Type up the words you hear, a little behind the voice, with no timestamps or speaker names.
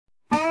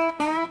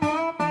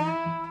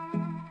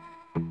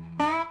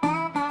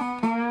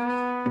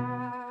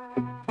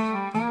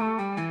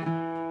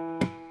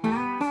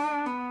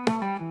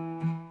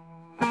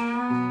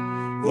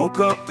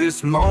woke up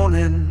this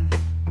morning,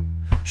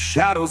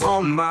 shadows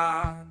on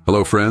my...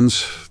 Hello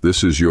friends,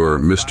 this is your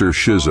Mister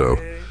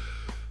SHizzzo.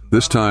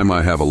 This time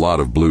I have a lot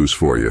of blues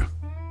for you.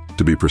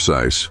 To be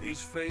precise,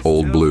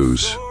 old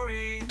blues,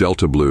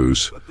 Delta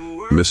blues,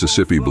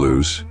 Mississippi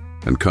blues,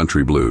 and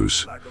country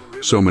blues.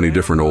 So many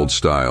different old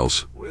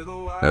styles.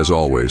 As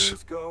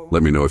always,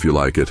 let me know if you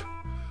like it.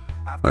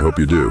 I hope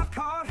you do.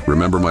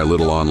 Remember my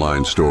little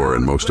online store,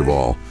 and most of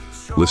all,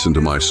 listen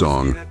to my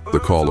song, The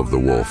Call of the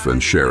Wolf,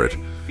 and share it.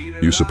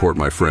 You support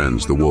my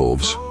friends, the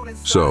wolves.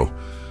 So,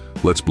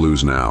 let's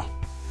blues now.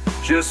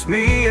 Just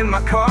me and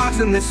my cards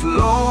in this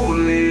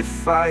lonely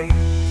fight.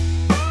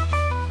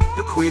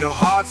 The Queen of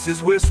Hearts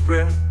is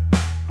whispering,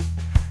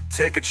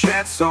 take a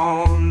chance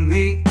on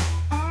me.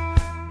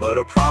 But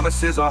her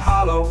promises are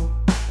hollow,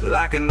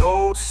 like an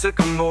old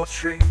sycamore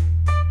tree.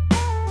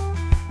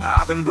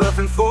 I've been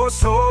bluffing for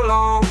so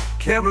long,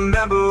 can't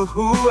remember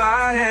who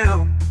I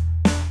am.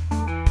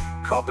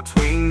 Caught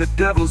between the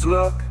devil's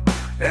luck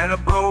and a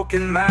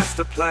broken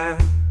master plan.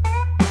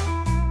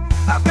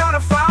 I've got a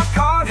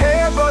 5-card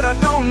hand, but I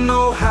don't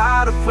know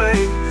how to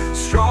play.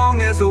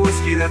 Strong as a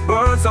whiskey that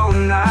burns all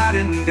night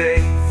and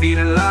day.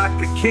 Feeling like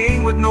a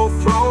king with no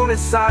throne in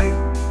sight.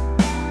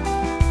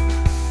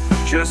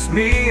 Just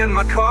me and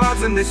my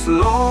cards in this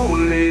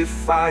lonely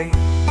fight.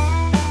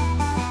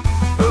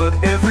 But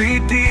every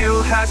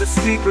deal has its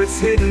secrets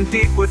hidden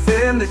deep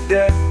within the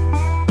deck.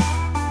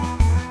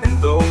 And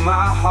though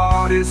my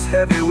heart is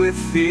heavy with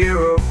fear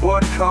of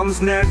what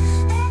comes next,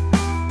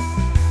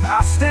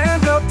 I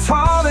stand up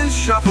tall and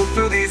shuffle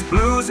through these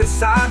blues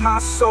inside my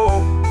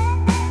soul.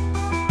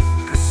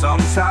 Cause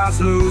sometimes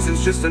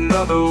losing's just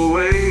another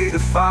way to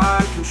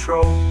find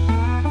control.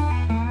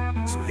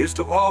 So here's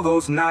to all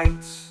those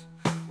nights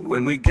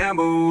when we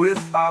gamble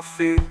with our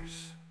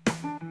fears,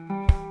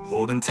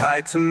 holding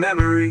tight to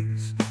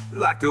memories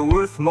like they're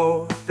worth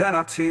more than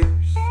our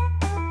tears.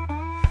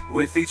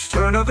 With each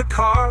turn of the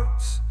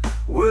cards,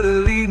 will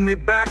it lead me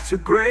back to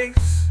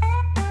grace?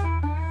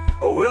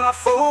 Or will I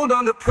fold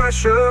under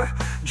pressure,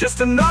 just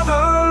another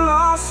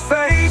lost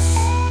face?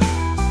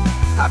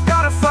 I've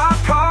got a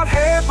 5-card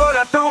hand, but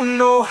I don't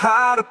know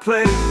how to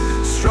play.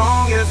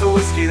 Strong as a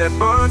whiskey that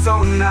burns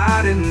all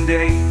night and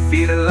day.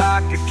 Feeling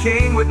like a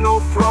king with no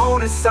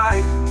throne in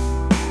sight.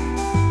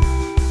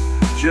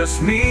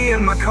 Just me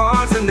and my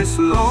cards in this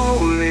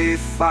lonely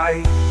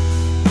fight.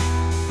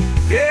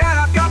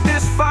 Yeah, I've got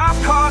this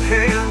 5-card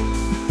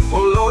hand,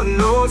 oh Lord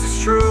knows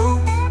it's true.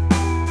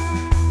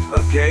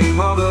 A game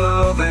of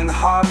love and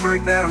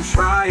heartbreak that I'm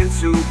trying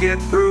to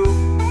get through.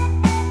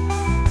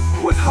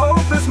 With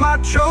hope as my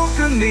joke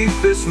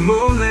beneath this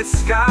moonlit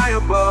sky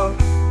above.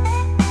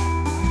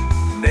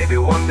 Maybe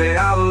one day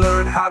I'll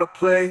learn how to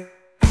play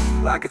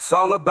like it's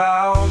all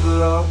about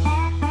love.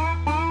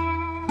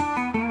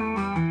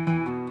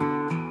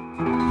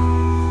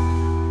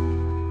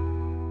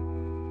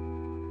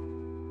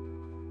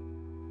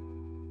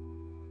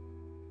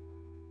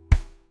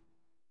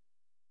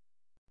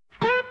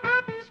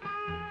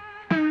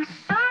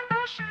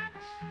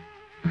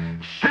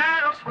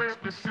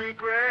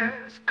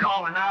 Secrets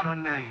calling out her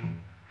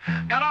name.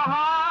 Got a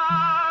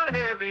heart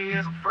heavy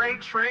as a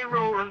freight train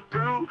rolling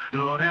through.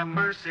 Lord have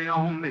mercy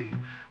on me.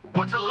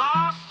 What's a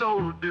lost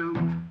soul do?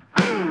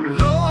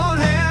 Lord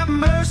have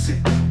mercy,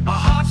 my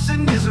heart's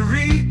in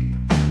misery,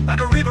 like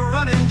a river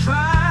running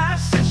dry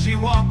since she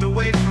walked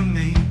away from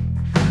me.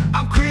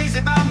 I'm crazy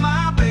about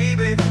my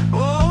baby,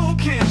 oh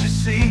can't you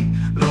see?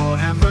 Lord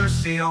have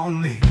mercy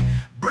on me,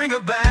 bring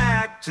her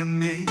back to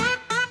me.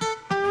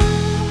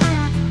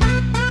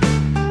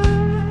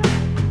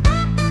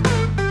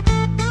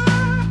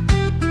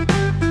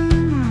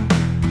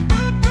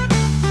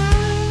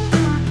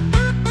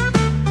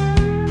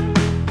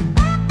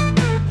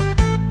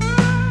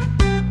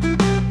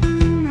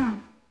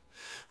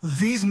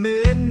 These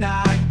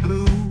midnight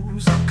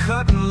blues are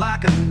cutting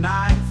like a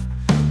knife.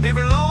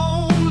 Every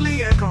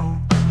lonely echo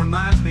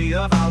reminds me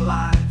of our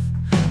life.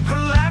 Her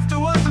laughter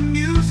was the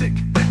music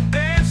that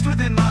danced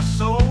within my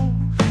soul.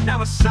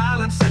 Now it's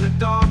silence and the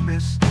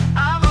darkness,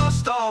 I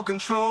lost all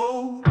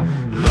control.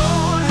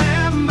 Lord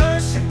have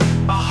mercy,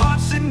 my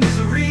heart's in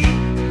misery,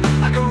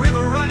 like a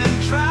river running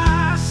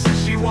dry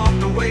since she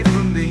walked away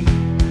from me.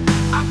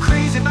 I'm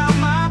crazy about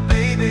my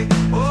baby,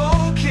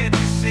 oh can't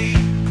you see?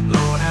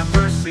 Lord have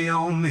mercy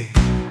on me,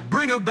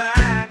 bring her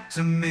back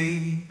to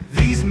me.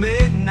 These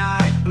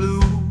midnight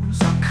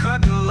blues are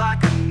cutting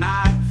like a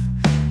knife.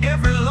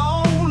 Every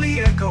lonely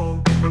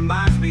echo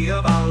reminds me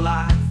of our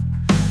life.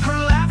 Her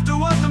laughter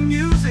was the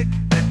music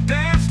that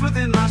danced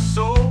within my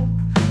soul.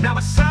 Now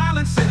it's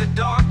silence in the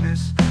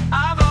darkness,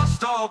 I've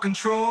lost all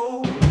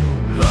control.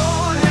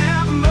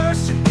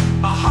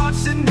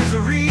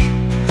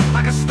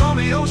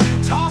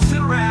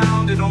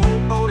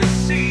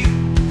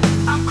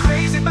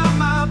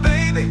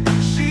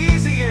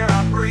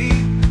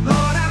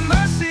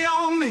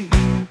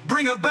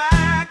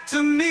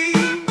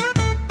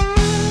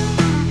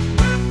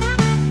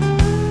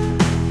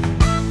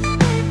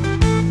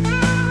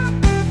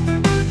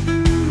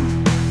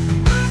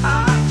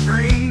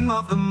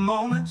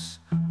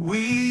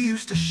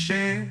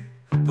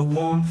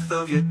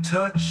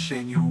 touch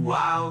and your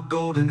wild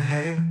golden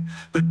hair.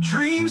 But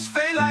dreams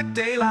fade like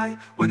daylight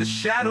when the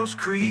shadows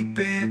creep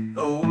in.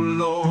 Oh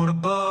Lord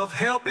above,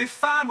 help me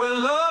find where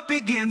love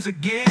begins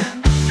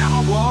again.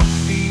 Now I walk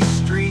these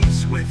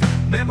streets with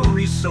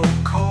memories so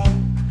cold,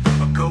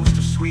 a ghost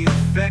of sweet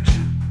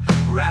affection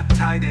wrapped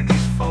tight in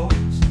these folds.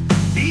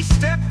 Each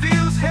step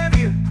feels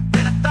heavier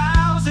than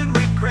 1,000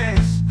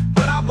 regrets,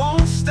 but I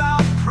won't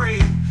stop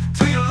praying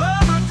till your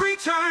love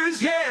returns,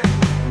 yeah.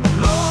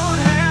 Lord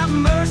have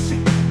mercy,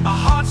 our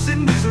hearts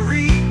in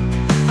misery,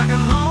 like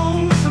a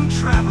lonesome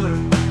traveler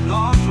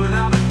lost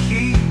without a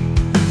key.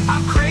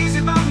 I'm crazy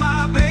about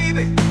my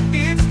baby,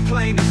 it's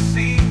plain to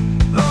see.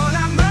 Lord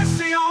have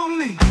mercy on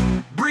me,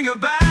 bring her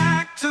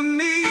back to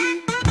me.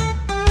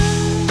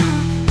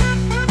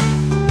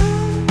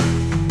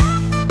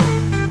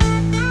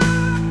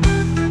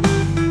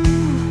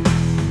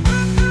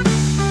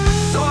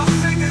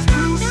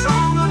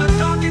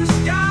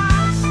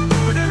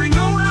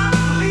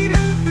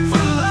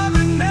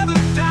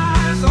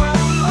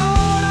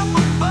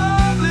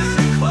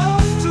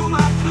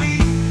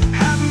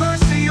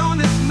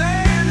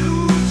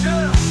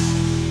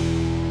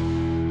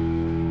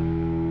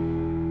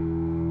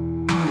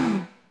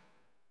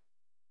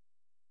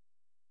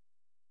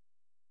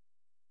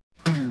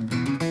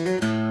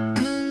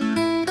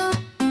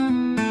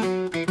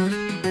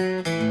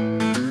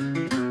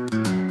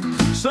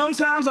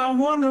 Sometimes I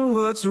wonder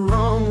what's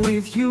wrong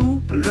with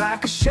you.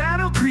 Like a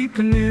shadow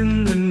creeping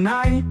in the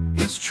night,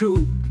 it's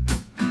true.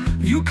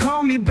 You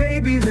call me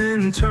baby,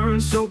 then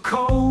turned so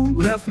cold.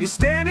 Left me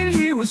standing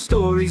here with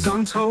stories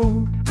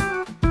untold.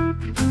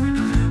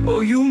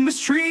 Oh, you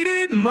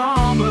mistreated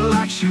mama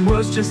like she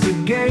was just a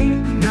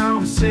game. Now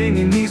I'm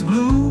singing these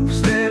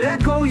blues that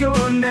echo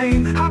your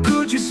name. How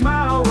could you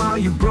smile while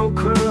you broke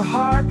her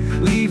heart,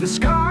 leaving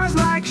scars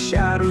like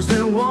shadows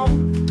that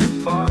won't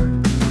depart?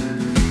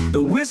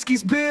 The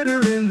whiskey's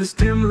bitter in this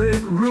dim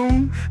lit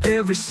room.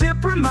 Every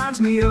sip reminds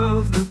me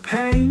of the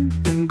pain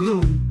and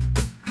gloom.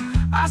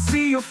 I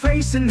see your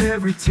face in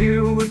every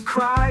tear we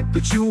cried,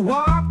 but you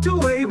walked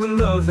away when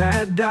love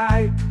had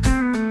died.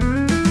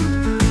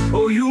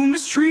 Oh, you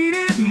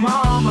mistreated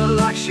mama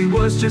like she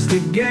was just a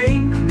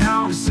game.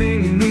 Now I'm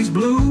singing these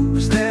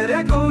blues that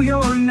echo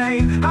your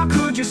name. How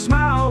could you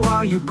smile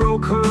while you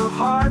broke her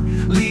heart,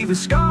 leaving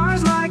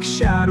scars like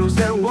shadows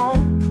that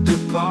won't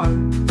depart?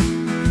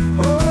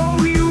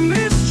 Oh, you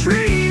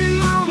mistreated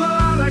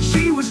mama like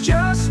she was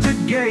just a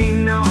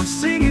game. Now I'm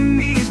singing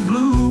these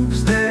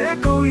blues that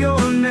echo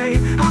your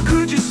name. How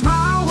could you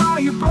smile while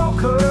you broke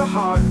her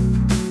heart,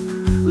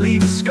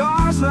 leaving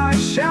scars like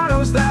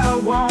shadows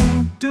that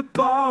won't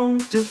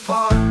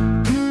depart?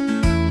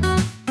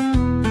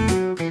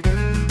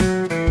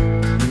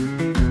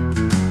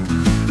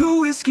 The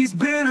whiskey's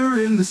bitter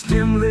in this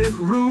dim lit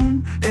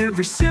room.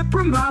 Every sip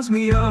reminds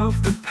me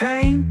of the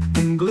pain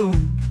and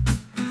gloom.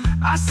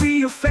 I see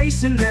your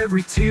face in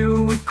every tear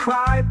we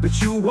cried,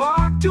 but you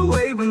walked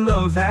away when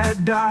love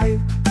had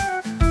died.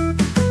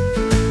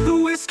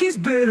 The whiskey's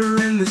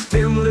bitter in this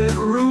dim lit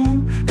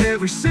room.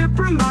 Every sip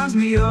reminds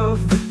me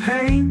of the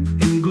pain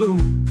and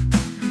gloom.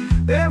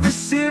 Every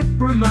sip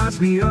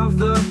reminds me of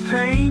the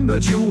pain,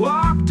 but you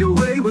walked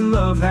away when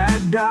love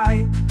had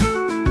died.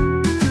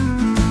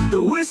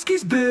 The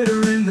whiskey's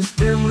bitter in this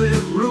dim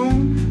lit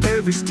room.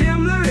 Every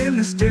stimmer in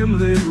this dim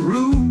lit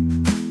room.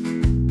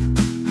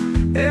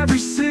 Every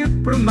sip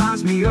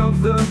reminds me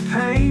of the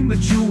pain, but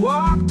you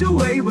walked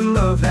away when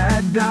love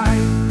had died.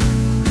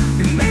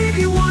 And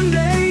maybe one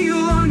day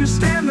you'll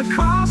understand the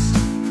cost,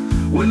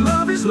 when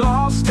love is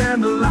lost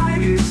and the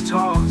light is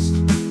tossed.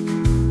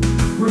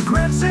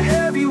 Regret's a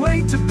heavy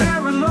weight to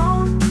bear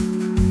alone,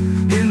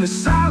 in the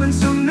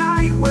silence of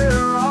night where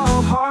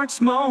all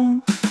hearts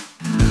moan.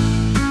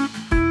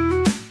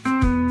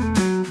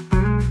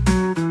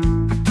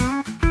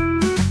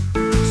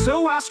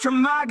 So I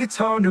strum my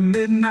guitar to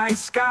midnight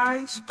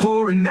skies,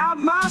 pouring out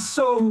my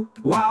soul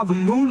while the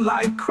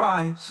moonlight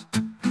cries.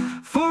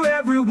 For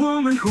every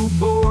woman who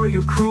bore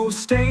your cruel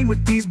stain,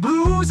 with these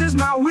blues as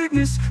my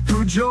witness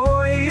through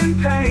joy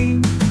and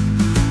pain.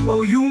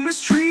 Oh, you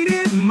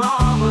mistreated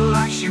mama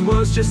like she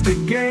was just a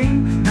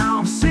game. Now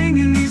I'm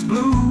singing these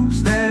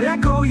blues that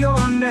echo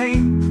your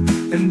name.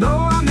 And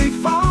though I may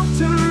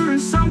falter and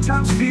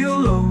sometimes feel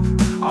low,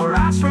 I'll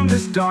rise from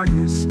this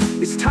darkness,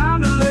 it's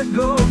time to let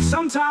go.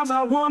 Sometimes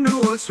I wonder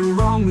what's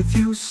wrong with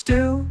you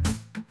still,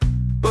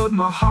 but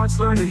my heart's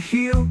learned to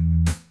heal.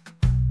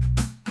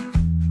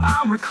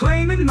 I'm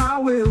reclaiming my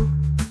will.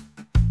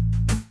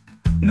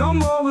 No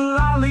more will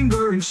I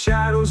linger in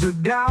shadows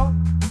of doubt.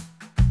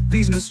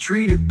 These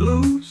mistreated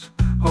blues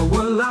are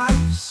what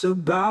life's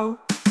about.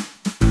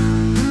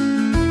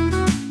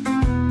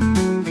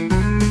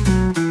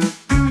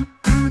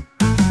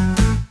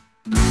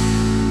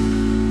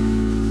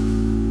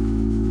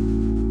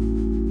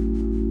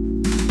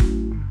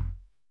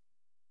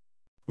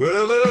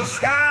 Well, the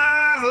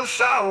skies are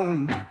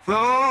showering,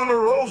 thunder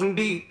rolling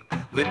deep.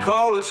 They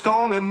call it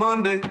stormy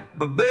Monday,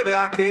 but baby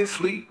I can't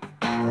sleep.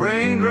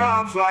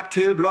 Raindrops like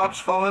teardrops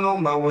falling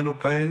on my window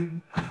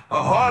pane.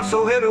 A heart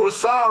so heavy with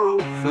sorrow,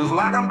 feels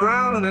like I'm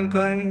drowning in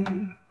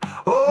pain.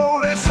 Oh,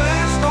 they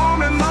say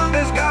stormy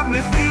Mondays got me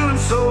feeling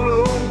so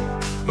low,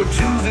 but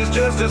Tuesday's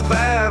just as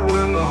bad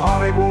when the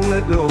heartache won't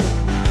let go.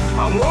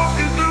 I'm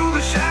walking through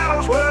the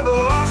shadows where the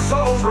lost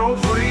souls roam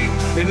free,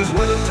 in this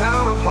winter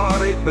town of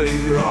heartache, baby,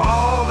 you're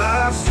all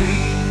that I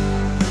see.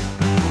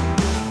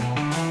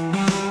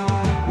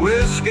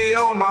 Whiskey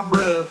on my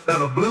breath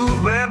and a blues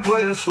band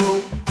playing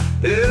slow.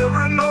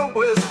 Every note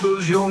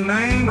whispers your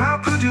name, how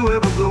could you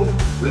ever go?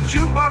 The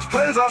jukebox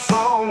plays our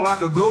song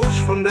like a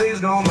ghost from days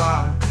gone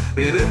by.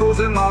 It echoes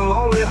in my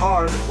lonely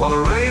heart while the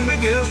rain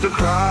begins to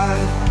cry.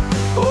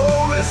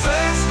 Oh, they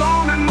say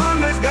stormy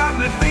Mondays got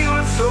me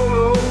feeling so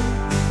low,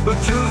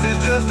 but Tuesday's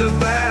just as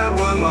bad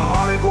when the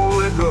heartache won't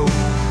let go.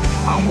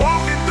 I'm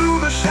walking through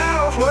the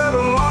shadows where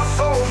the lost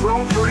souls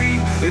roam free,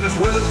 in this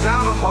winter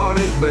town of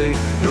heartache, babe,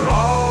 you're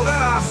all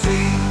that I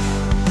see.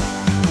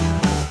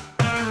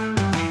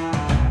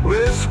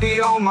 Whiskey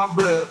on my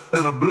breath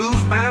and a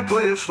blues band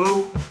playing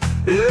slow.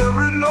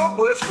 Every note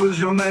whispers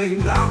your name,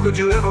 how could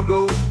you ever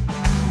go?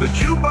 The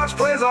jukebox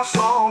plays our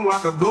song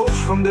like a ghost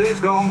from days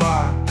gone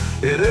by.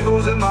 It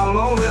echoes in my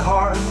lonely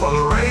heart while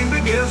the rain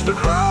begins to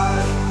cry.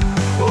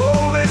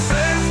 Oh, they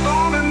say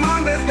stormy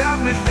Mondays got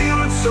me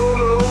feeling so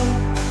low,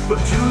 but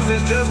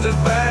Tuesday's just as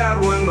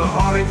bad when the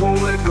heartache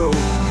won't let go.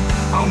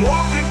 I'm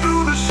walking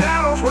through the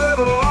shadows where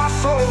the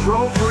lost souls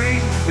roam free,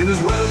 in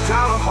this winter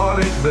town of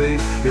heartache, babe,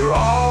 you're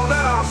all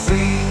that I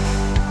see.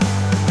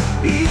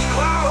 Each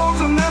cloud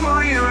holds a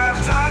memory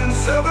wrapped tight in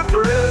silver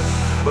threads,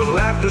 but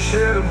laughter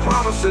shared and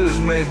promises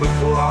made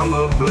before our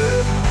love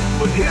bled.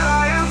 But here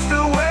I am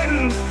still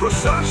waiting for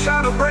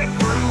sunshine to break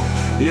through,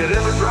 yet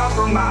every drop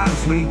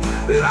reminds me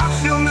that I'm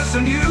still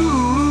missing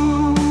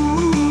you.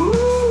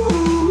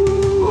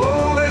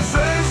 Oh, they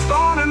say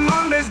stormy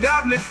Mondays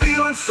got me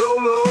feeling so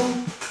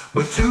low,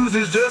 but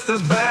Tuesday's just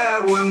as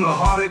bad when the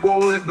heartache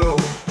won't let go.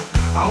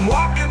 I'm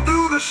walking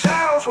through the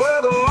shadows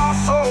where the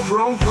lost souls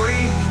roam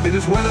free, in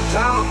this winter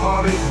town of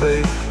heartache,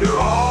 babe, you're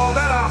all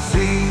that I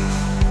see.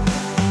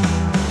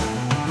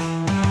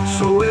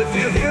 So if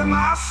you hear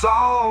my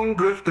song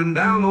drifting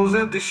down those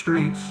empty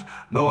streets,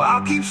 no,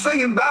 I'll keep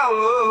singing about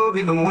love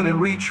even when it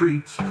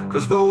retreats.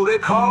 Cause though they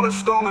call it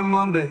stormy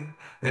Monday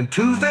and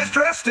Tuesday's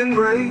dressed in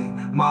gray,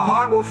 my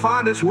heart will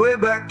find its way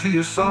back to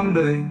you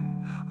someday.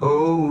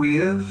 Oh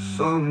yes,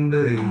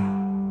 someday.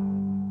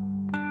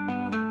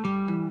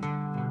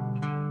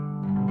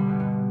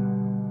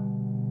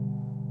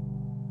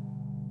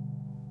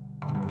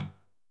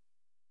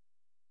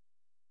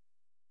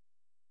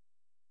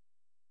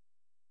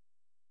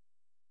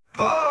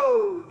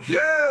 Oh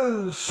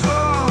yes, someday.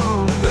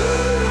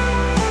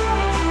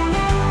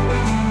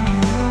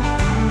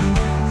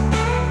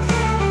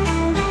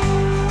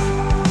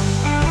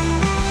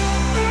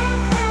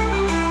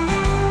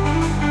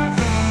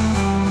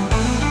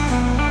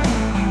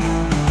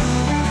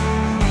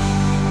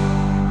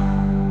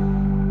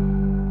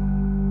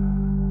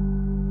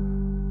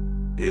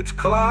 Its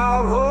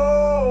cloud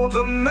holds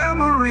a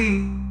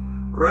memory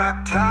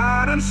wrapped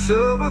tight in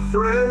silver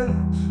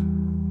threads,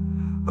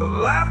 the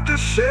laughter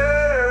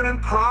shared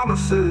and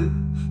promises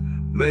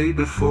made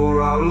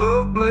before our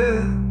love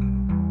bled.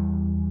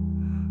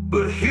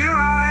 But here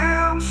I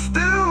am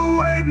still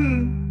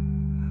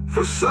waiting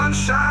for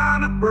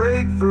sunshine to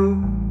break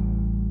through,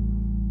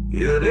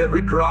 yet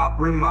every drop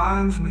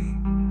reminds me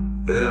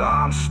that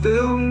I'm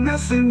still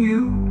missing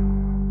you.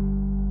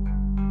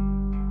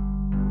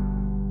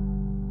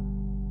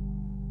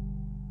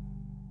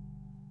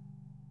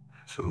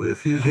 So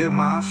if you hear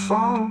my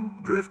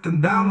song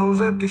drifting down those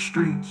empty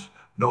streets,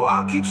 no,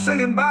 I'll keep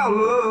singing about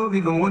love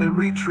even when it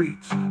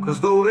retreats. Cause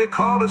though they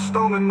call it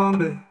stormy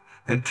Monday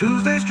and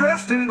Tuesday's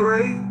dressed in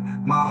gray,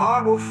 my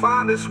heart will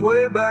find its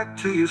way back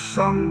to you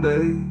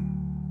someday.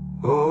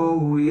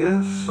 Oh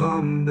yes,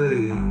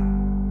 someday.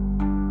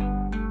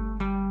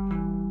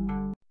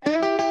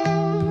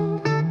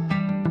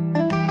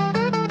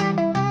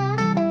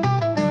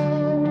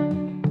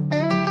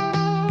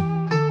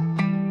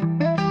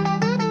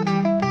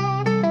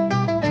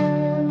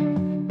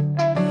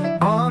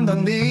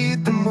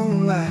 Underneath the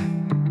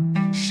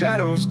moonlight,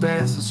 shadows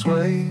dance and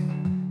sway.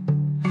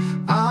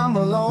 I'm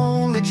a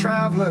lonely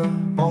traveler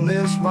on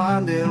this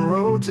winding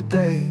road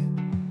today,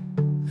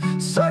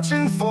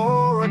 searching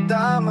for a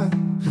diamond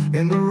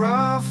in the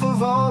rough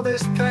of all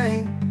this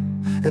pain.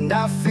 And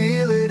I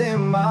feel it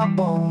in my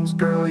bones,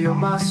 girl, you're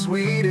my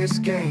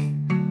sweetest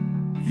game.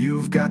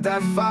 You've got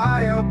that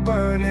fire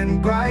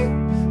burning bright,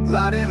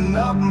 lighting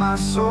up my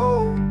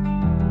soul.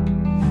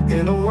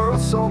 In a world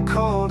so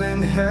cold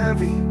and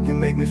heavy, you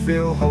make me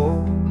feel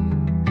whole.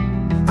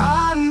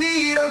 I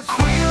need a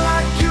queen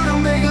like you to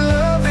make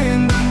love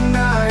in the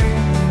night.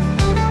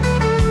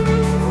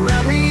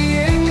 Wrap me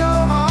in your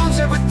arms,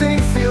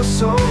 everything feels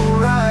so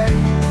right.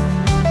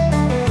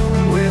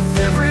 With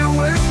every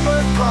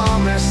whispered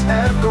promise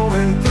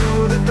echoing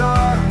through the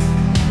dark,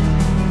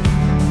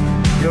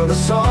 you're the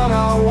song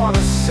I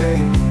wanna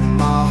sing.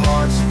 My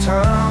heart's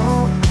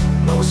eternal,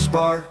 no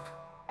spark.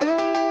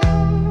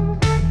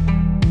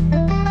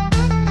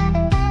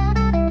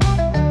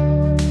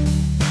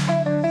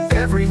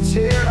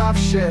 I've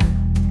shed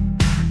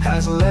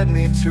has led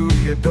me to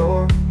your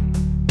door.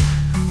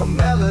 A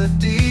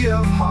melody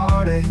of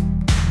heartache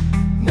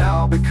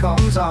now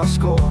becomes our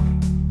score.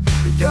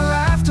 Your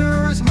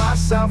laughter is my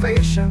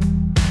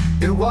salvation,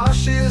 it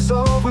washes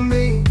over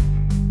me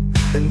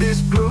in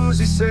this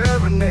bluesy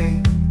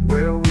serenade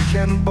where we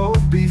can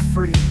both be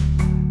free.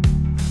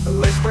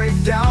 Let's break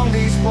down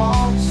these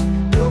walls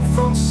built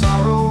from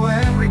sorrow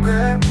and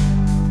regret.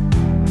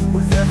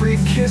 With every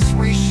kiss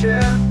we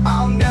share,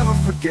 I'll never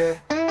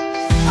forget.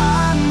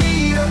 I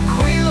need a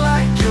queen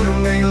like you to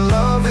make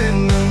love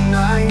in the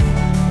night.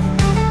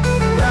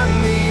 Wrap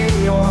me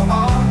in your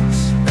arms,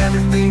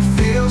 everything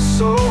feels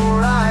so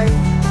right.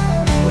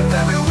 With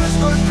every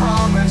whispered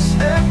promise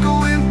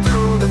echoing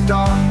through the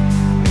dark,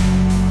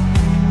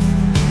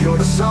 you're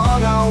the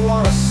song I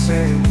wanna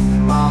sing,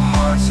 my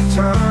heart's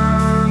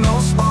eternal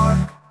spark.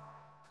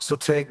 So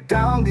take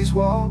down these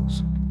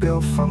walls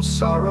built from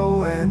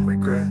sorrow and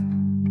regret.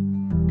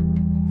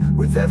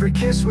 With every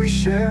kiss we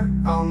share,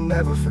 I'll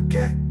never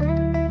forget.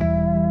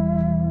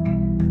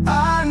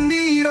 I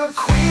need a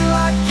queen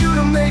like you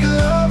to make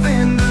love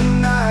in the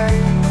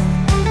night.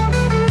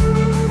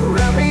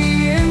 Wrap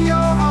me in your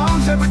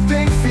arms,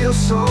 everything feels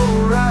so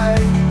right.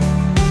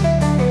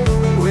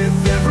 With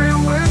every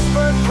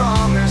whispered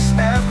promise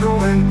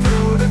echoing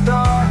through the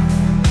dark,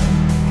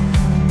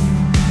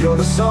 you're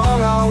the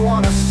song I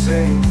wanna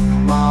sing,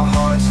 my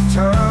heart's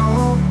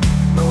eternal,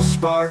 no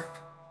spark.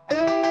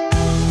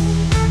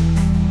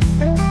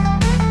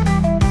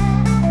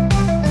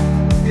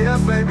 Yeah,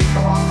 baby,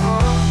 come on,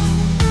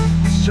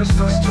 it's just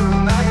us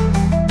tonight.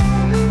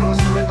 Close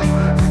to rhythm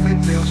and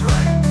everything feels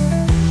right.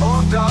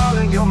 Oh,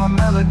 darling, you're my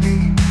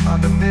melody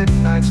under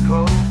midnight's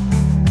glow.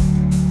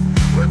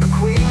 With a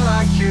queen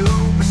like you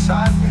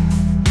beside me,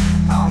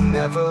 I'll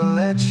never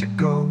let you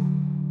go.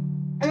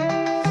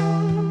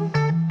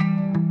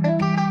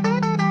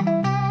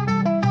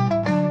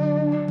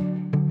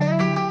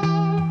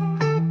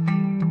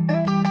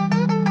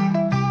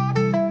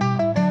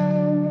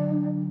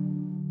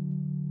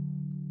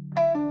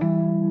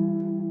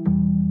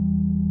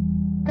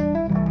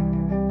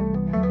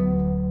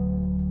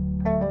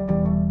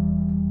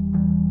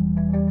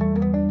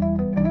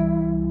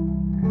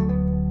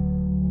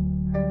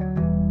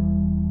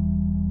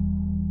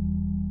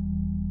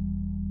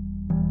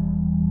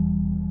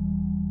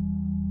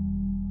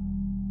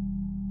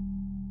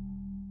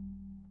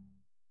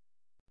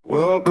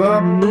 Woke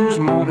up this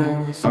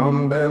morning,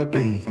 somewhere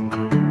deep.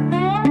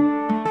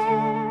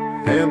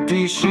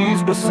 Empty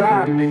sheets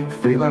beside me,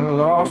 feeling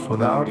lost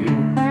without you.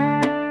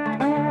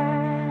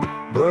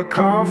 The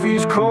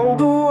coffee's cold,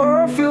 the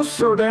world feels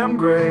so damn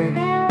gray.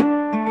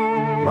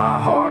 My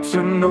heart's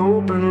an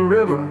open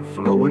river,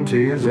 flowing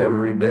tears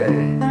every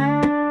day.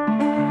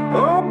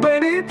 Oh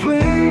baby,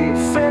 please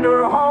send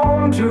her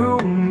home to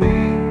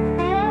me.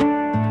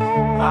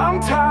 I'm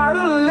tired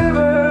of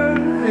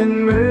living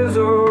in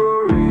misery.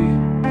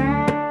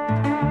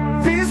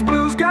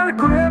 Got a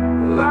grip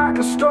like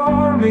a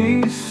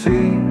stormy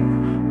sea.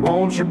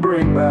 Won't you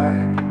bring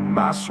back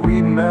my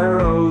sweet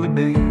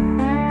melody?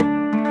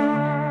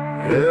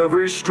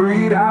 Every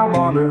street I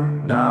wander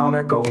down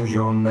echoes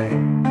your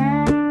name,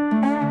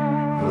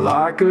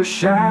 like a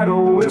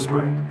shadow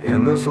whispering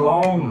in this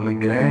lonely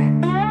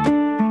game.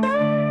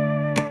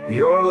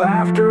 Your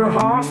laughter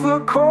haunts the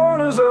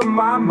corners of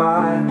my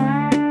mind.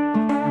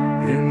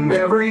 In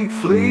every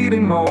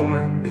fleeting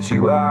moment, it's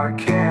you I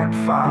can't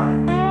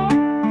find.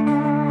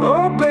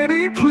 Oh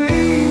baby,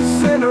 please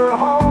send her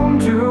home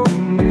to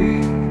me.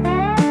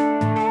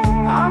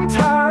 I'm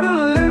tired of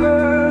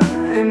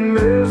living in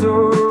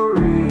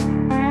misery.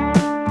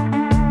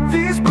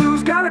 These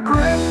blues got a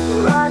grip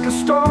like a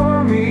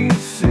stormy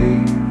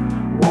sea.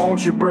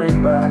 Won't you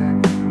bring back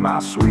my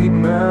sweet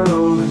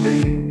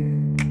melody?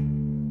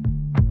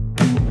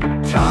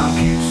 Time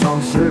keeps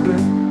on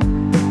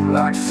slipping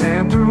like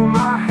sand through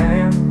my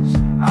hands.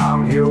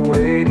 I'm here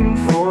waiting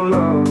for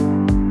love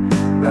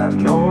that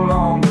no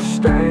longer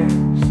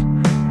stands,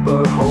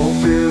 but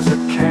hope is a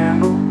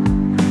candle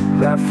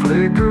that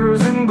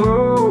flickers and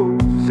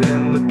glows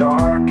in the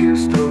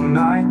darkest of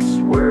nights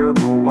where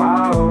the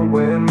wild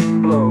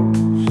wind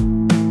blows.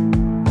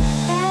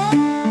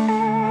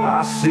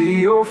 I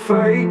see your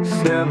face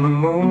in the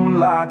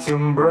moonlight's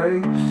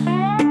embrace,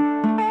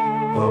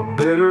 a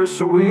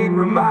bittersweet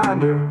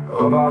reminder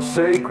of our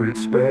sacred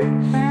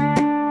space.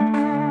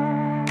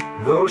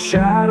 Though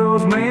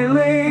shadows may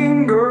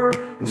linger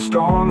and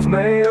storms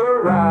may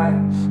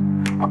arise,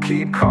 I'll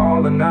keep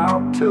calling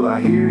out till I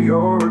hear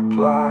your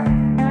reply.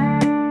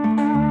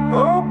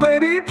 Oh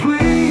baby,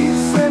 please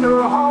send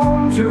her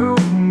home to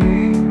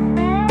me.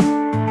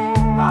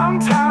 I'm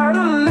tired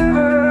of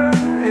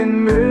living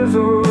in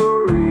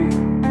misery.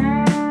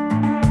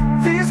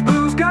 These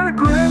blues got a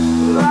grip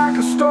like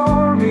a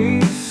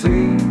stormy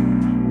sea.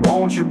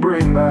 Won't you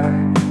bring back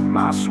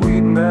my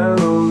sweet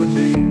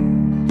melody?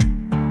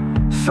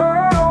 So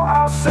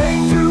I'll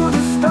sing to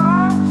the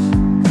stars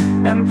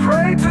and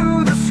pray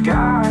to the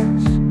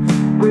skies.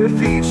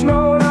 With each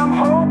note I'm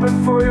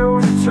hoping for your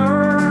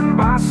return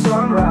by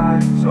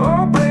sunrise.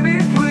 Oh baby,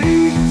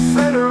 please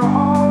send her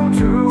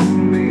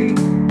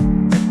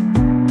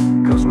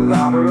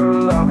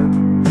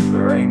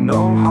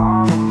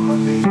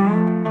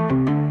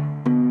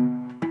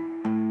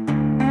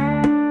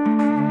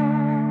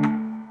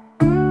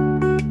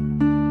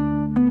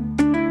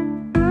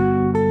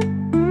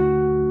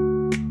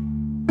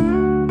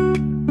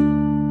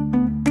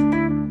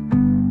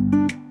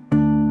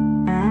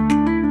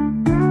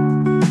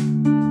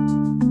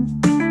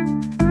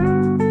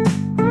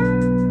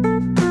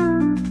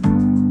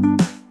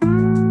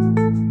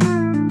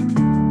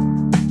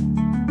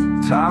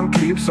Time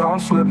keeps on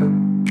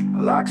slipping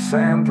like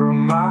sand through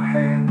my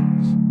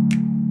hands.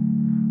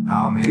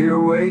 I'm here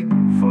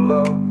waiting for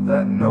love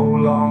that no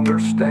longer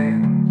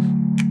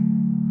stands.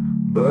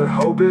 But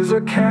hope is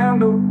a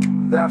candle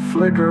that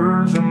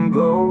flickers and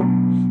glows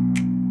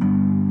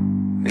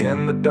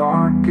in the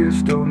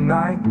darkest of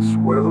nights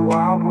where the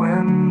wild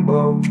wind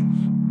blows.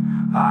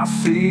 I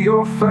see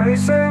your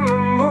face in the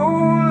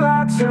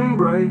moonlight's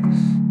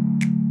embrace,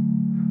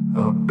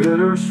 a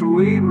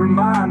bittersweet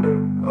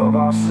reminder of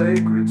our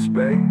sacred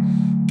space.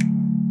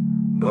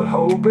 But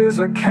hope is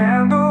a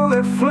candle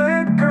that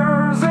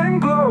flickers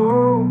and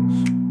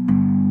glows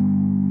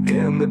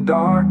in the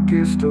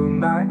darkest of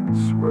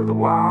nights where the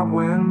wild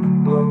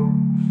wind blows.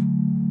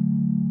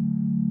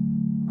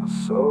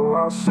 So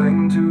I'll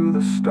sing to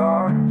the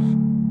stars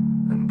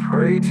and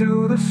pray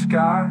to the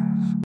skies.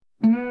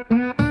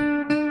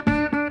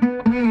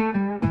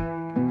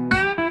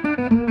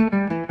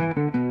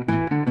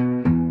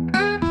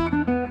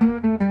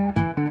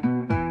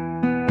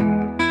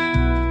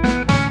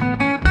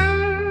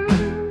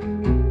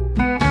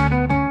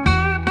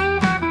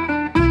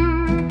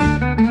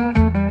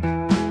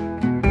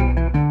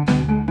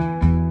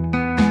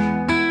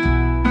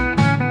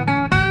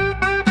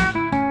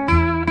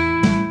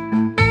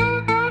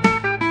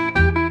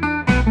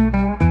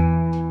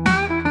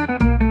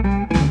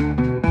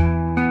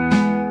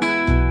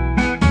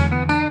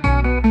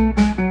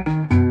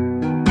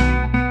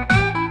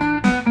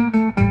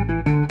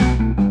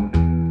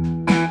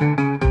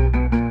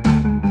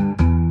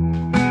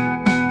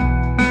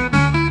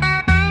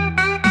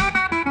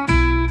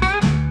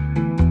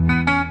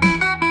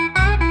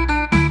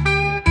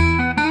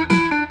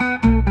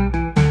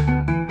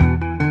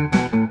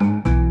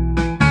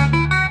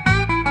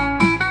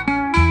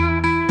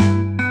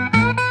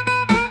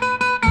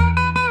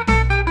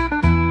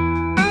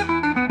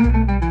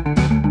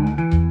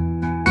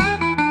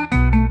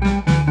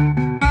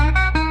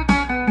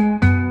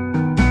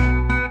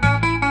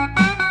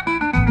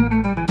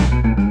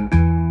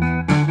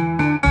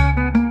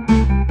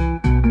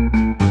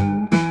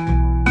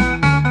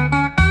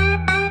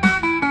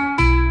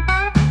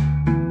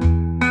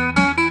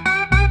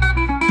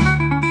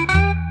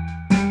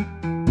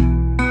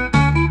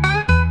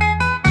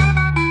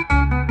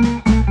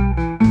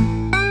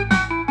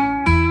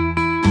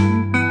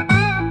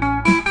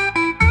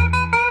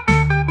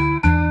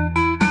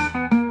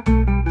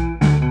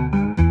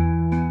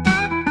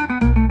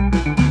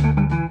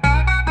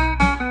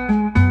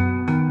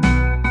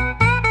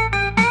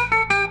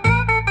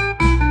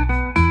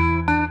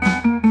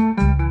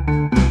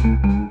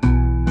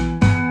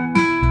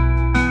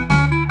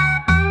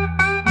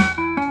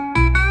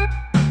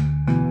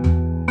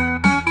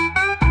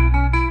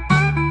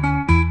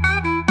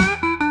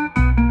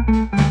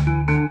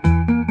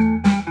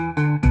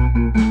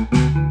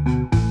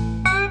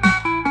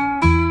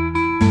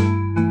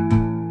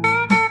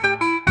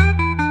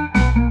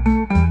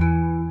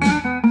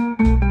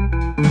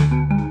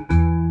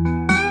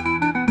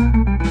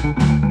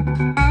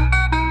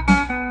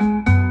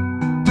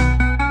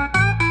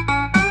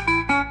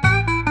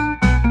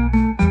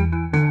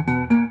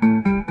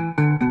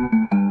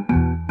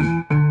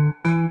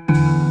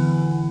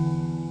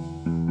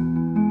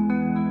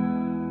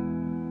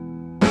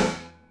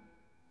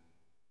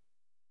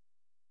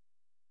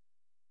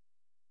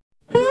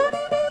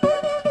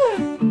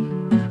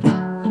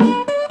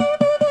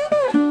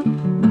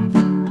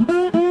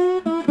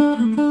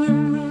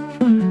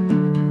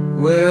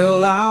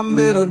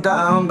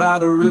 Down by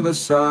the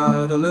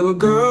riverside, a little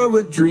girl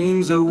with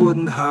dreams that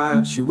wouldn't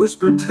hide. She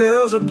whispered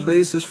tales of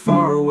places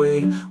far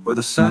away, where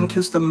the sun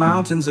kissed the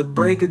mountains at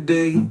break of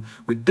day.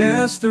 We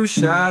danced through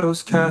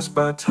shadows cast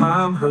by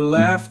time. Her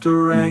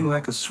laughter rang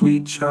like a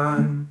sweet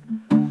chime.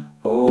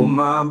 Oh,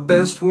 my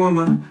best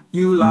woman,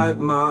 you light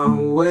my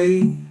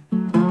way.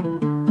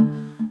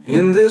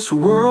 In this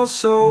world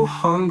so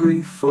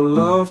hungry for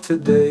love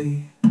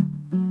today,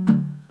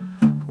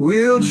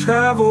 we'll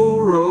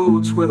travel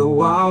roads where the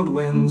wild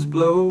winds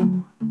blow.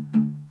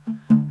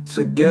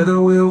 Together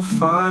we'll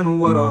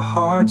find what our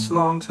hearts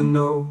long to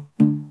know.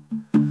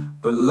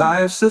 But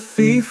life's a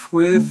thief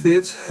with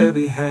its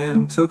heavy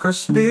hand, took our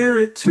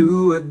spirit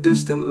to a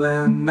distant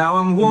land. Now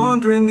I'm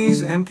wandering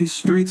these empty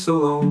streets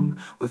alone,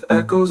 with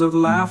echoes of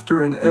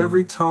laughter in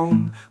every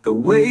tone. The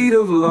weight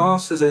of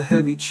loss is a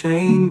heavy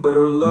chain, but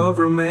her love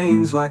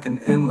remains like an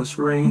endless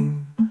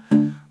rain.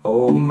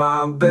 Oh,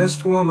 my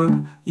best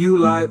woman, you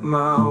light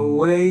my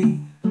way.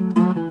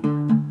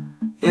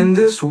 In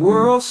this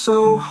world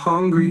so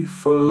hungry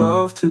for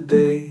love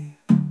today,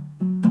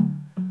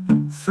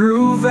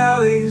 through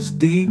valleys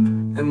deep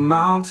and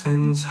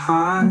mountains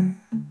high,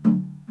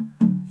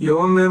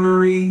 your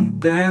memory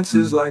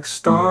dances like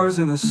stars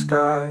in the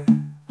sky.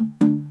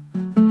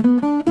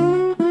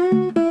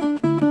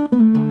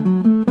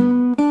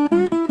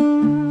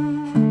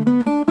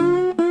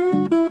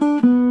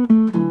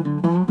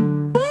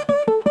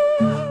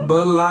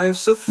 But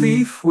life's a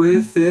thief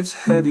with its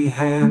heavy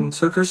hand,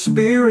 took her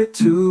spirit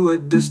to a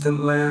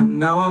distant land.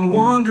 Now I'm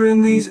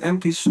wandering these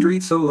empty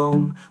streets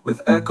alone,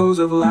 with echoes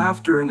of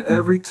laughter in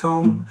every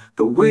tone.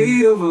 The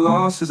weight of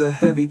loss is a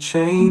heavy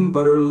chain,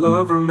 but her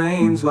love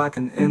remains like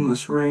an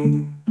endless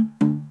rain.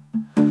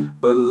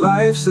 But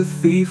life's a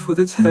thief with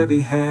its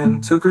heavy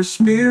hand, took her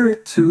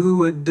spirit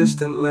to a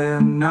distant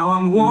land. Now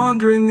I'm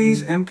wandering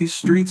these empty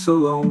streets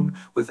alone,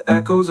 with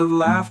echoes of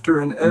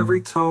laughter in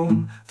every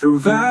tone.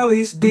 Through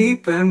valleys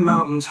deep and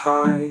mountains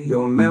high,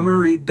 your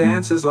memory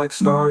dances like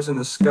stars in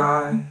the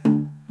sky.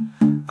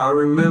 I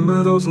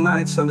remember those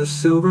nights under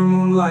silver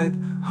moonlight.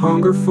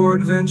 Hunger for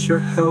adventure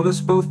held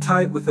us both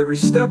tight. With every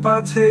step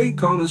I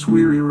take on this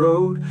weary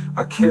road,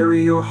 I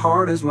carry your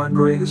heart as my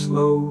greatest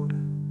load.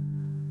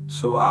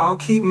 So I'll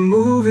keep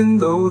moving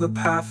though the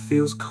path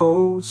feels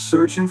cold,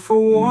 searching for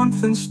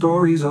warmth and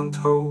stories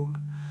untold.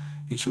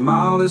 Each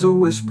mile is a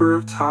whisper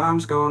of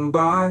times gone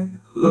by.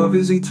 Love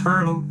is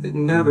eternal, it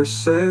never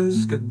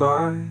says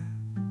goodbye.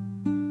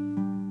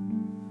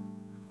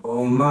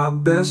 Oh, my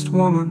best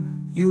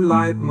woman, you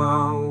light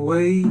my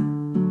way.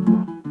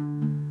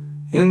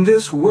 In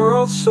this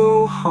world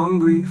so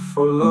hungry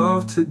for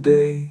love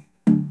today,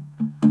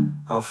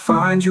 I'll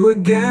find you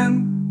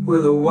again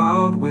where the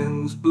wild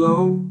winds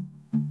blow.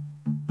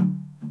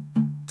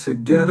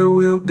 Together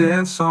we'll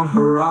dance on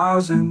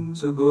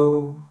horizons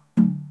aglow.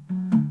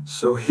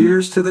 So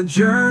here's to the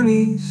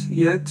journeys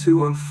yet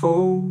to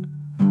unfold,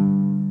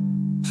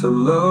 to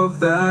love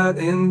that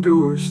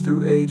endures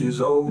through ages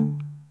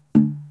old.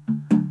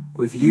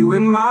 With you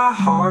in my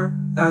heart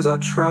as I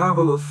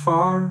travel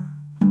afar,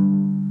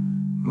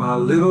 my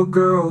little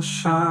girl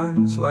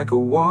shines like a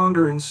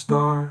wandering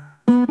star.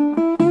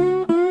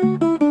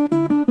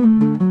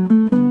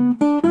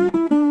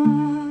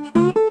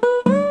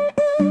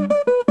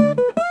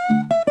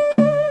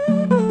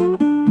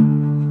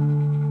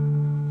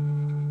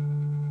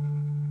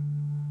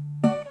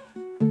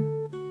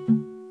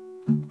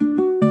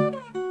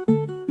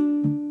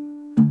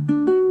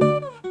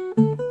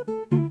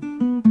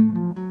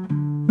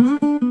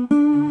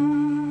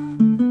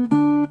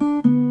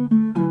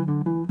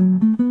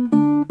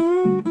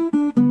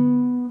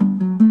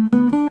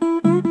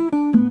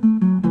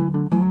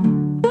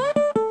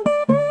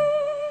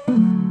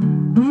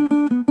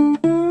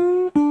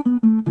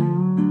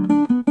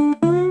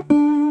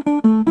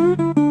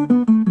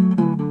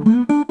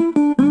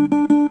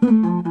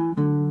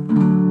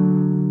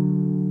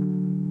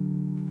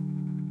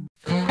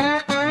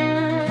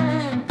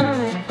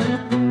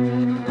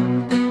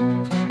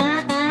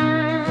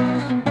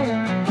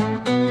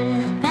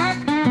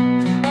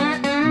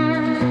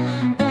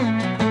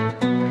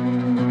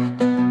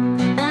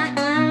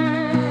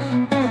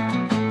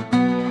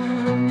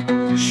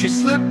 She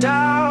slipped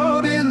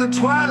out in the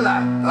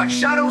twilight like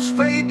shadows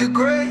fade to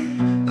gray,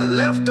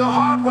 left her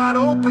heart wide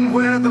open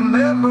where the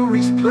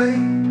memories play.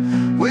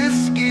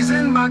 Whiskey's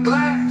in my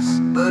glass,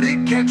 but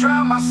it can't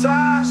drown my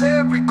sighs.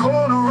 Every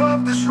corner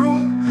of this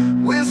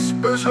room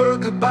whispers her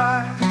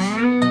goodbye.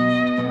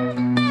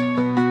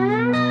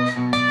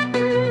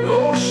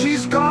 Oh,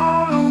 she's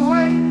gone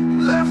away,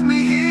 left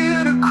me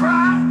here to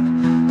cry.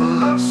 A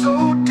love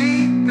so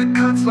deep it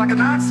cuts like a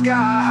night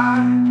sky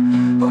high.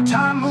 But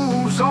time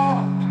moves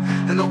on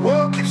and the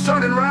world keeps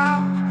turning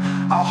round.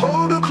 I'll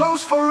hold her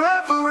close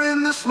forever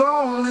in this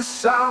lonely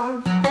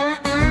sound.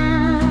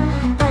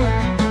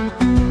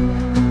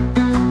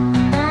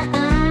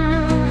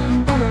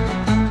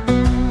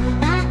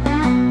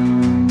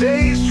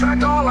 Days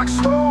drag on like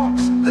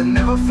storms that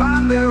never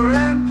find their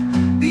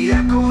end. The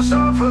echoes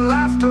of her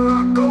laughter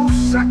are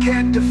ghosts I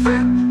can't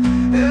defend.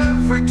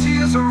 Every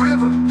tear's a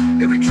river,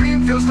 every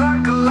dream feels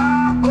like a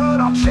lie. But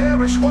I'll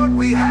cherish what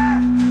we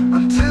had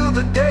until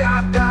the day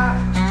I die.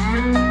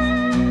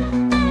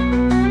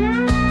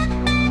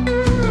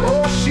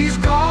 Oh, she's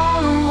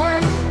gone away,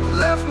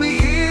 left me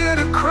here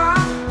to cry.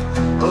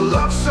 A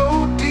love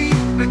so deep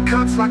it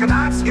cuts like a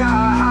night sky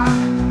high.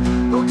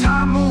 Though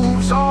time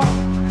moves on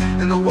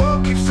and the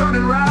world keeps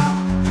turning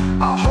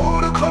round, I'll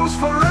hold her close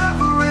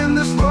forever in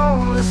this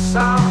lonely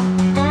sound.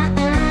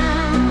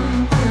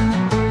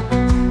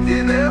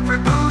 In every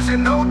bluesy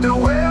note that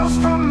wails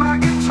from my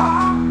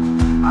guitar,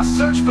 I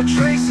search for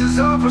traces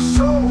of her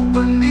soul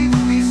beneath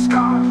these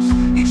scars.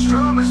 Each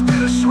drum is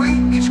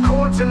bittersweet, each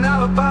chord's an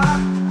alibi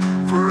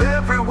for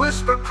every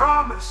whispered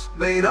promise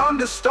made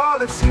under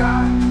starlit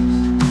skies.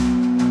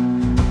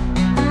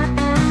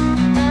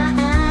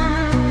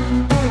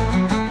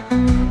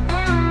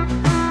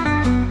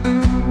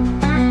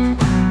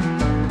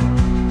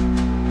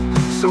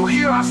 So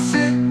here I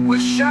sit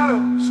with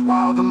shadows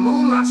while the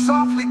moonlight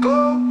softly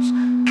glows,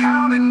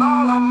 counting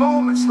all our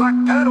moments like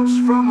petals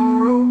from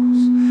a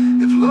rose.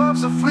 If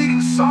love's a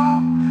fleeting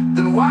song,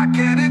 then why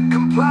can't it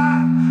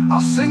comply?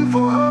 I'll sing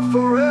for her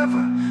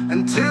forever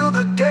until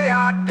the day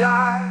I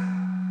die.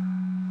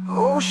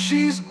 Oh,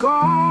 she's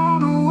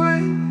gone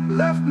away,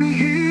 left me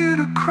here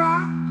to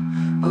cry.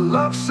 A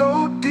love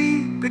so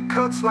deep it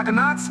cuts like a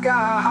night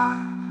sky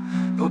high.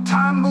 Though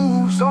time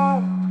moves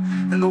on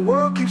and the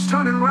world keeps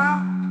turning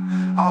round,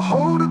 I'll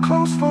hold her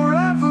close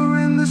forever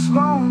in this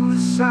lonely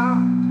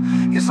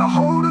sound. Yes, I'll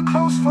hold her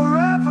close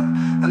forever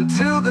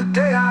until the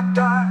day I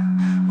die.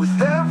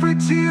 With every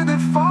tear that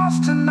falls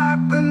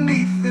tonight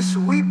beneath this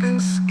weeping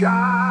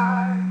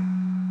sky.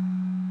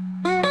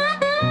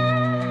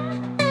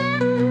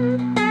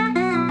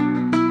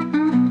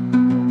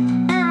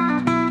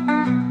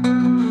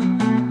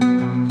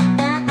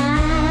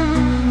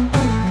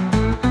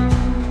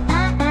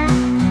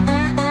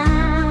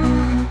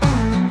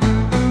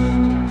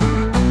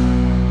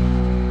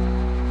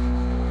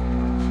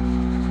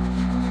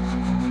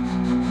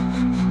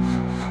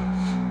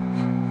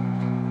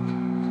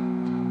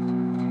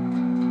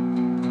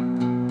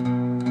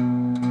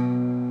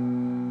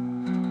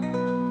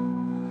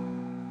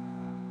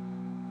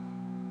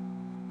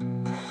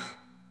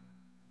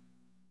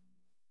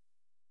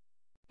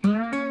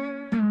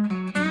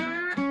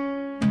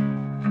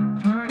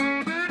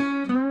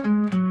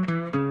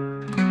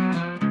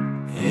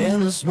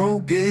 In a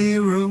smoky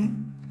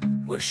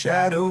room where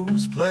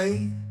shadows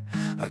play,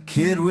 a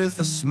kid with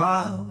a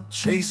smile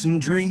chasing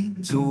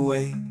dreams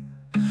away.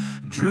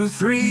 Drew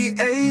 3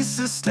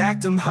 aces,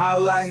 stacked them high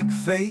like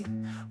fate.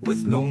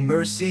 With no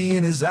mercy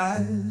in his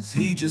eyes,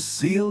 he just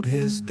sealed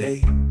his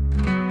day.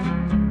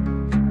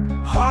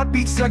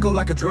 Heartbeats echo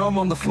like a drum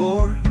on the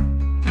floor.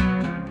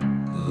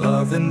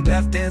 Love and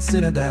death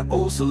dancing at that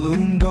old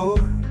saloon door.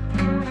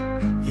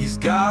 He's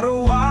got a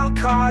wild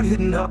card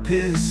hidden up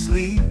his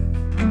sleeve.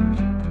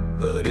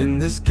 But in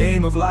this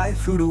game of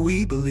life, who do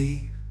we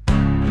believe?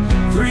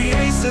 3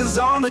 aces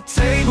on the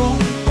table,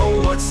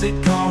 oh, what's it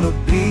gonna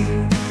be?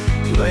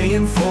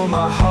 Playing for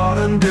my heart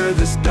under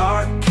this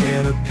dark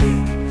canopy.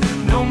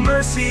 No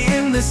mercy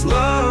in this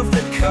love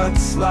that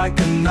cuts like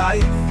a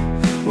knife.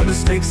 When the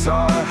stakes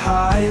are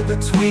high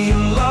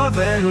between love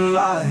and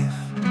life.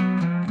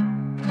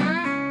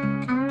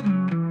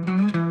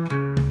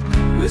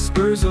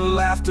 Whispers of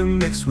laughter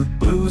mixed with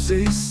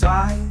bluesy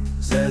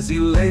sighs as he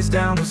lays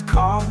down his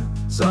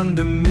cards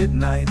under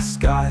midnight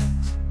skies.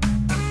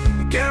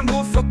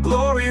 Gamble for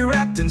glory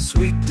wrapped in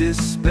sweet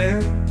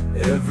despair.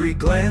 Every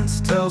glance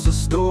tells a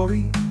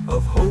story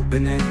of hope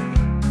and air.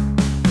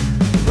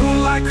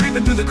 Moonlight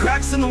creeping through the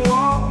cracks in the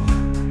wall.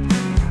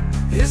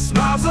 His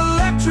smile's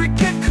electric,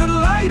 it could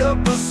light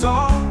up a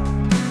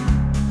song.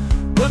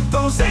 But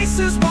those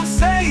aces won't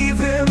save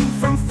him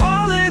from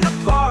falling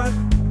apart.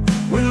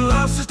 When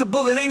love's just a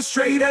bullet aimed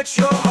straight at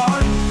your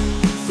heart.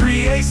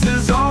 3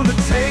 aces on the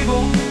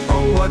table,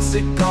 oh, what's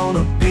it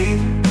gonna be?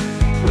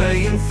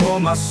 Playing for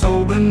my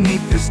soul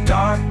beneath this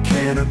dark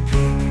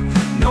canopy.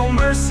 No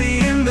mercy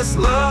in this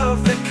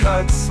love that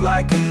cuts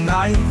like a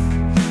knife.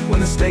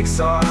 When the stakes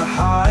are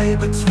high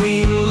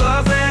between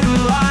love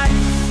and life.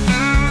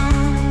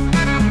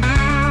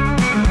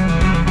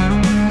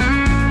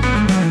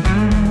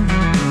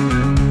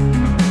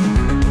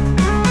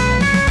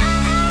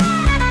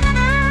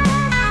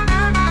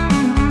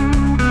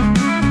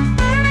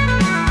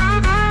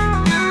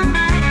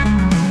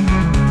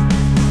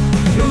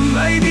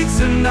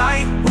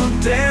 Tonight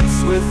we'll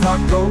dance with our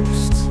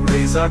ghosts,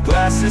 raise our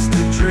glasses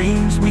to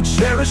dreams we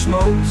cherish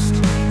most.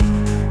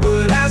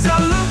 But as I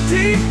look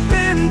deep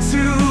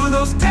into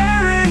those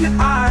daring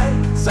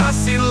eyes, I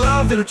see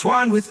love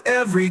intertwined with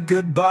every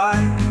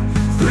goodbye.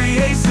 3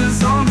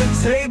 aces on the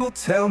table,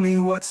 tell me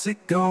what's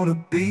it gonna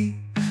be?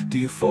 Do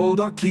you fold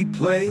or keep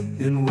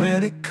playing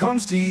when it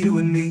comes to you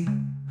and me?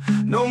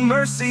 No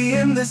mercy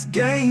in this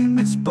game,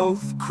 it's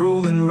both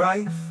cruel and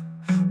rife.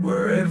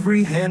 Where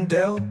every hand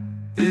dealt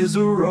is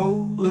a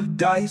roll of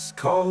dice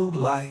called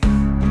life.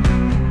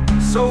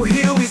 So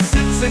here we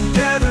sit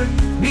together,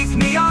 neath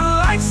neon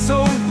lights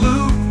so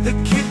blue. The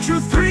kid drew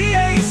 3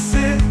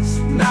 aces,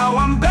 now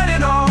I'm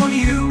betting on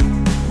you.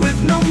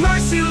 With no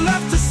mercy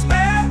left to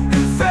spare,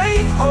 and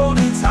fate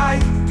holding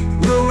tight,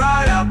 we'll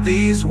ride out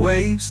these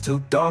waves till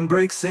dawn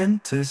breaks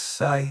into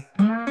sight.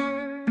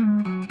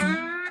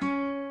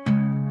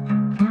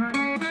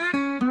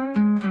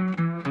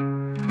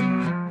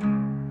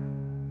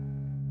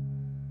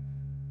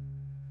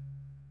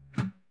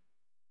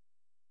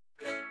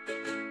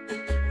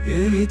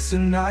 Maybe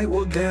tonight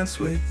we'll dance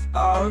with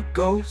our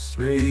ghosts,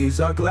 raise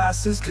our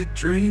glasses to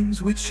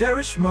dreams we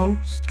cherish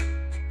most.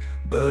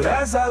 But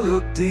as I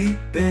look deep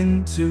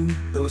into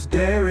those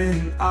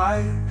daring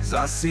eyes,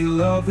 I see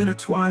love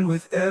intertwined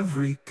with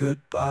every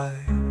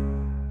goodbye.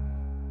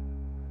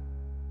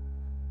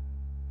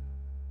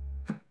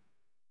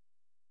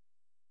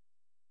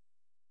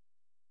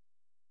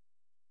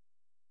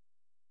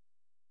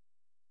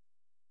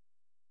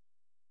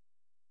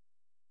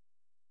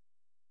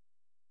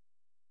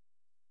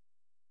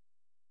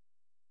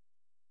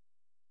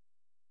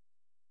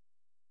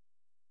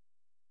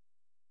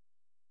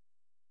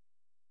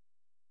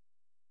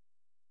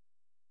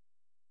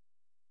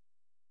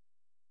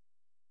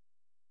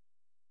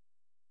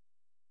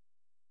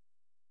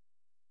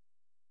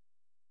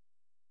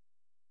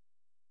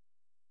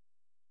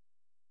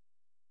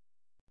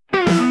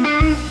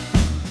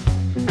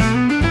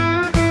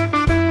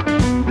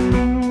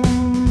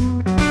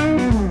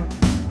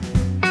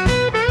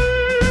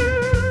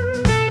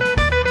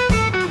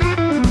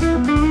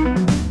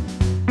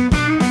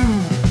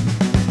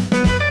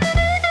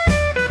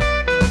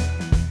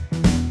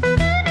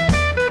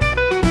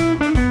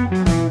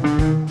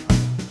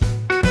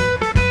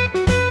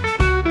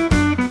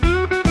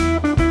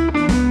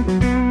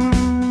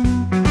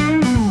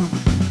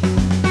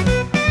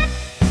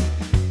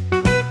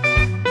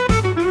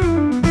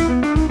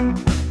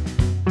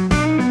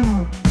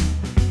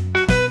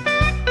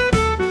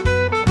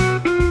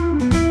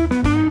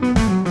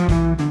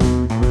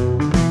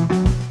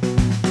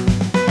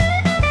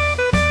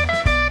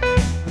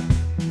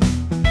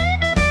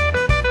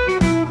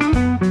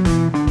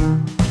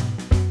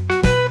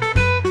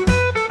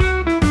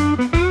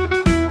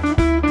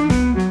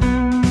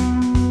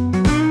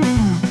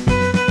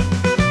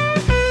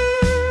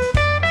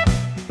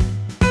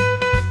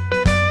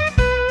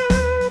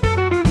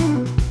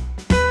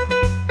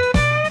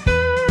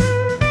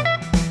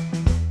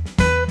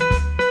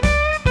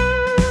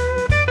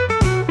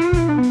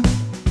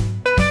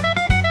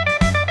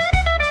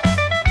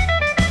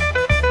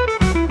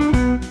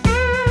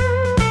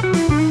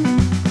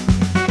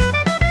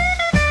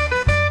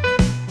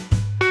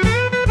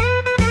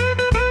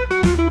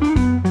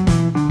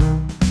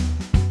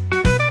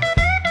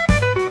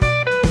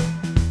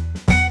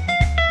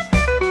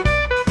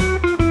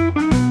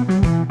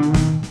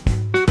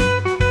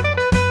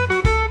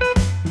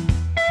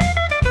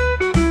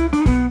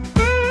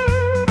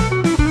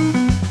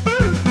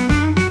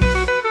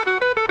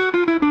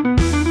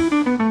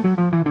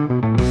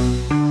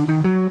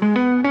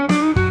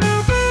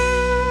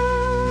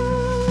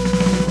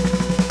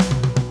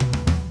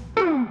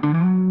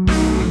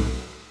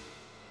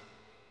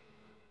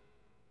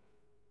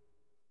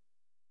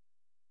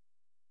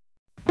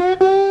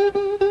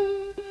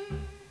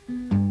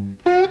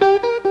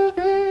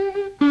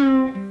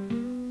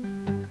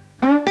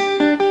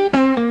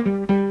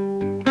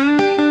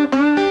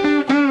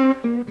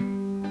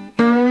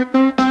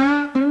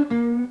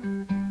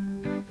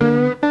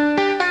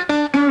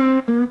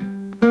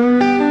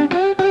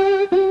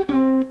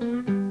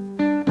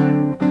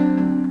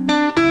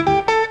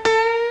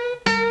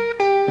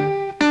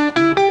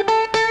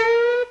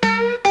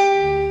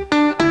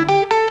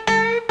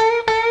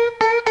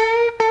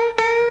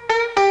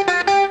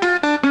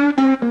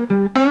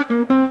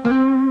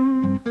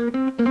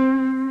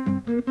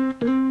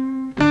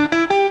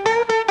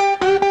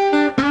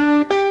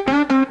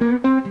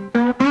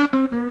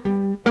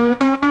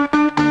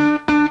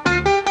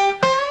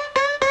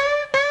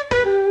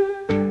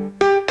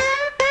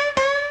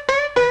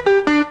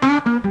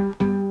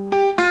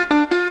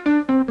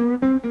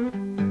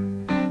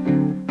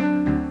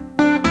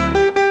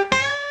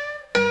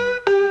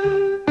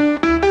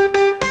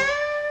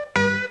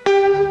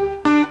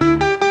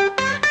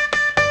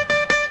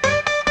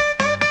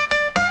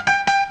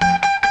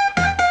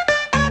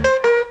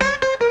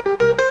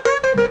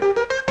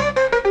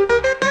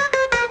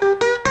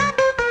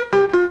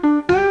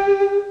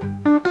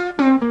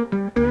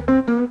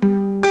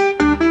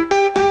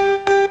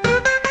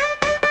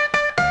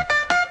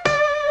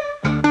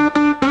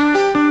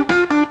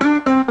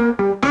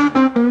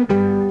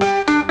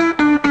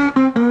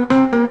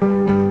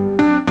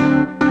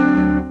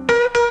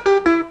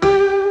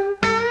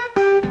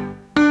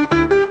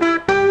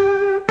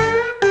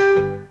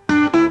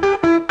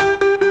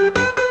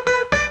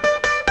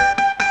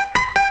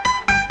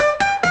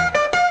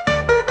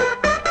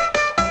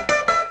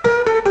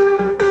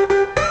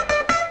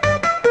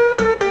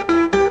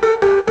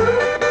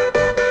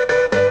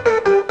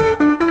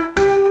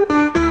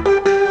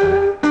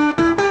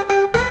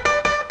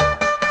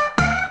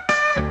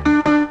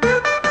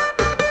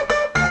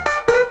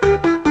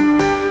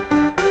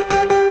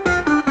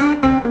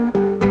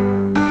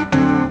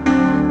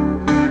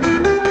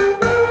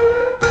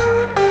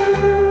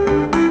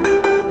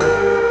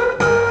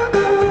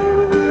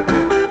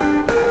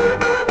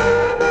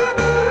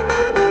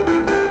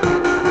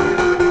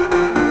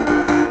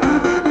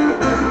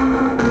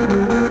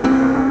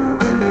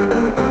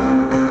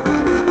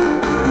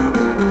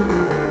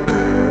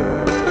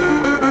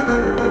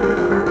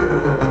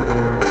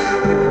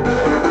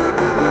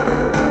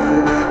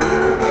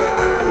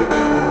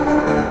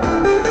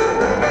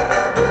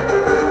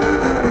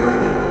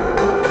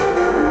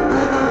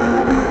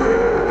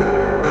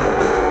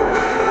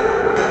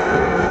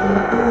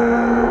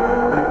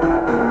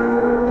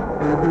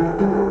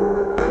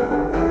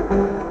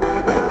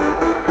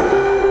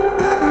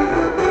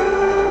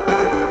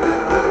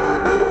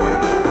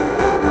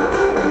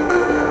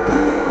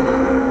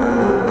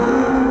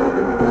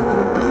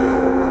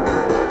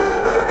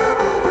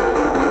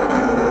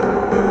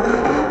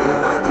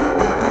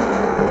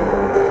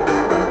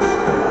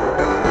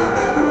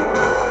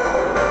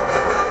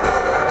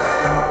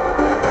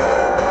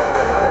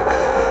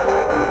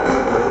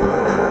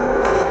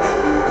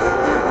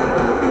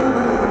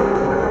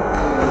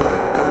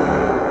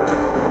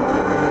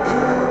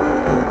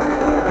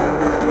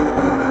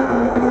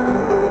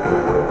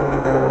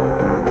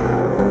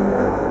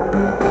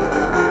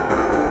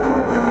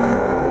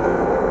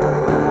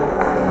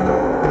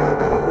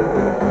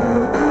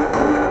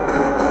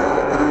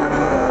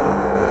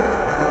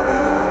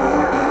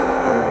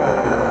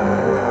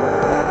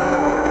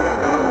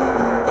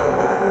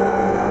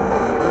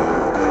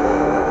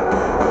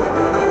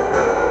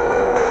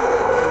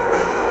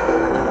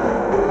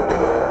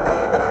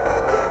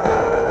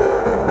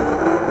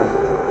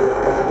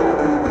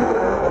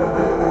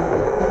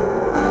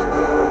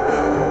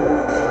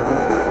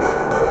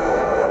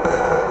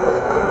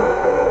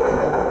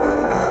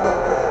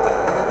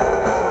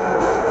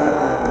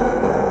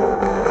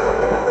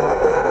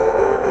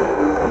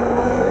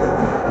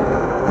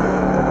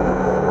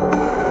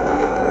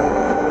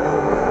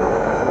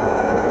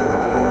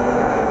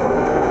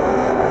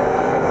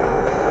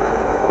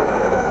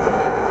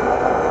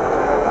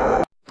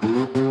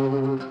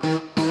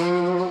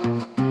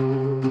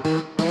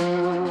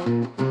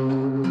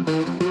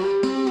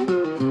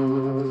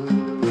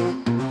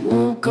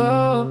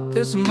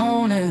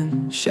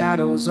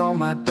 arrows on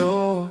my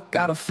door.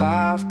 Got a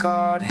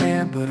 5-card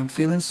hand, but I'm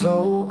feeling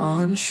so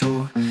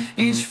unsure.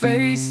 Each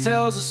face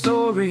tells a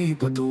story,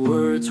 but the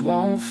words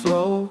won't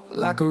flow.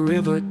 Like a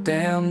river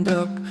dammed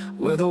up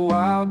where the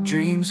wild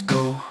dreams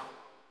go.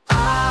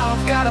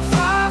 I've got a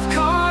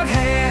 5-card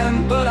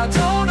hand, but I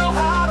don't know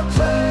how to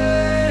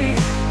play.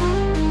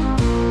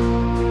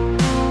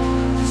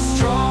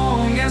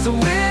 Strong as a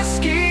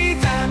whiskey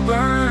that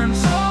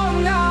burns all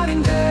night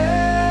and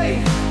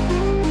day.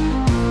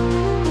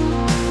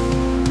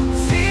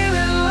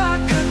 Feeling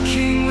like a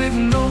king with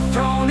no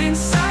throne in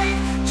sight.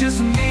 Just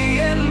me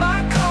and my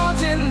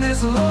cards in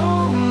this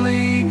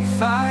lonely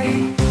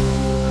fight.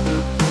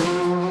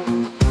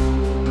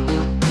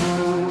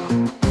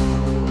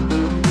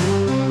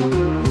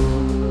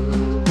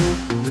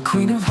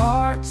 Queen of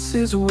Hearts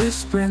is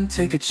whispering,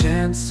 take a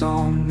chance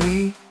on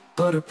me.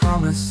 But her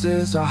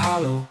promises are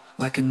hollow,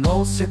 like an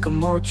old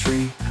sycamore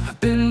tree. I've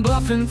been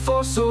bluffing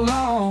for so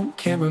long,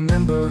 can't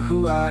remember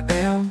who I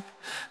am.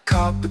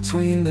 Caught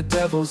between the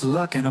devil's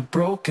luck and a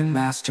broken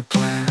master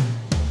plan.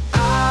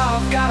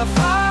 I've got a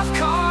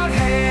 5-card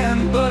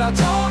hand, but I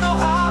don't know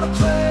how to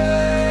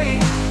play.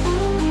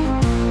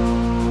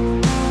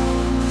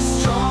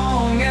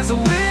 Strong as a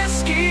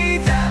whiskey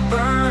that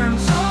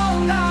burns all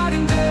night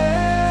and day.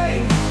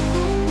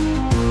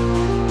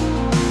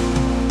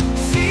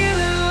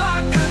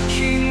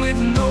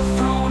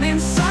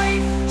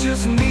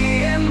 Just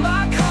me and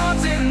my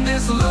cards in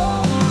this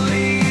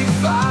lonely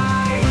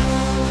fight.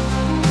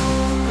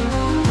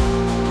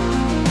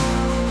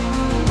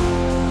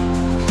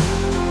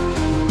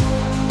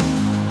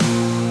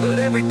 But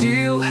every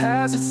deal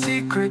has its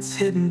secrets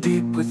hidden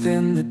deep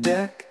within the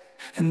deck.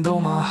 And though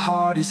my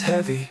heart is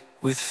heavy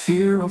with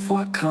fear of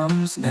what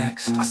comes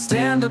next, I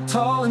stand up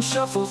tall and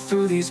shuffle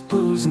through these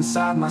blues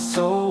inside my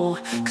soul.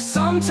 'Cause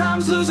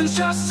sometimes losing's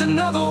just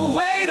another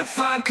way to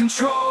find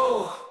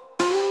control.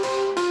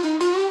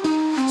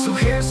 So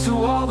here's to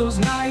all those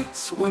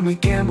nights when we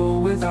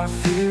gamble with our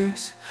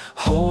fears,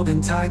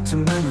 holding tight to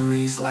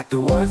memories like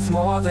they're worth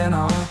more than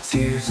our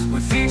tears.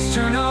 With each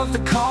turn of the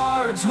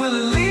cards, will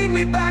it lead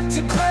me back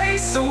to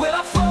place, or will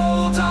I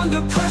fold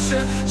under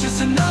pressure?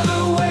 Just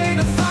another way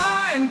to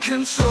find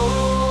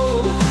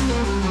control.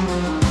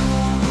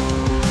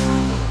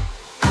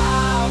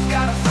 I've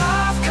got a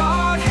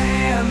 5-card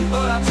hand,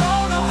 but I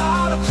don't know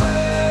how to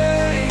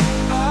play.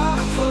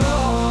 I'm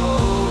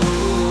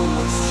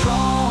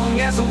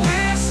strong as a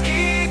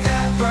whiskey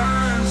that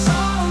burns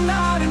all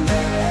night and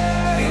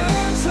day.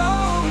 Burns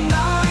all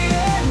night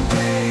and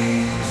day.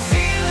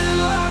 Feeling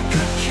like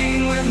a king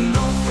with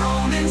no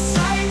throne in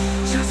sight.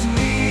 Just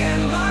me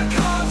and my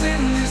cards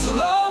in this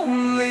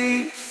lonely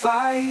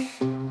fight.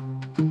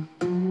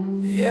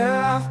 Yeah,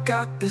 I've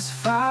got this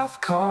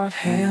 5-card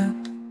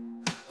hand.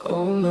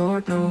 Oh,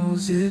 Lord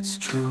knows it's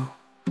true.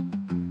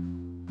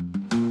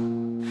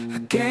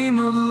 A game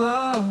of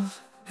love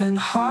and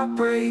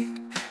heartbreak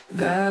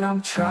that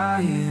I'm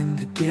trying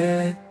to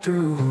get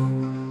through.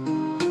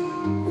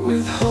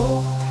 With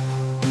hope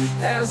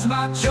as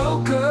my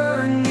joker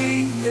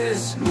beneath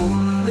this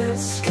moonlit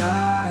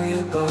sky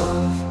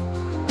above.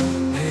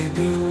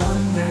 Maybe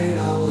one day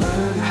I'll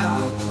learn how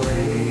to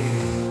play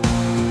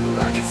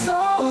like it's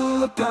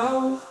all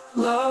about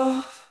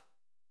love.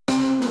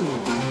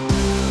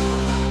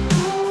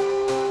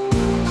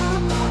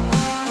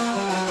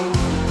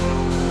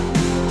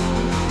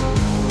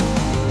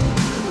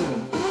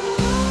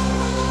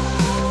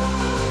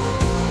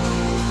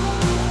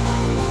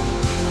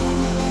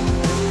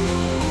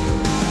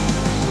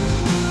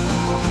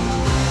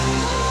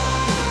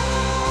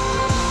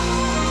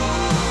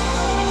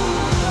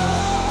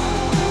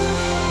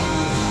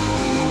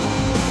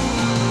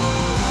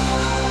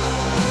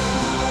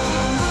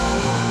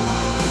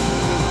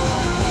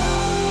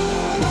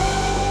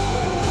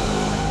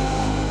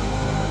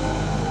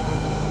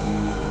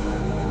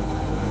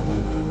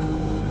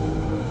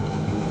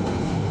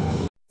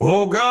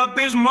 Woke up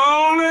this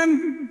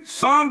morning,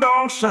 sun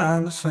don't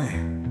shine the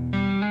same.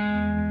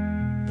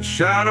 The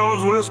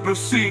shadows whisper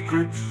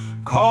secrets,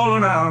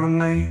 calling out a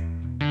name.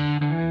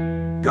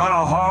 Got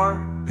a heart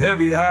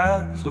heavy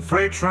as a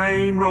freight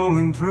train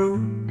rolling through.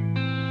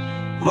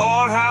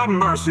 Lord have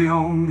mercy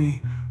on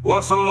me,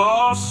 what's a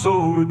lost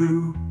soul to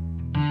do?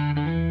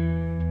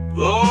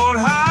 Lord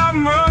have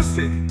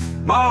mercy,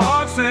 my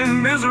heart's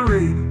in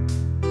misery.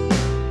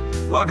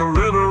 Like a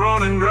river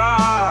running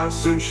dry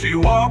since she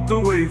walked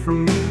away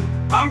from me.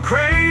 I'm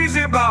crazy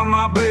about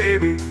my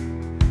baby,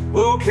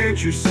 oh can't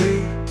you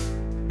see?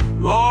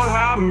 Lord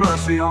have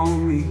mercy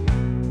on me,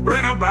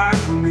 bring her back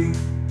to me.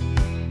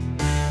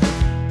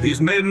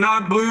 These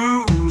midnight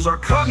blues are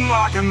cutting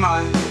like a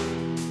knife.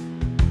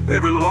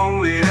 Every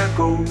lonely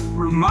echo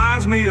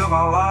reminds me of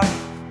our life.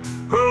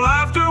 Her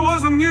laughter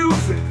was the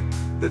music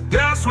that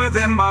danced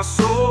within my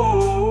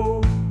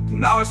soul.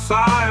 Now it's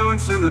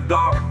silence in the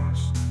darkness,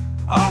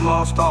 I've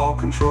lost all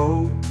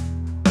control.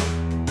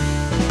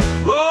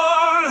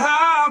 Lord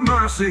have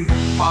mercy,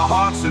 my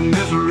heart's in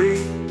misery.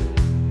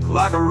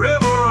 like a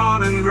river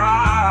running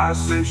dry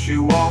since she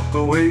walked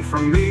away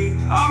from me.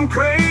 I'm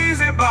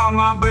crazy about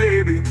my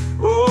baby,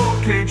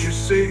 oh, can't you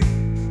see?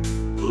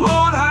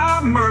 Lord,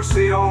 have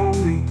mercy on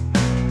me,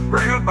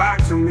 bring her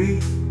back to me.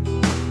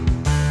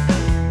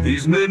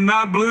 These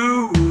midnight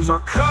blues are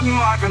cutting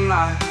like a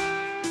knife.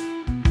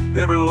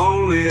 Every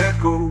lonely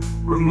echo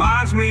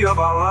reminds me of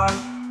our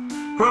life.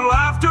 Her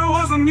laughter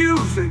was the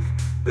music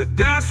that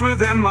danced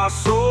within my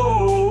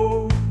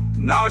soul.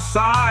 Now it's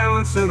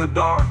silence in the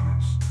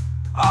darkness,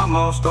 I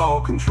lost all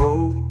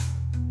control.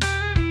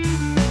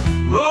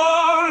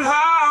 Lord,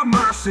 have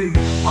mercy,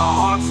 my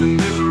heart's in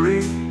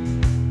misery,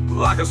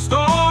 like a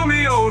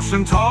stormy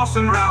ocean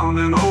tossing round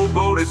an old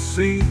boat at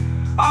sea.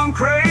 I'm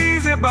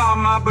crazy about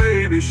my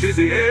baby, she's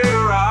the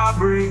air I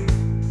breathe.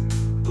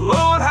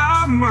 Lord,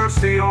 have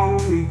mercy on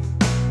me,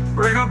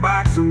 bring her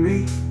back to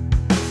me.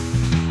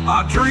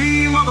 I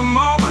dream of the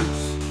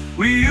moments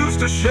we used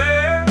to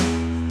share,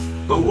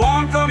 the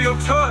warmth of your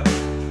touch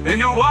and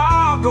your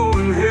wild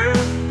golden hair.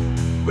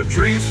 But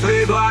dreams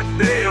fade like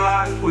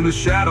daylight when the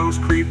shadows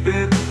creep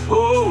in.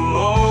 Oh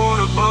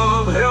Lord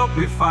above, help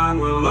me find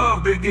where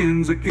love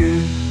begins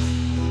again.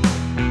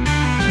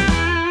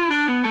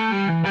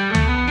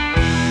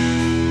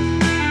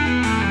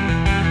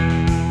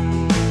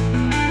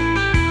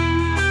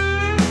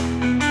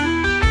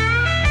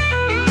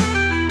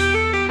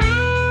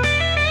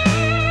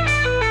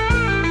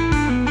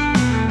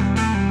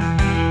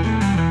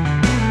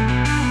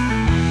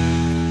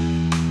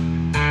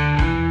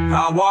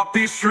 I walk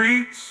these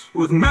streets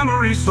with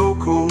memories so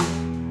cold,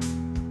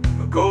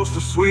 a ghost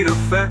of sweet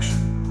affection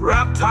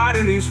wrapped tight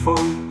in these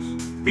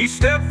folds. Each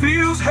step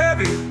feels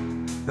heavy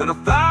and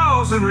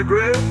 1,000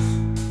 regrets,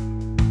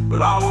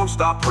 but I won't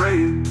stop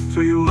praying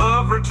till your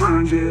love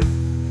returns yet.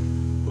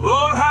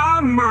 Lord,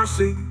 have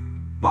mercy,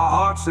 my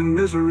heart's in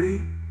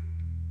misery,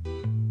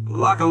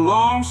 like a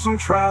lonesome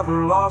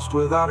traveler lost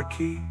without a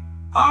key.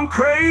 I'm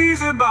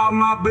crazy about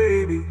my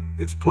baby,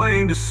 it's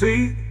plain to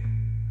see.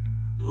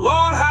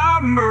 Lord,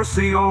 have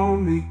mercy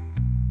on me,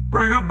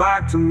 bring her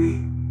back to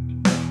me.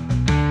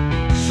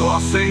 So I'll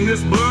sing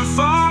this blues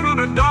song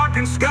under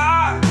darkened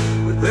sky.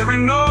 With every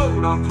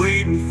note I'm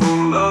pleading for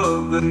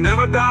love that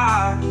never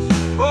dies.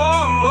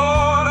 Oh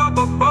Lord up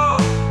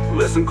above,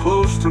 listen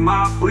close to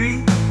my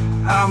plea.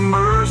 Have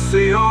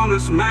mercy on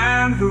this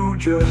man who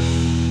just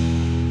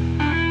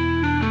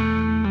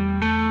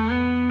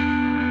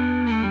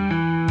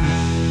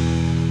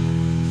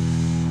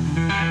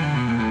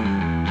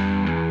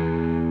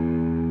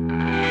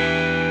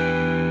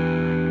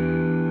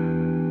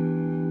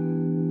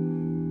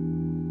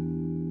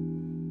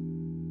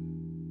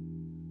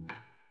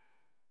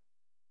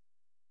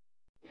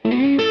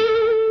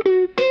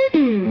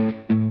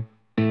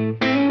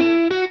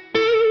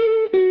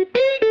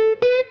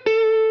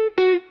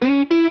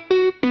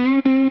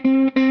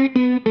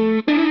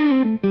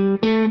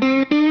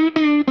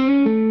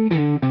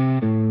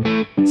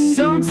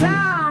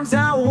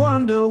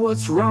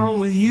what's wrong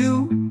with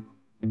you?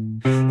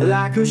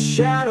 Like a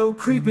shadow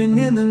creeping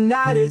in the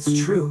night,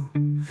 it's true.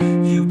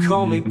 You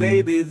call me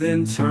baby,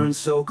 then turn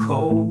so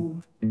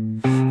cold.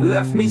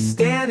 Left me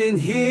standing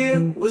here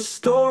with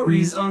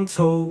stories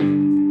untold.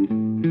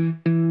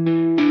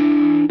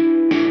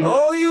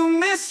 Oh, you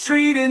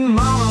mistreated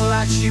mama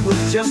like she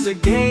was just a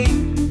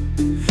game.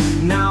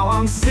 Now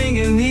I'm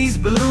singing these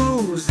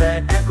blues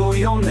that echo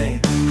your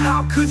name.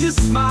 How could you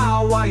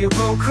smile while you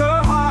broke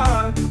her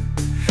heart,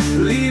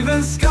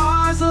 leaving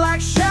scars like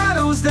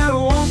shadows that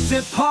won't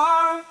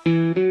depart?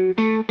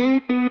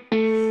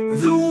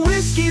 The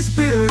whiskey's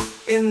bitter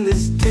in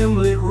this dim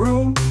lit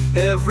room.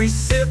 Every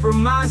sip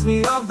reminds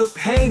me of the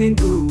pain and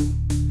gloom.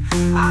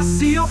 I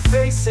see your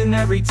face in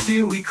every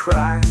tear we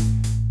cry,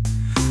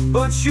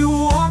 but you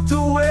walked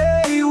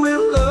away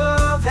when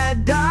love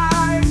had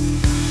died.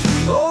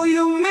 Oh,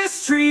 you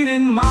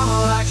mistreated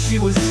mama like she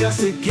was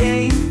just a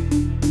game.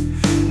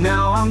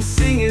 Now I'm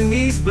singing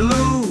these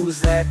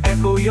blues that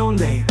echo your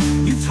name.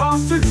 You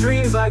tossed her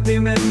dreams like they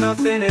meant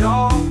nothing at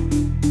all.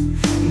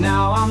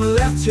 Now I'm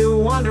left here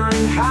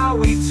wondering how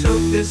we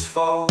took this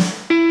fall.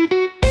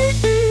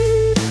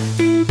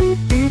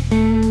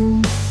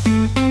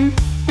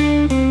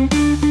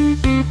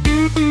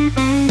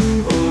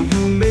 Oh,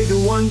 you maybe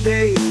one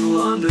day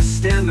you'll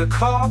understand the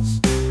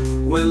cost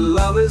when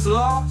love is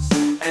lost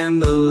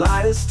and the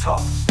light is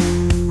tossed.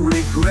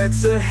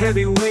 Regret's a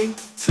heavy weight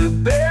to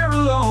bear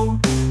alone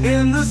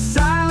in the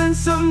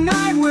silence of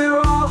night where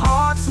all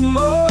hearts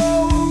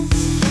moan.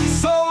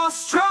 So I'll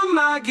strum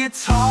my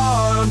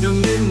guitar under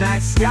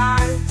midnight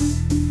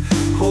skies,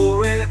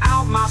 pouring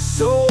out my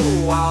soul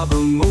while the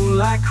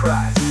moonlight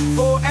cries.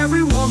 For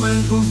every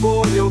woman who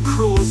bore your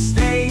cruel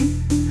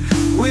stain,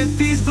 with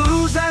these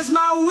blues as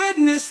my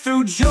witness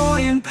through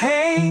joy and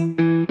pain.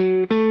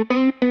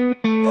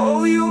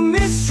 Oh, you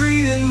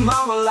mistreated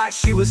mama like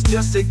she was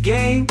just a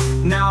game.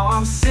 Now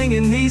I'm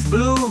singing these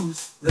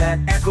blues that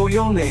echo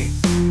your name.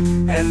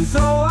 And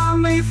though I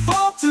may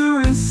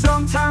falter and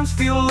sometimes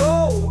feel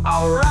low,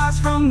 I'll rise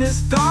from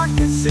this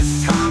darkness,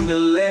 it's time to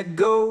let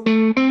go.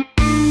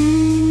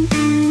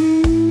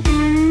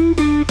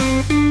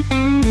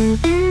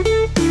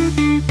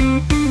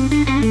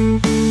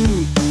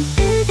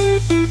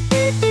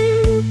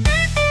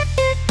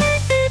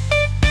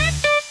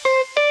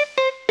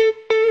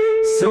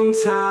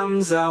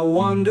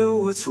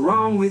 what's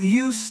wrong with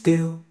you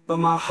still, but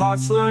my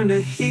heart's learned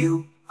to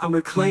heal. I'm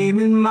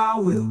reclaiming my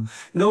will.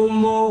 No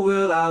more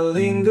will I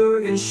linger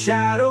in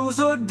shadows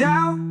or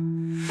doubt.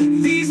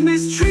 These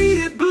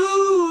mistreated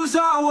blues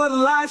are what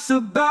life's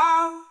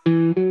about.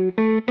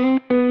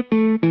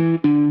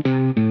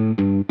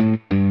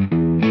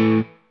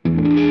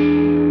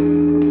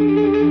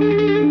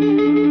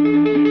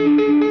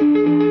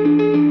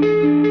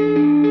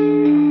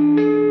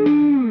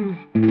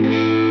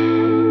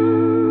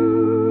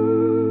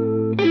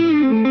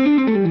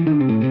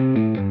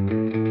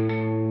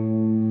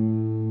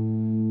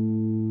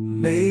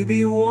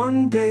 Maybe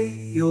one day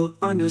you'll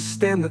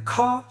understand the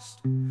cost,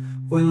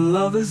 when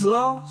love is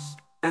lost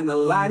and the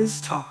light is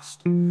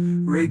tossed.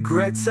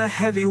 Regret's a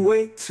heavy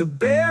weight to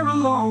bear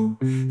alone,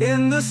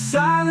 in the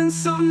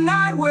silence of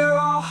night where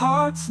our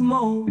hearts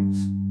moans.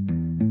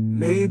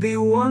 Maybe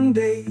one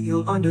day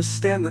you'll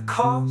understand the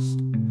cost,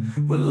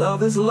 when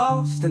love is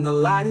lost and the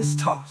light is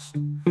tossed.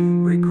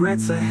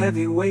 Regret's a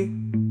heavy weight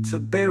to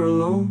bear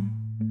alone,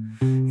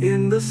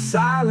 in the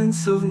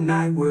silence of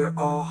night where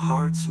all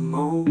hearts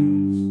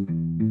moans.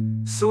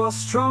 So I'll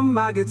strum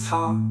my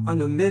guitar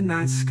under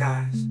midnight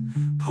skies,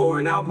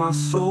 pouring out my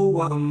soul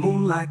while the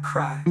moonlight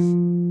cries.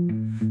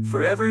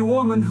 For every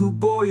woman who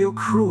bore your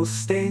cruel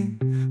stain,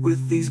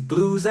 with these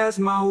blues as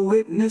my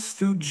witness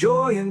through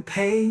joy and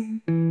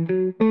pain.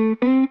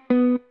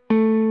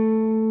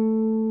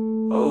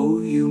 Oh,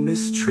 you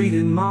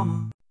mistreated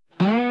mama.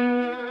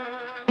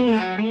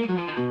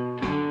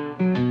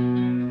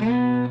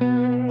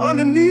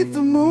 Underneath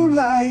the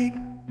moonlight,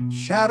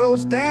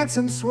 shadows dance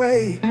and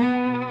sway.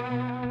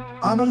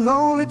 I'm a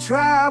lonely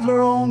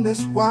traveler on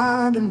this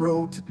winding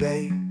road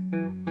today,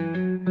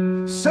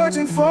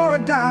 searching for a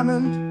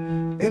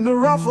diamond in the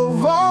rough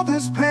of all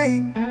this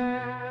pain.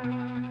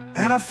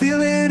 And I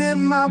feel it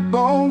in my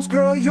bones,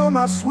 girl, you're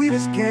my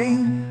sweetest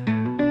game.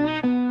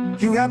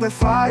 You got the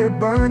fire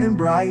burning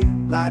bright,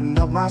 lighting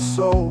up my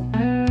soul.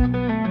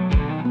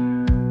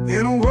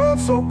 In a world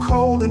so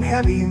cold and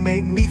heavy, you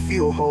make me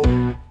feel whole.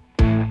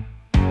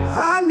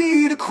 I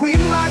need a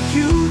queen like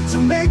you to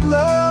make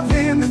love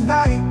in the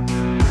night.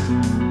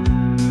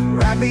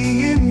 Wrap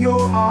me in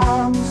your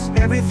arms,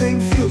 everything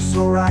feels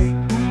so right.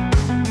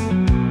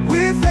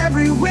 With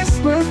every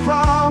whispered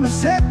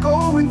promise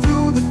echoing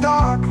through the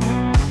dark,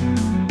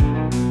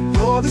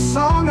 you're the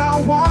song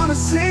I wanna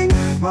sing,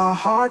 my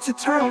heart's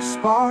eternal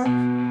spark.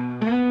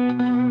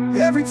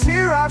 Every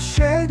tear I've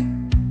shed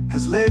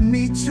has led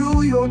me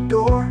to your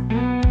door.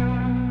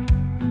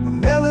 A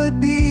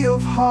melody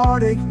of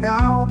heartache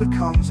now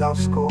becomes our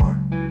score.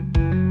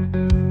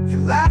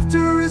 Your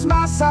laughter is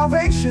my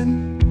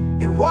salvation,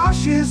 it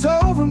washes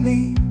over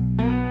me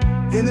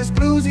in this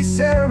bluesy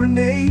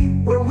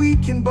serenade where we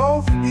can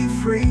both be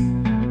free.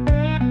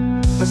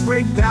 Let's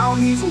break down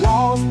these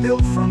walls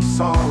built from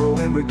sorrow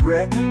and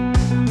regret.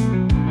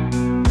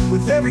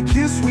 With every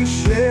kiss we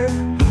share,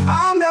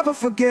 I'll never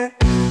forget.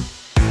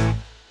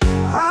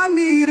 I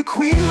need a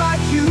queen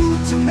like you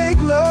to make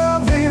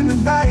love in the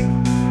night.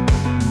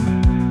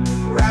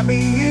 Wrap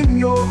me in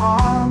your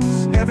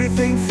arms,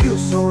 everything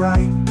feels so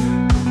right.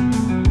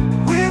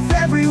 With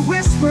every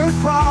whispered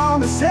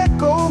promise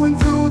echoing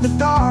through the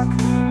dark,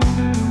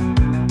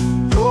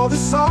 you're the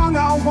song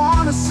I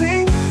wanna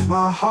sing,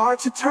 my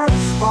heart's eternal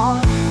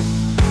spark.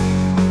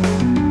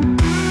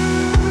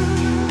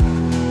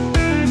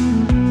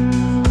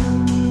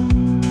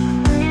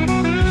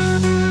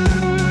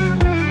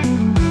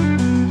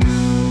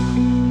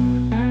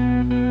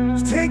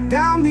 Take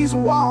down these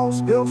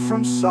walls built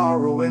from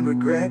sorrow and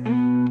regret.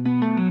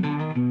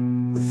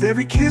 With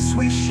every kiss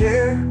we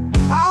share,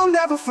 I'll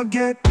never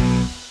forget.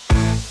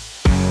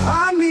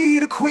 I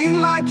need a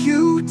queen like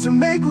you to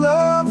make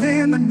love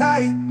in the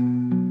night.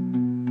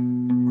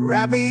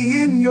 Wrap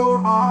me in your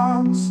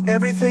arms,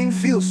 everything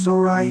feels so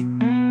right.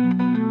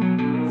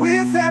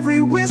 With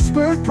every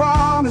whispered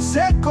promise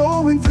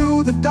echoing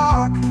through the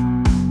dark,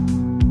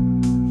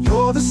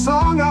 you're the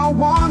song I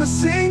wanna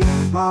sing,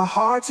 my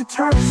heart's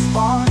eternal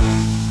spark.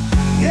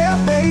 Yeah,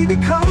 baby,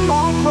 come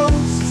on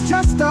close, it's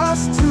just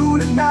us two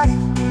tonight.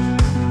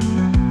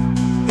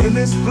 In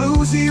this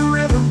bluesy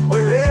rhythm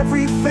where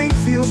everything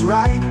feels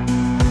right.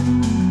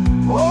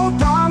 Oh,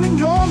 darling,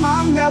 you're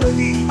my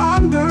melody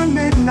under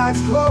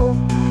midnight's glow.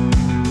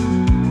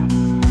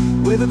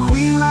 With a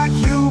queen like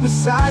you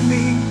beside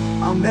me,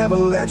 I'll never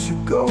let you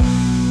go.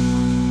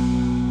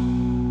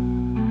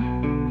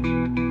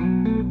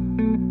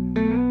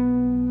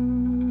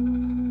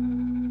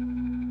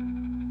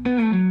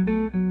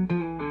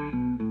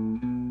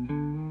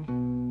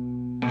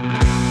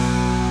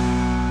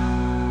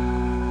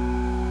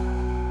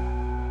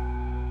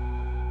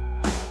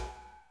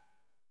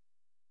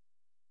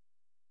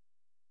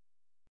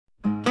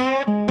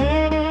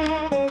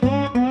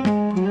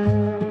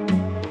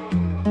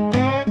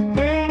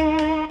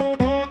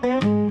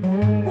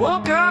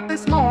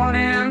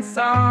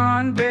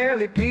 Sun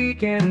barely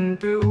peeking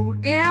through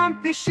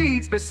empty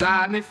sheets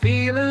beside me,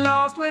 feeling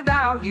lost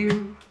without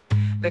you.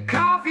 The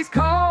coffee's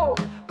cold,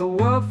 the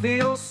world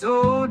feels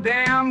so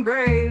damn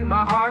gray.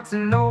 My heart's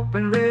an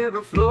open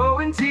river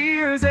flowing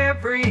tears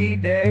every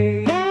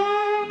day.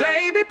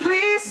 Baby,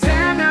 please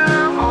send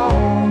her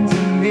home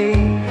to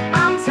me.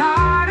 I'm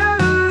tired of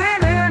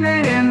living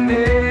in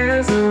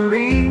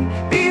misery.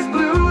 These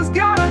blues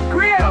got a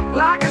grip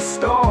like a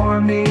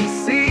stormy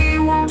sea.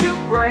 Won't you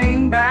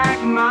bring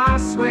back my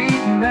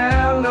sweet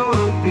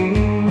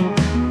melody?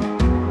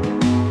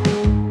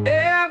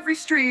 Every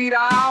street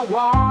I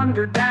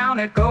wander down,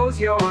 echoes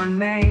your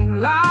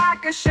name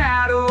like a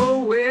shadow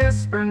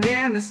whispering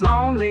in this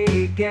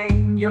lonely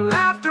game. Your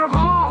laughter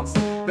haunts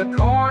the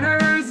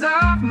corners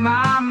of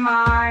my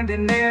mind,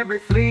 and every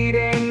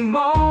fleeting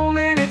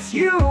moment it's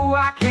you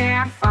I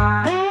can't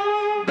find.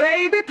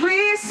 Baby,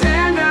 please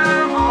send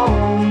her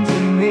home to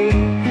me.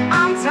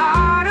 I'm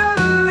tired of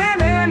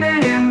living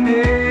in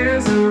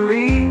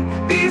misery.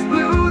 These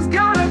blues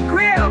got a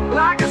grip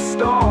like a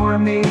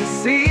stormy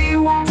sea.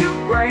 Won't you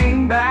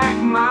bring back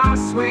my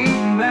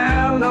sweet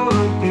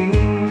melody?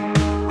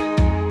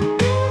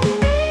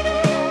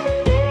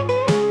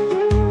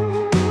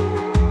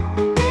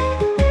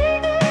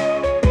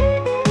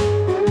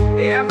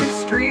 Every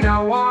street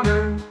I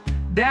wander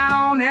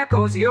down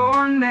echoes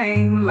your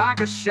name like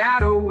a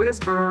shadow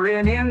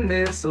whispering in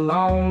this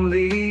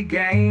lonely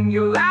game.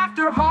 Your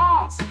laughter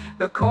haunts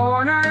the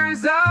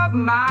corners of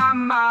my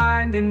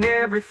mind, and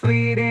every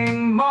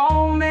fleeting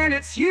moment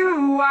it's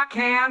you I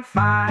can't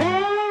find.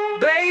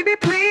 Baby,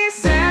 please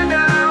send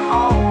her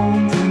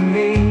home to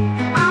me.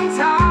 I'm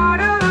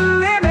tired of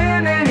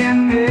living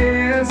in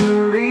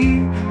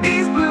misery.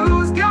 These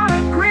blues got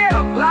a grip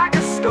like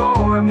a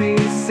stormy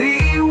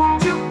sea.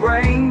 Won't you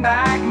bring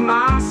back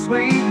my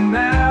sweet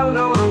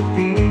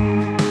melody?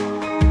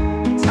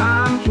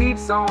 Time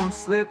keeps on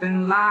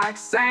slipping like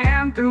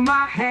sand through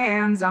my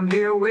hands. I'm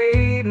here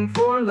waiting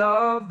for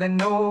love that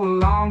no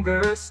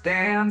longer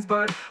stands,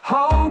 but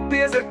hope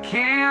is a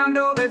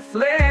candle that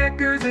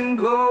flickers and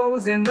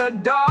glows in the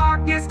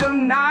darkest of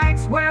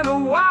nights where the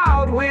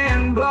wild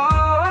wind blows.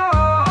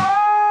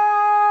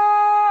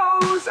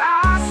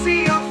 I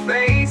see your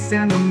face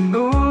in the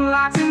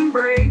moonlight's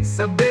embrace,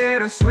 a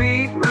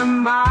bittersweet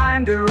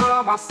reminder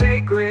of our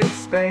sacred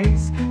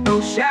space.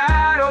 Those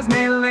shadows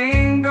may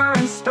linger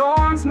and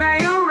storms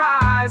may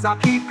arise. I'll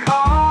keep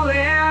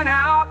calling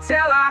out till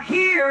I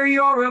hear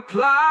your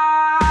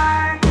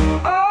reply.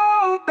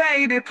 Oh,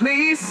 baby,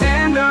 please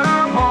send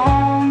her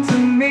home to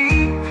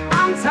me.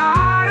 I'm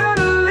tired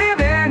of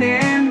living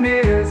in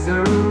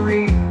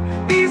misery.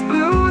 These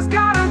blues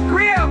got a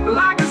grip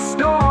like a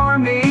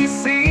stormy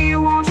sea.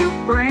 Won't you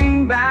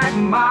bring back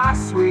my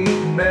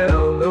sweet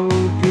melody?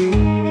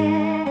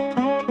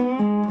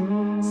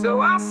 So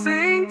I'll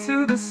sing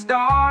to the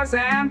stars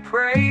and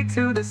pray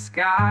to the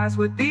skies.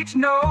 With each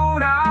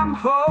note I'm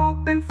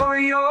hoping for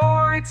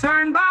your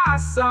return by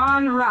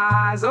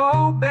sunrise.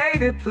 Oh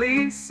baby,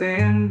 please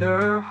send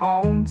her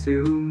home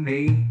to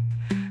me,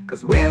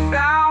 'cause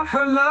without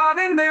her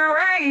loving there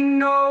ain't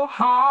no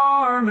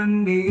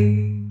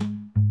harmony.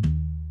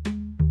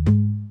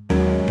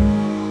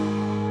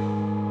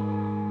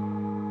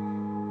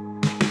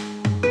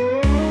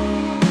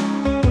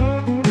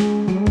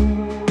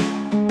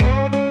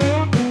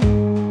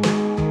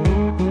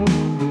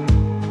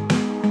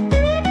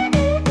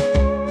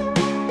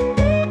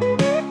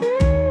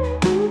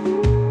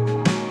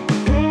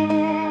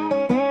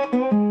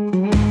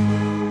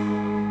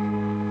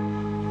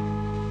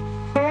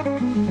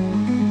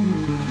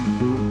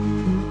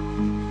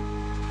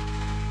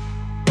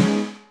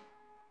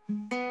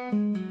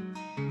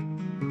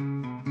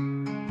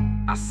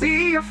 I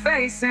see your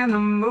face in the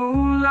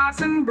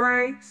moonlight's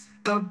embrace,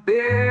 a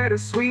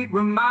bittersweet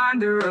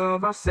reminder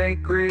of our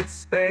sacred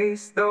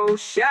space.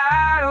 Those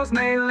shadows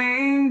may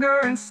linger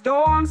and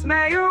storms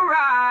may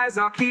arise.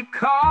 I'll keep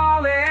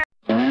calling.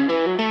 When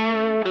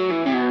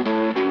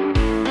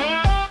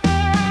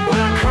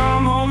I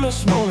come home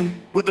this morning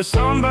with the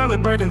sun barely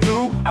breaking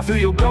through, I feel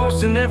your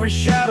ghost in every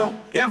shadow.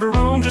 Every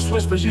room just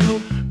whispers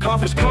you.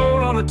 Coffee's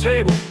cold on the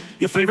table,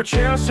 your favorite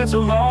chair sits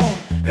alone.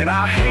 And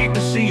I hate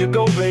to see you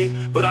go, babe,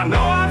 but I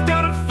know I've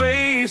gotta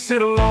face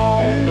it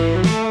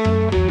alone.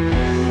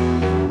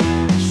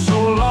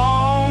 So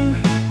long,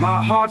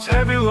 my heart's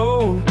heavy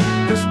load.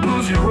 This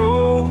bluesy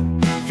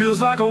road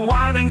feels like a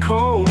winding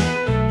cold.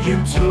 You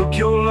took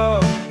your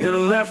love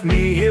and left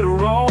me here to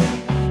roam,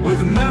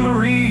 with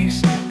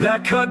memories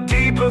that cut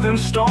deeper than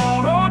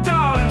stone. Oh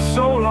darling,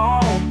 so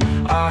long,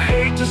 I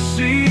hate to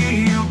see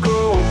you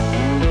go.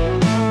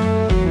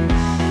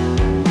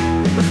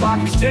 The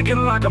clock is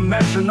ticking like a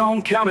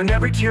metronome, counting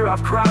every tear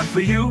I've cried for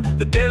you.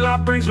 The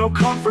daylight brings no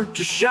comfort,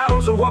 just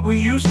shadows of what we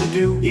used to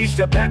do. Each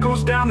step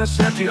echoes down this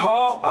empty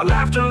hall, our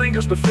laughter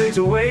lingers but fades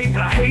away. And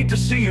I hate to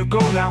see you go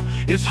now,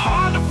 it's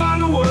hard to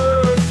find the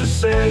words to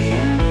say.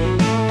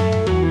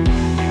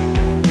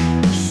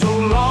 So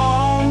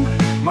long,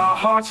 my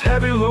heart's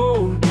heavy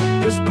load.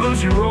 This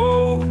bluesy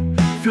road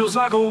feels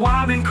like a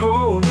winding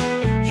cold.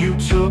 You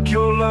took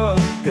your love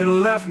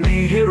and left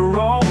me here to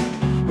roam,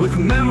 with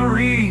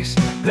memories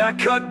that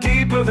cut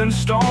deeper than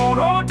stone.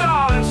 Oh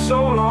darling, so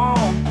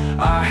long,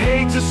 I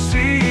hate to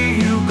see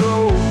you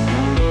go.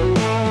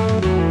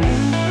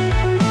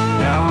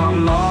 Now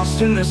I'm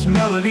lost in this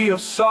melody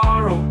of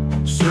sorrow,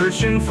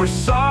 searching for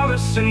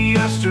solace in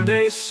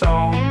yesterday's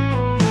song.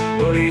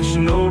 But each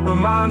note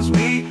reminds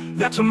me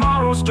that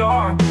tomorrow's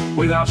dark.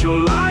 Without your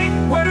light,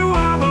 where do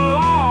I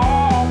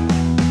belong?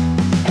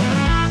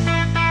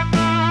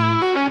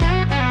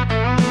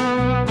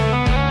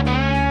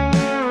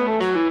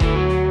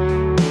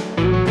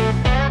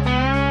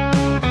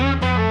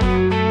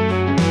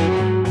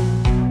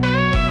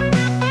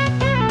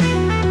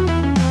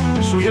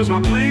 So here's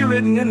my plea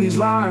written in these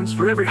lines.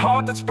 For every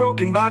heart that's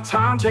broken by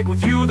time, take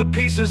with you the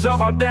pieces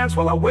of our dance,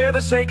 while I wear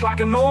this ache like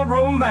an old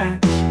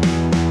romance.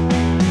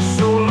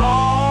 So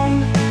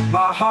long,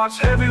 my heart's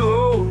heavy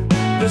load.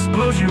 This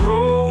blues you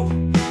roll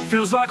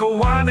feels like a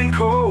winding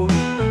cold.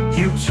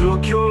 You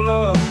took your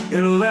love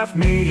and left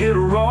me here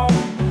wrong,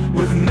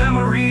 with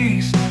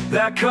memories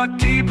that cut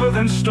deeper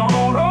than stone.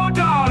 Oh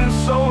darling,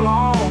 so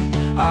long,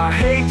 I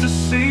hate to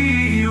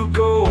see you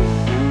go.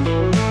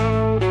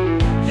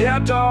 Yeah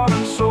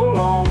darling, so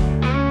long.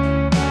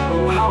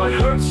 Oh how it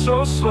hurts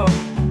so slow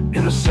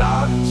in the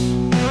silence.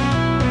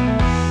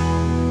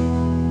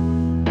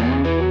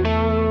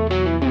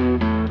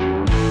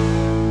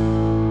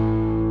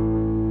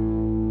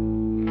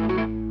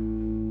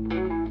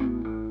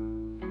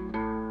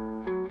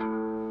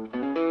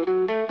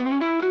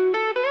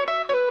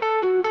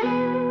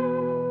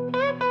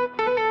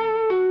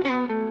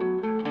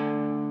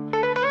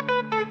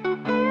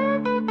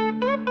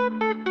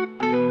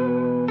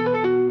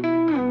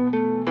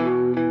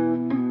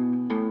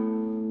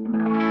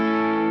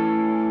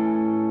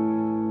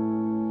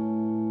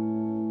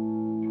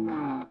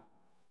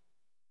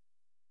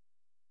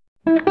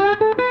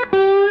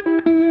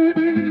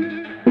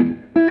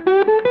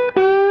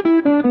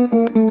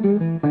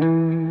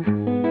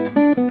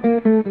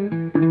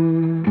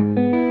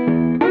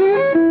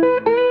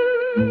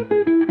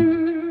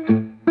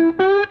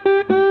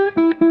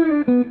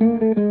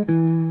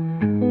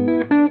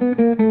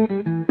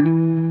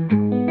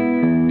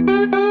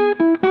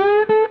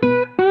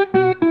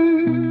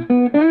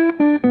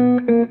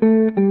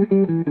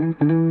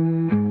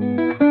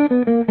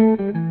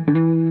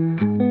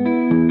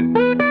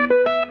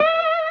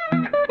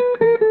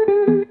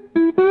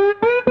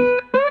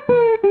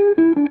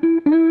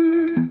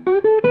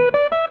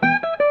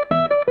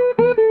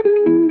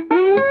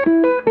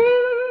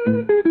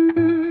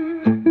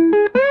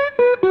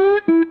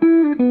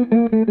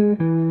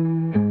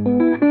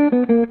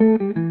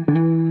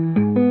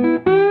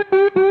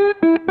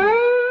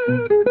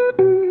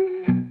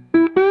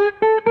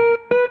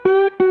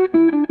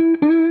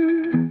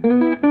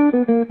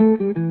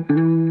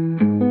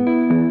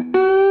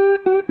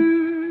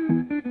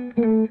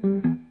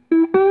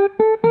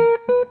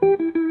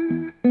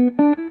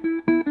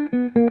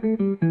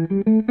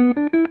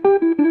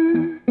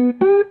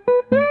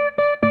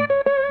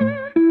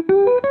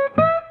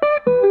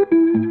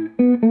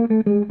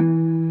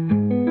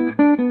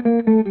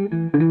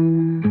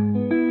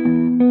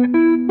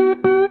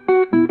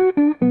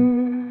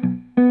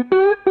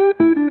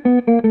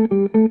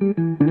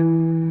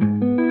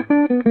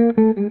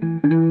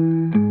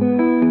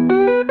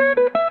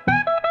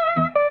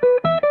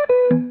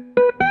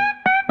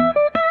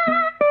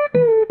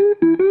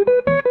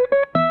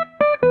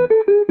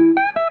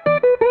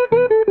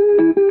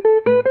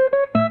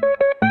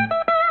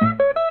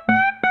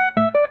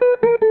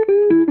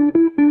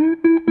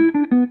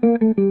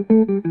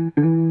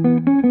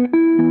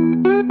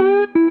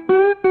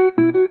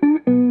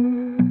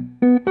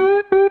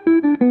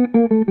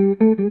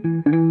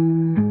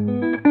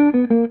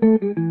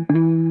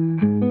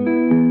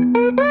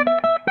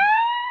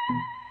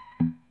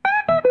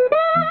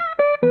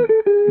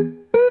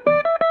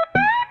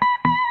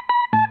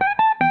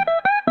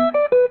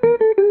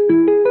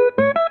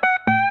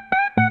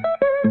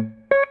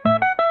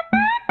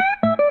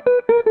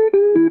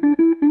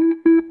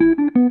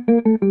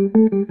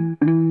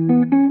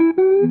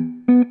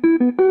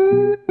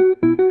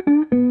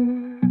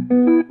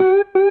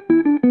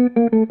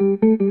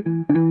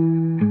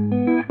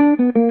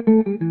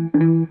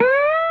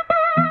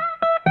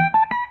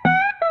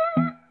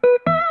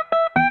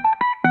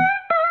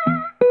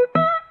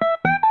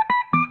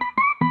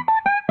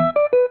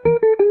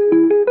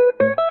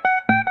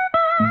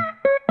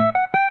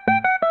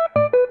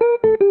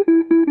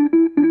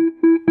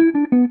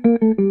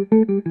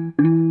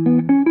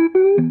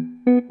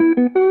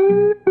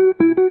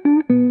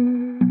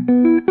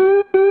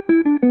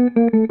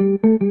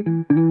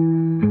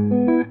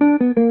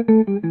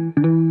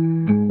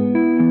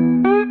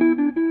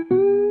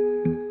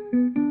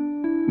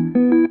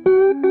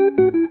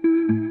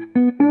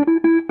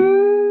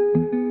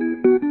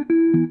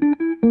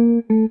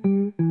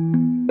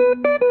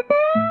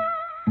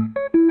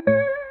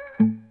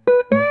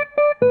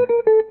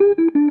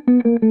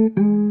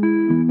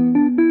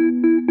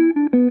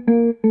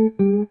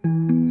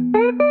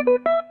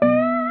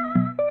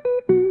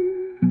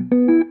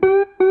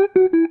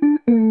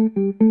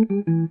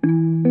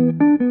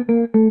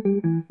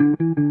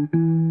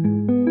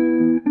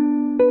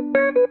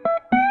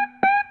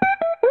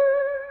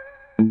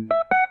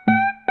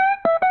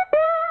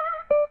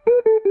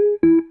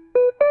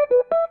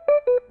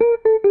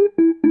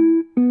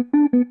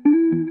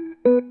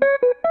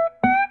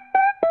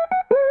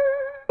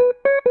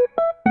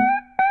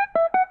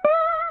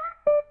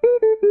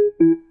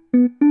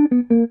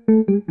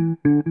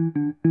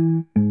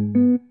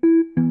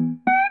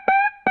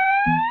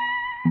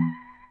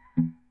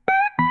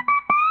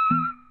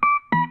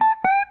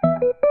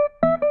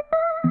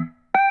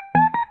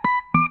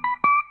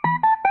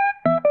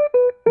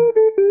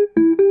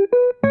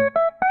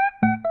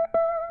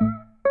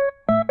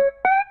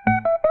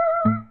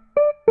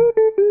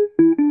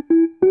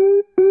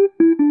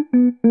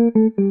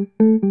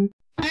 Oh,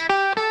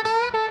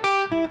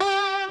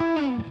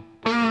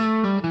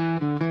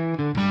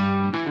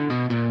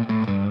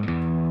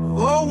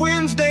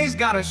 Wednesday's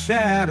got a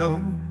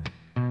shadow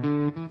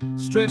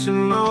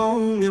stretching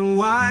long and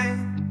wide,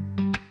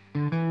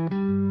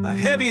 a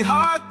heavy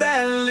heart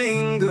that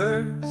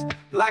lingers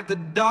like the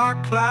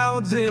dark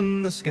clouds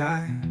in the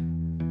sky.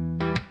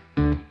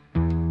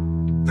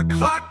 The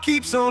clock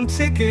keeps on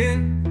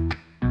ticking,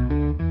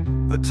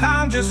 the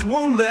time just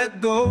won't let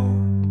go.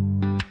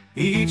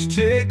 Each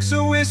tick's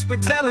a whisper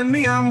telling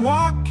me I'm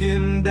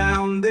walking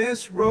down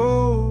this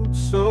road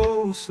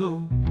so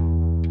slow.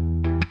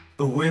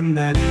 But when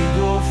that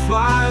eagle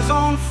flies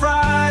on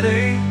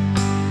Friday,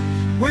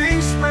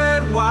 wings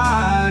spread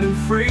wide and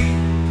free,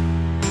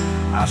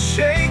 I'll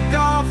shake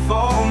off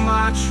all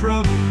my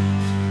troubles,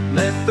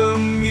 let the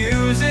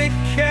music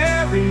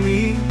carry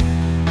me.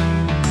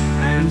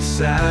 And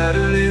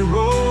Saturday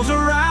rolls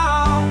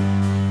around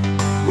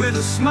with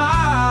a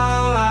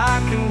smile I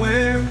can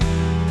wear.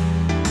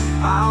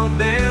 I'll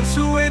dance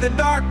away the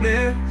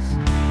darkness,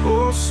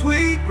 oh,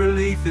 sweet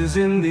relief is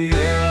in the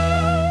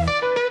air.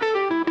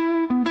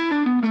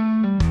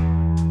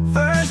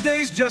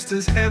 Thursday's just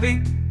as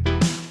heavy,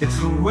 it's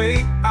a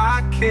weight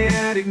I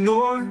can't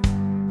ignore.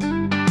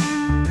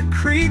 It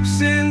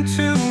creeps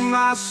into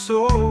my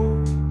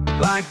soul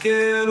like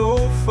an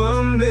old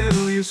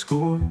familiar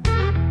score.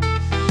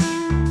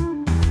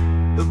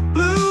 The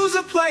blues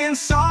are playing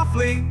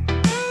softly,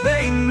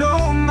 they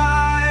know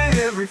my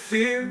every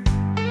fear.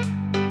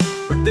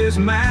 But there's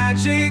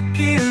magic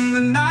in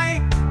the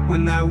night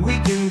when that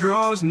weekend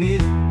draws near.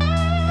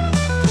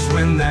 'Cause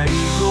when that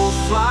eagle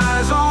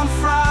flies on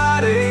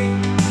Friday,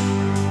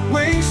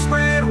 wings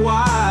spread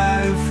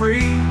wide and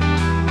free,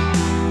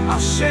 I'll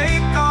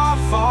shake off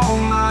all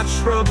my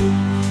troubles,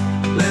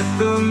 let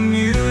the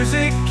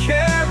music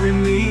carry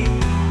me.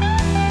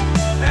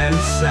 And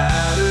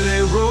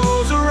Saturday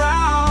rolls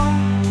around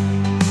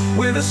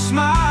with a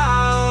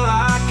smile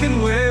I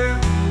can wear.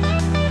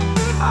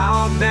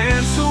 I'll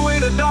dance away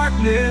the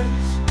darkness,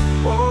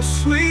 oh,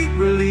 sweet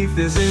relief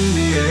is in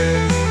the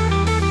air.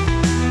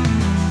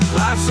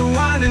 Life's a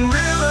winding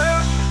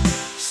river,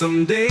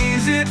 some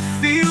days it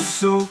feels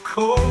so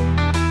cold.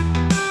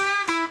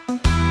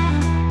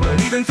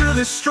 But even through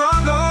this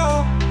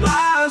struggle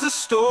lies a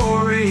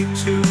story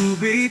to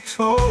be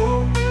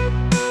told.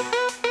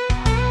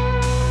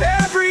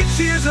 Every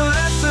tear's a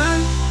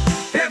lesson,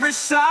 every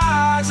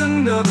sigh's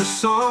another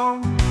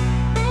song.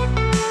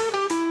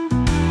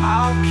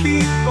 I'll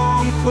keep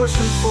on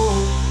pushing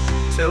forward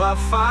till I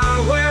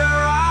find where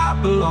I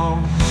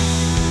belong.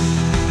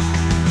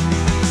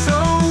 So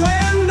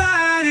when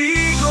that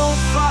eagle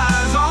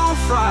flies on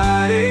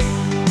Friday,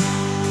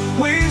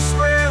 wings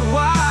spread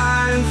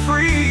wide and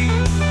free,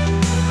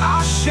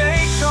 I'll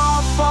shake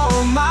off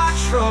all my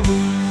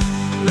troubles,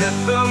 let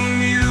the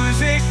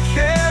music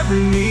carry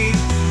me.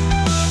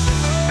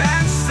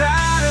 And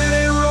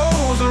Saturday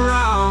rolls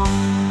around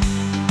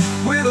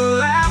with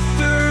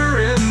laughter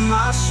in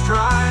my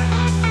stride,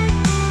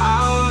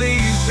 I'll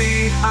leave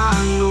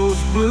behind those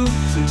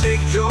blues and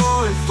take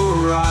joy for a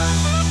ride.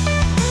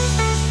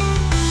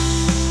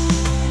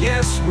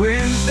 Yes,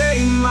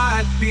 Wednesday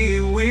might be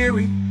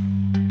weary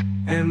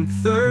and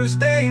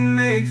Thursday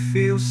may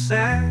feel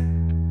sad,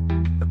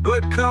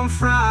 but come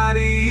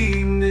Friday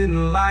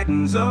evening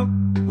lightens up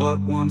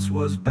what once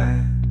was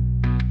bad.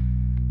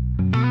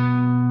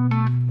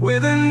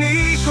 With an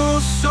eagle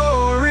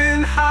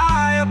soaring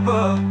high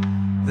above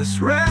this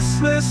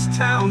restless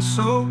town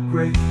so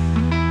great,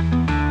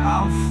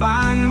 I'll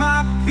find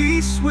my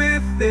peace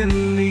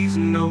within these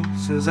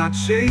notes as I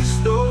chase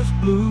those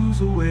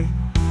blues away.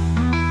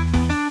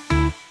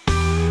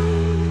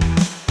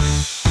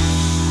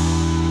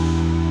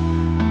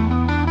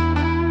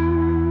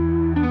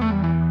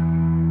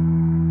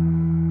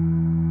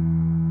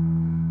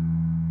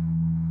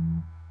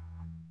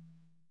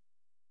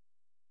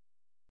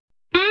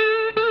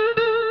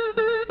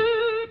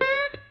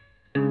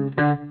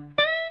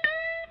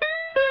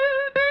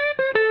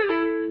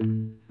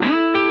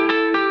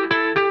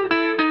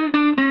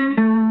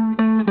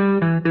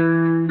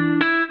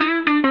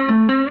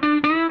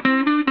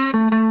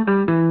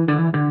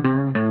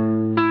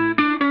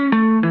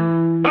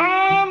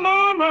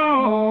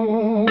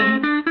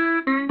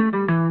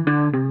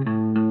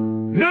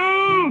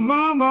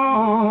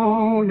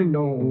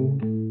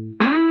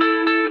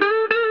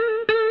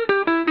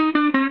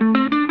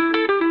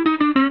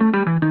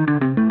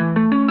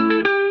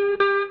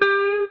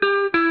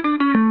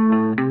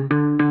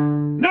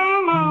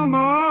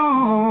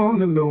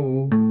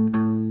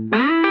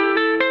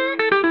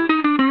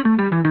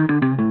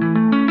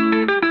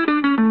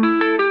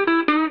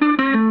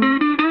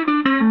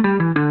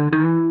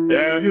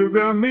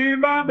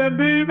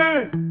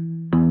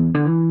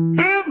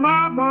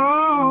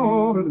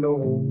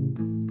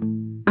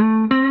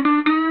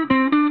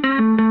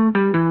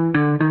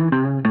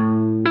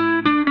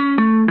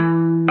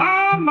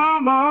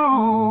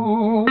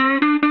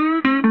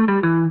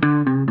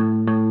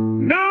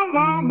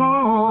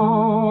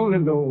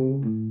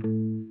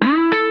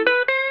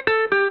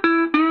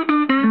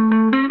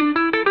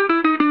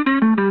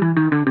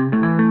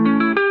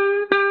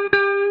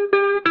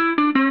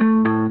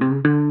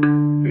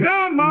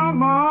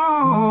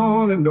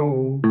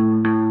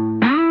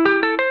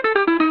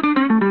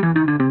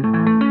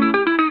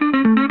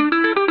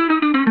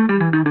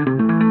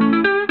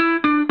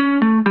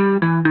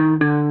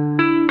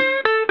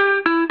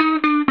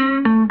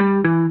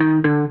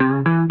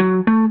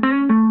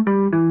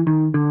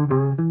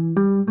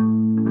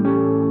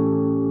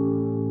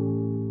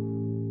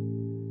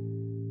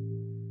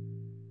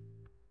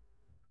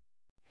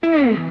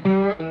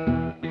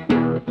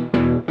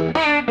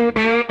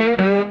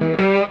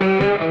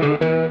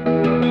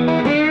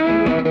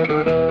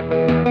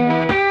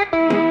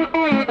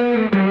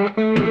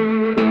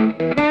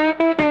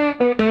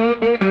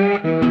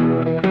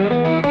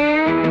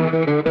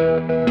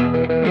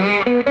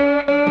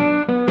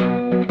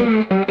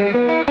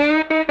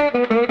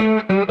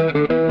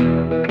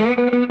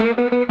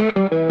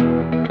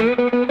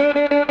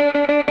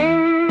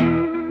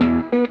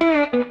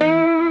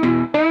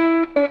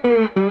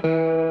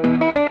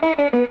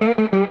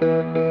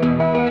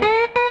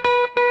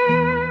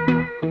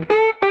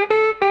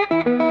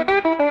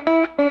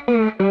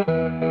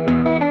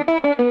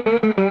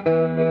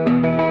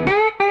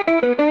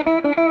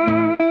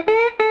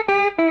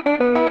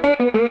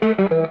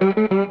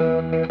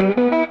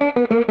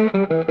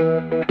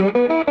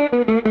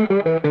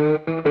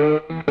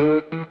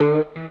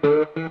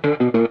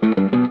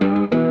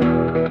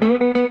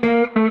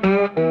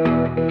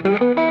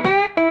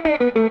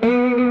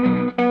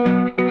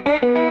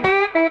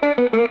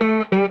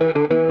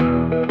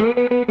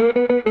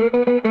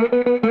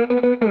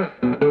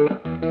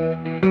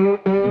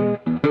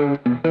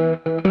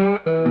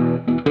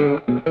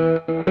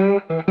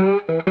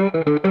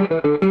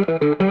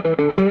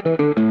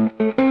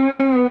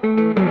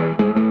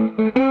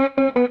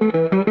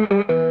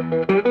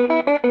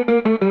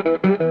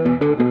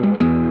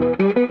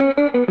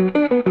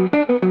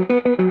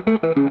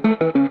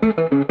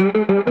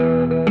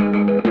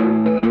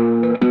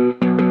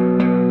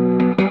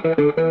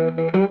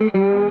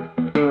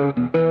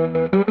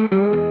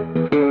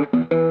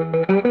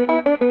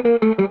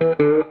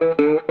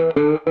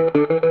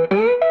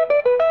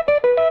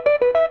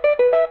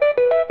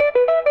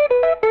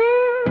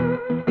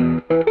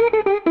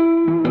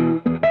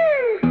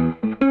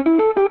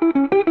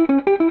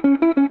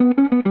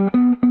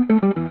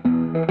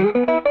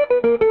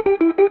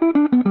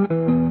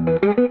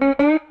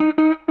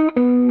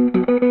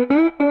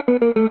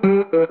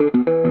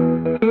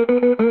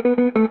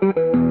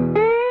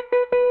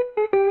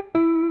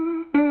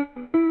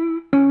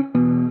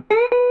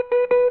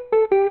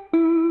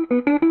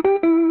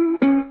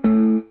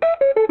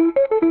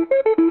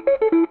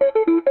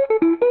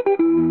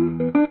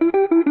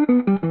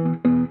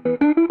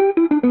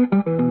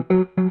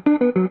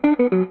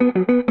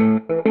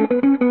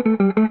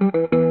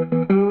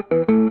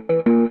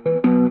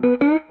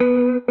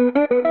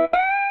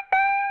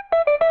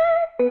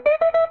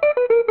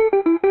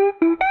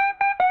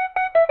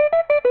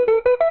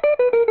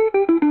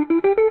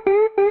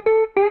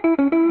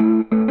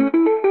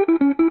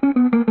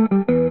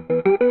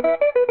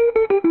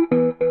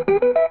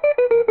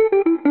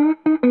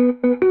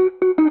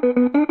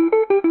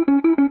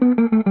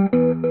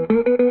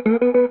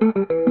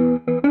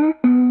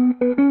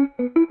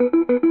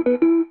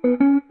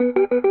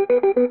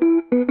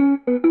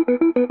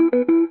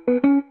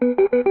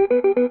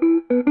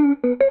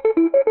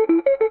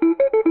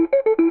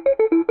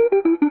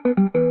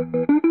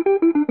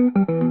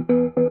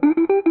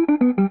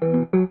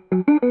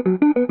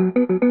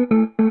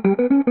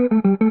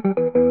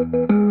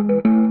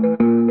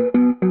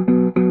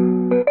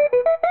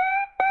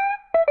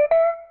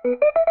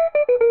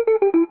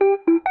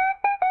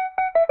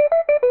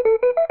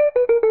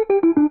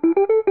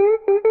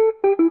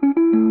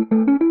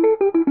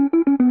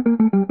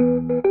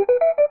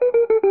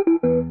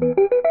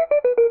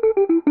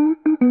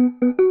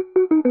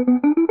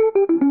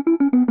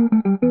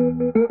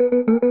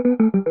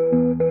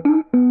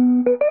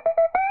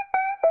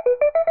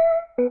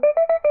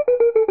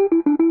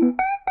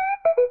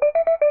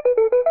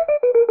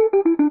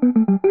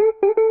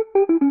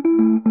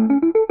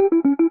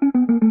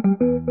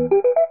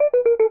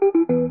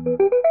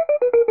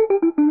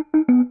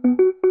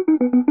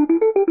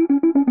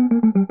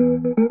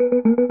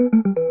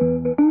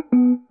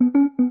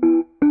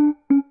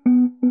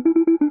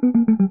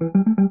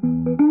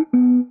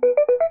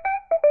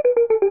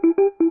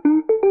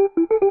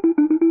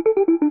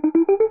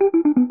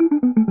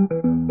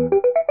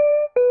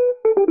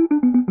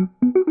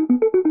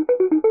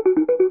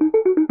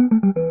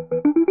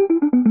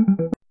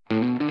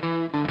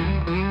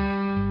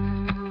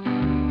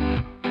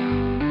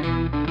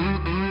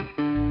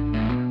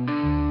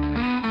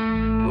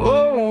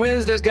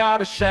 Wednesday's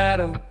got a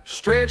shadow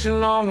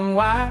stretching long and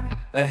wide,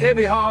 a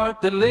heavy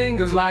heart that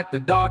lingers like the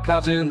dark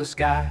clouds in the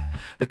sky.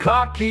 The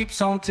clock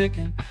keeps on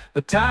ticking,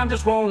 the time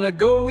just won't let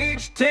go.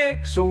 Each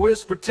tick's a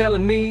whisper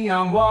telling me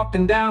I'm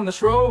walking down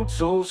this road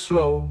so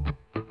slow.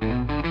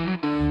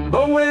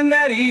 But when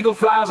that eagle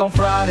flies on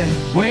Friday,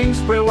 wings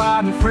spread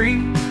wide and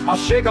free, I'll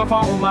shake off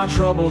all my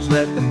troubles,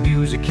 let the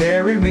music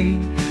carry me.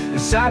 And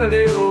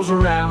Saturday rolls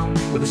around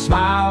with a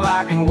smile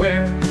I can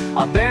wear,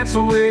 I'll dance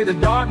away the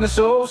darkness,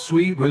 oh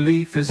sweet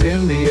relief is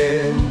in the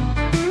air.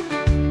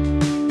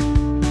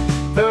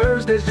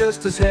 Thursday's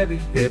just as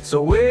heavy, it's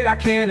a weight I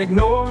can't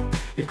ignore.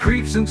 It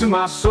creeps into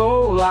my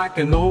soul like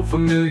an old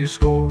familiar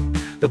score.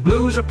 The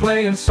blues are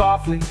playing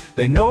softly,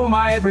 they know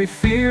my every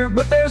fear,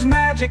 but there's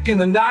magic in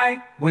the night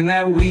when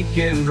that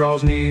weekend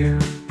draws near.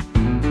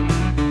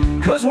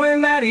 'Cause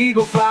when that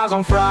eagle flies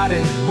on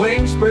Friday,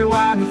 wings spread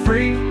wide and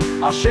free,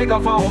 I'll shake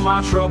off all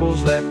my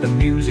troubles, let the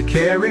music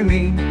carry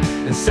me.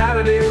 And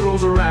Saturday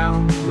rolls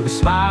around with a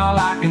smile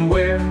I can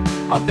wear,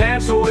 I'll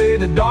dance away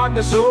the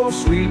darkness, so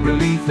sweet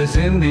relief is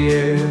in the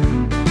air.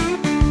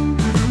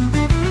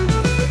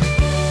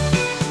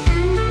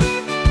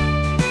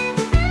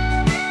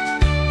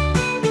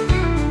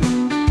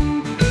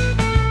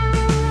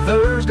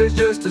 Thursday's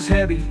just as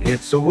heavy,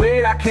 it's a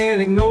weight I can't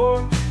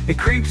ignore. It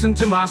creeps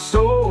into my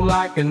soul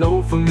like an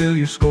old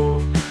familiar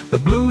score. The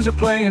blues are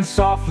playing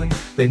softly,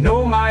 they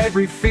know my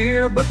every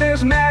fear, but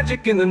there's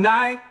magic in the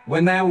night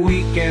when that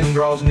weekend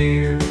draws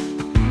near.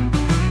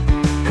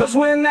 'Cause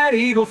when that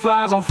eagle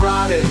flies on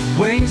Friday,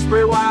 wings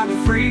spread wide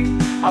and free,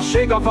 I'll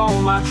shake off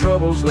all my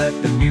troubles, let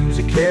the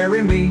music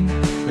carry me.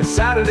 And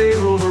Saturday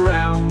rolls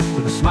around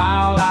with a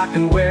smile I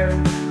can wear,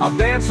 I'll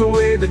dance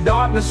away the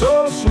darkness,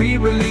 so sweet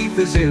relief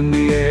is in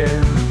the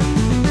air.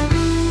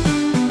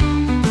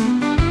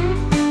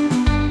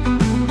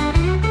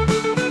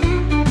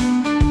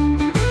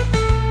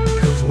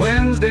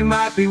 Wednesday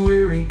might be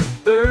weary,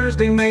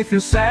 Thursday may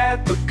feel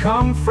sad, but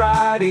come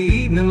Friday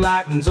evening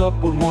lightens up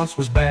what once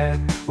was bad.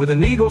 With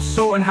an eagle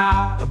soaring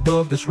high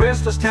above this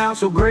restless town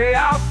so gray,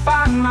 I'll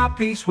find my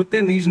peace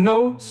within these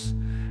notes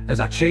as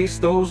I chase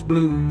those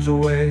blues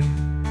away.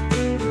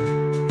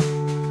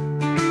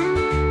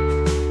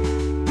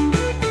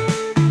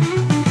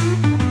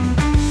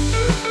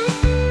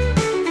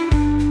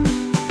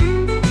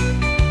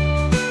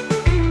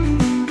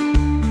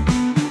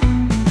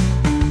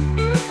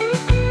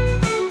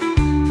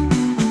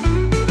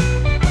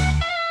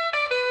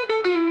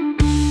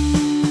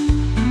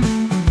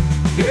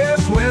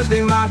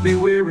 Wednesday might be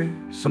weary,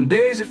 some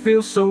days it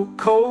feels so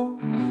cold,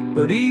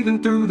 but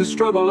even through the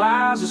struggle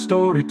lies a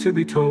story to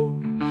be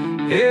told.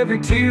 Every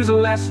tear's a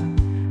lesson,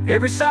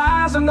 every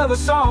sigh's another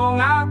song.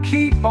 I'll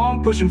keep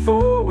on pushing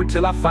forward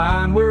till I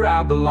find where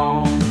I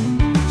belong.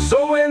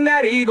 So when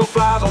that eagle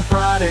flies on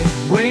Friday,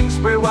 wings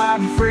spread wide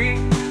and free,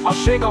 I'll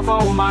shake off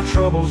all my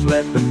troubles,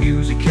 let the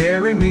music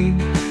carry me.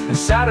 And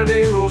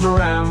Saturday rolls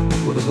around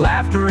with his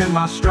laughter in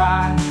my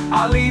stride,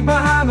 I'll leave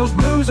behind those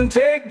blues and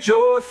take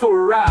joy for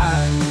a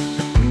ride.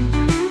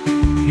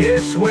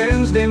 Yes,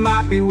 Wednesday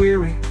might be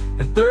weary,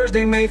 and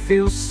Thursday may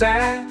feel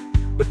sad,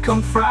 but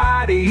come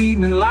Friday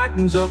evening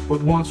lightens up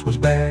what once was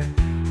bad.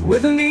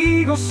 With an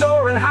eagle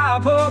soaring high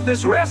above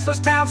this restless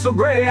town so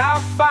gray, I'll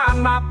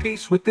find my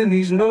peace within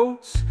these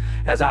notes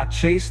as I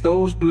chase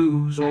those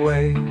blues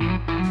away.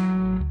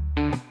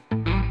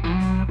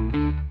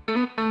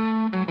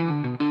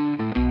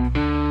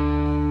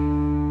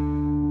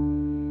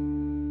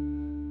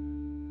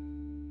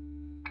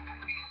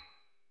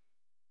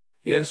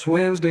 Yes,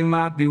 Wednesday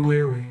might be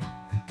weary,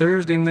 and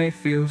Thursday may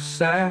feel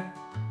sad,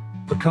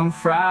 but come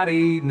Friday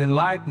evening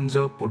lightens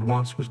up what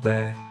once was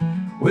bad.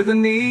 With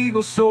an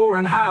eagle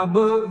soaring high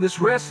above this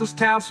restless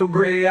town so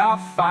gray, I'll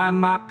find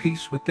my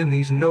peace within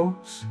these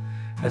notes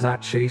as I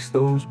chase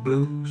those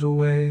blues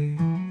away.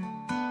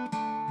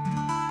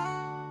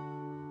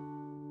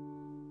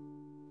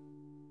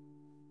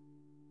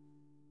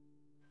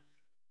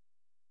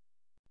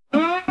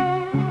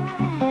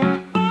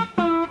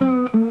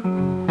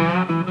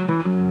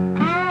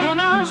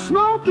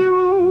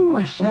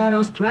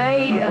 Shadows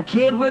play, a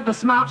kid with a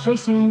smile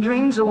chasing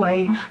dreams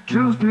away.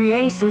 Drew 3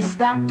 aces,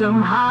 stacked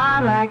them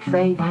high like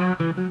fate.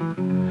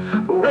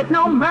 With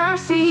no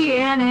mercy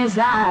in his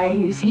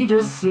eyes, he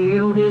just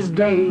sealed his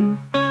day.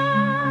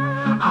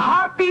 A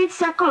heartbeat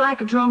echo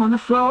like a drum on the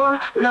floor,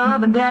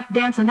 love and death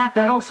dancing at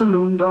that old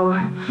saloon door.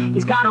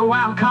 He's got a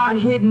wild card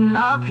hidden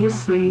up his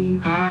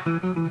sleeve,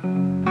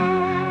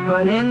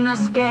 but in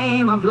this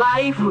game of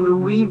life, who do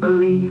we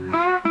believe?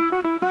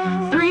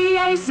 3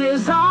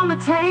 aces on the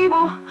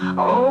table,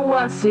 oh,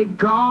 what's it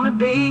gonna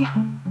be?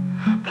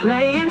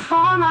 Playing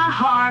for my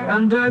heart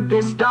under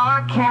this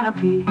dark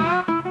canopy.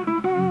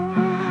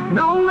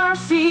 No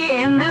mercy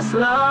in this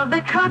love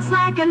that cuts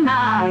like a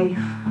knife,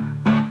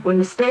 when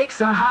the stakes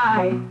are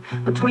high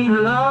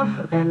between love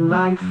and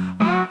life.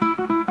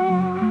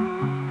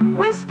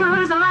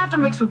 Whispers and laughter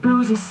mixed with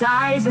bluesy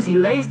sighs as he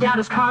lays down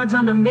his cards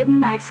under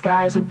midnight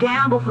skies. A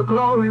gamble for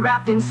glory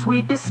wrapped in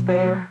sweet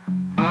despair.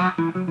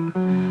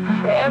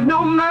 Have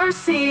no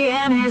mercy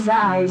in his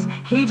eyes,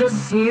 he just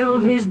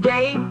sealed his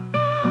day.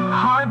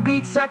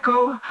 Heartbeats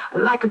echo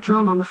like a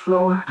drum on the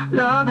floor,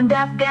 love and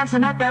death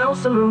dancing at that old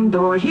saloon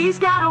door. He's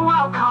got a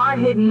wild card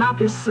hidden up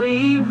his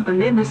sleeve,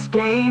 and in this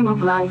game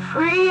of life,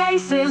 3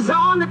 aces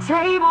on the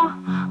table,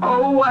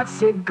 oh,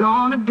 what's it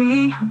gonna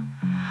be?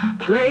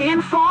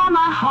 Playing for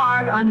my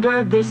heart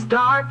under this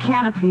dark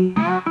canopy.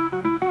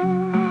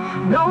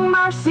 No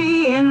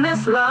mercy in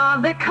this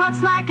love that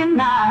cuts like a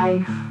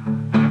knife,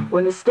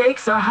 when the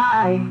stakes are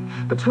high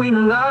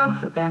between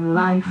love and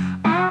life.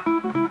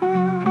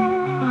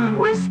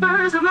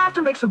 Whispers of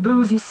laughter mixed with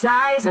bluesy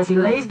sighs as he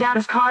lays down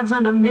his cards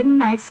under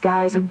midnight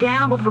skies. A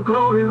gamble for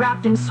glory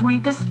wrapped in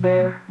sweet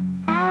despair.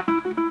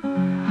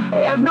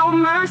 Have no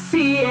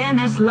mercy in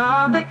this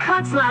love that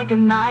cuts like a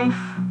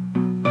knife,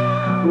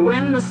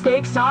 when the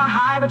stakes are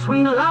high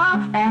between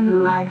love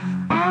and life.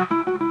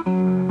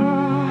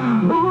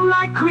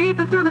 light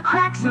creeping through the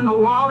cracks in the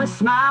wall. His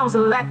smile's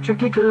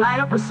electric, it could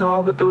light up us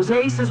all. But those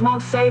aces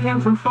won't save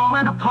him from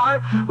falling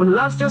apart. When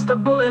love's just a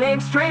bullet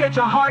aimed straight at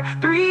your heart.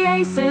 3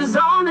 aces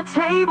on the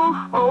table,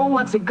 oh,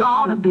 what's it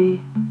gonna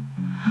be?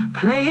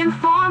 Playing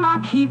form, I'll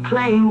keep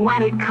playing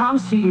when it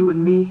comes to you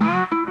and me.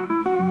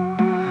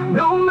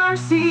 No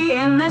mercy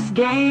in this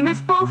game, it's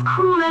both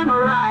cruel and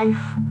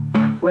rife.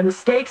 When the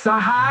stakes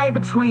are high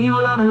between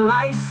love and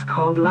life's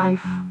called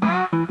life.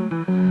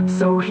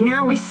 So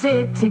here we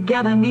sit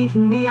together neath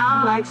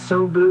neon lights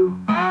so blue.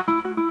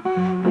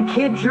 The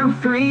kid drew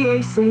 3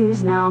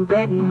 aces, now I'm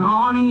betting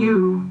on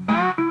you.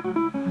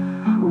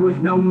 With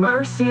no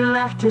mercy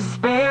left to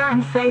spare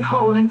and fate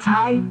holding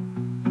tight,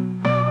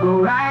 we'll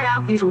ride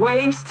out these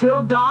waves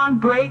till dawn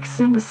breaks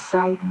into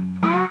sight.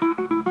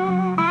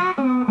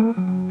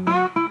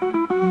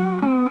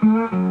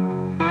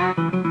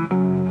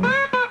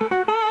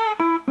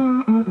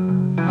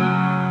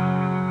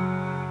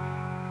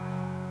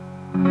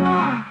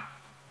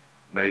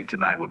 Maybe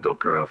tonight we'll do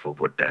girl for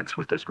what dance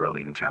with this girl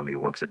and tell me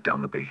what's it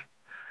down to be.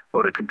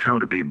 Or the control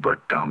to be,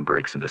 but dawn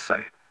breaks into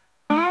sight.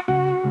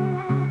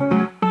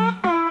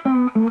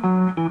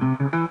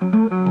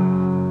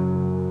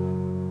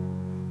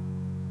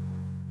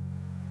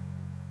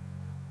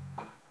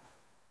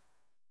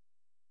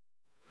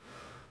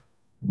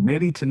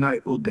 Maybe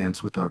tonight we'll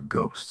dance with our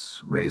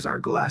ghosts, raise our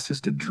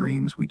glasses to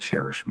dreams we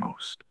cherish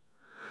most.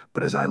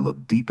 But as I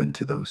look deep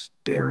into those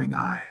daring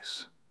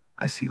eyes,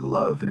 I see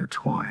love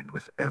intertwined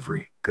with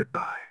every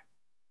goodbye.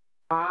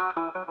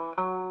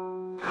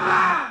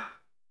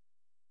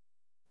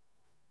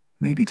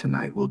 Maybe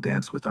tonight we'll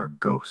dance with our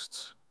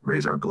ghosts,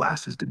 raise our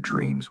glasses to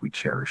dreams we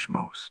cherish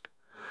most.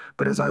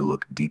 But as I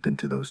look deep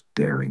into those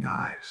daring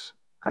eyes,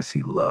 I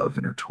see love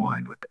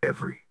intertwined with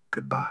every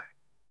goodbye.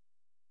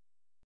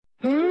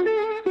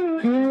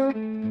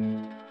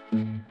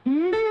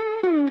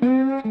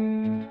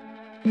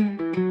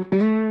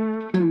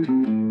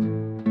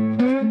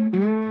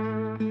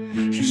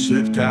 She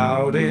slipped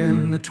out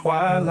in the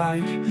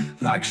twilight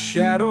like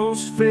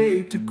shadows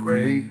fade to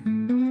gray.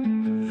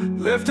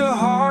 Left her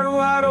heart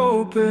wide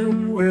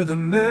open where the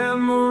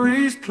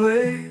memories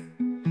play.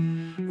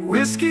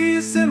 Whiskey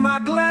is in my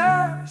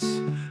glass,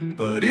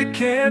 but it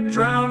can't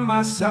drown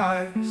my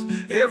sighs.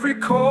 Every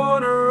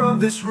corner of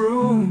this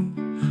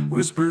room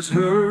whispers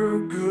her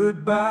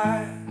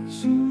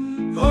goodbyes.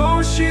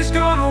 Oh, she's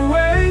gone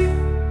away,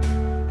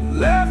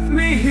 left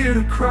me here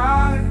to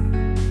cry.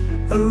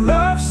 A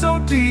love so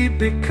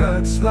deep it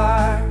cuts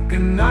like a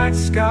night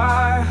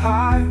sky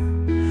high.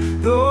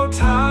 Though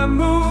time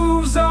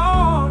moves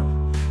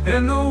on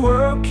and the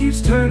world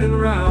keeps turning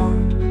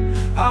round,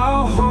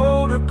 I'll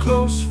hold her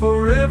close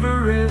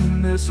forever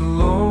in this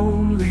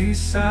lonely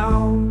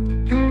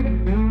sound.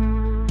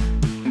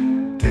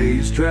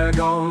 Days drag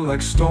on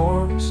like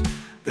storms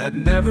that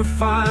never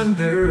find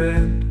their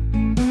end.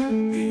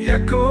 The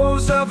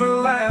echoes of her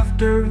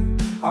laughter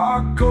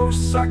are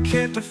ghosts I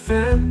can't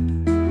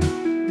defend.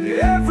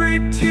 Every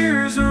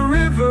tear's a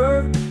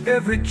river,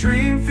 every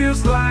dream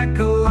feels like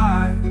a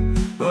lie.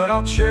 But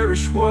I'll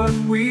cherish what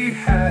we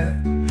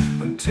had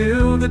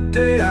until the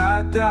day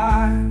I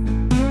die.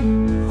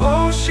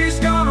 Oh, she's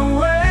gone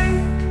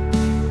away,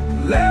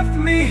 left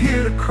me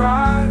here to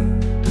cry.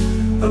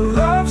 A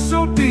love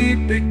so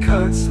deep it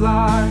cuts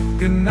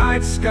like a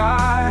night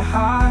sky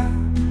high.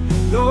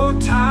 Though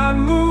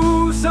time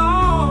moves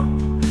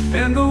on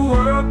and the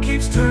world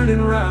keeps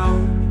turning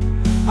round,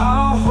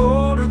 I'll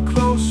hold her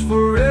close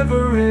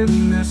forever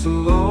in this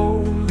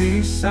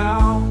lonely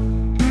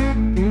sound.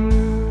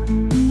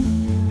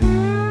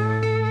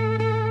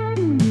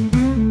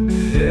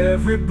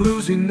 Every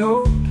bluesy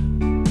note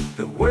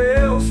that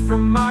wails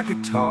from my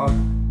guitar,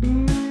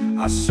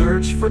 I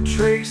search for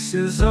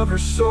traces of her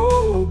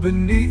soul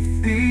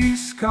beneath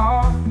these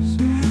scars.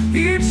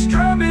 Each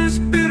strum is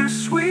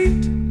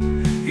bittersweet,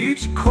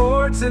 each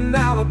chord's an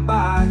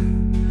alibi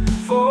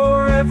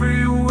for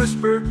every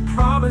whispered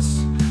promise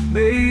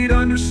made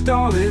under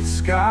starlit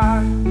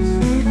skies.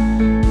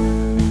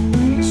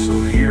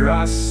 So here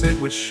I sit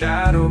with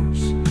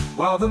shadows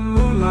while the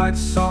moonlight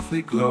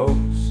softly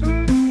glows,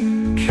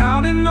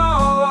 counting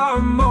all our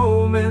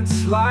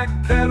moments like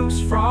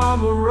petals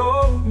from a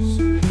rose.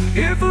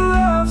 If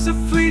love's a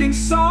fleeting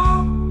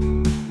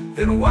song,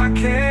 then why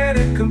can't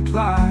it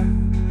comply?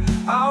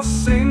 I'll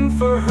sing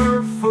for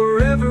her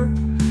forever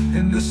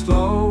in this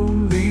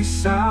lonely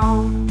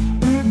sound.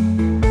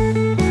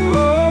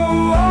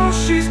 Oh,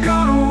 she's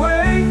gone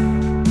away,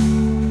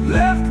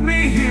 left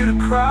me here to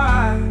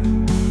cry.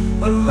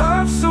 A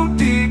love so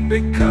deep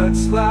it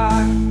cuts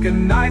like a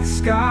night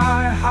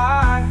sky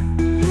high.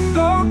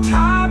 Though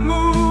time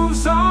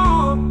moves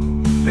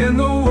on and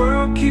the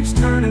world keeps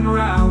turning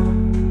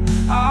round,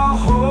 I'll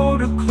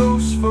hold her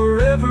close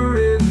forever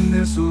in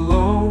this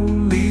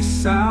lonely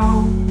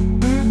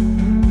sound.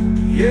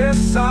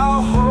 Yes,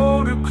 I'll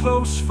hold her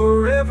close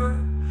forever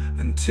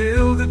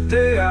until the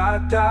day I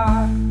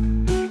die.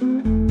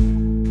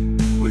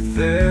 With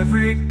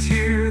every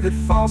tear that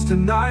falls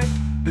tonight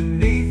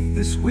beneath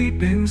this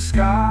weeping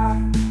sky.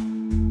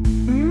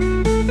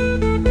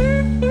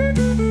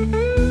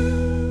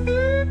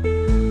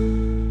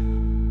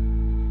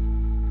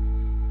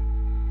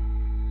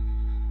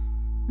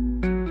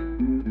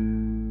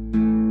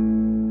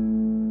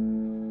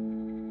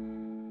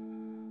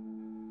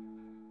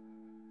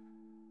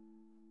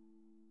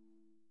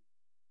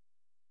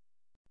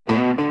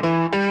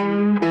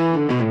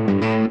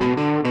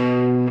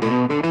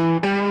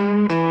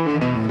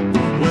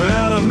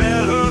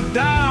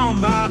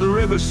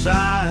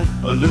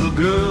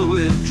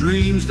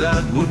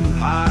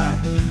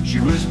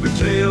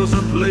 tales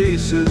of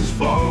places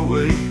far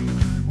away,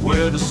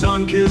 where the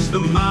sun kissed the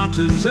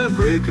mountains at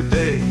break of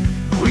day.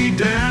 We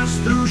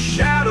danced through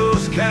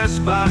shadows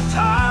cast by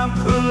time,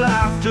 her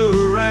laughter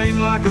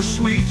rang like a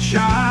sweet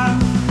chime.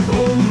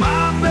 Oh,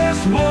 my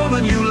best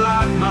woman, you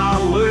light my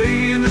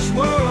way in this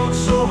world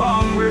so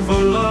hungry for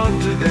love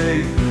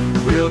today.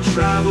 We'll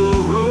travel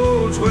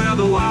roads where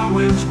the wild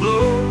winds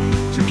blow,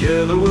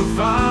 together we'll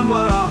find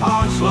what our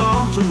hearts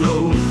long to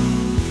know.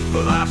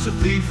 But life's a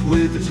thief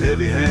with its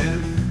heavy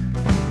hand,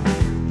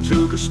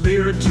 took a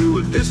spirit to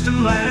a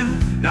distant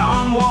land. Now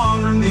I'm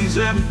wandering these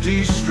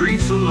empty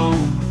streets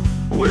alone,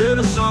 where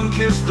the sun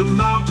kissed the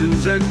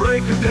mountains at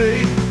break of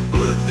day.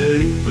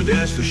 But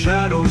as the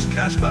shadows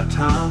cast by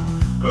time,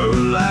 her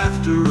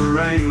laughter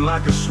rang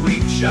like a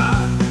sweet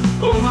chime.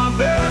 Oh, my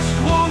best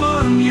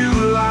woman, you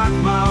light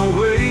my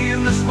way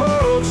in this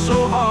world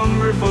so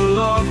hungry for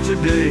love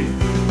today.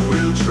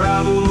 We'll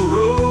travel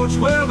roads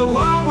where the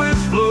wild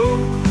winds blow,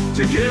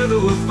 together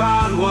we'll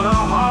find what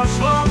our hearts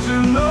long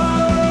to know.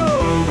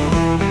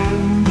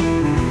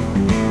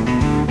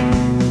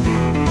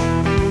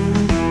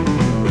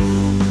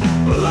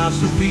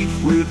 Life's a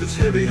thief with its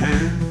heavy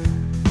hand,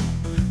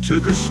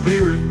 took her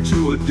spirit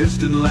to a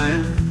distant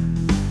land.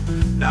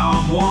 Now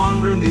I'm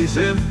wandering these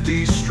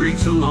empty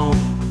streets alone,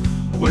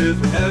 with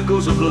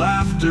echoes of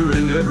laughter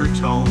in every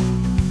tone.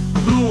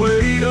 The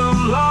weight of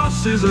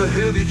loss is a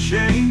heavy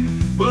chain,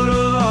 but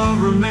her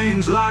love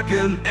remains like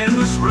an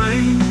endless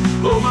rain.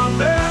 Oh, my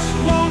best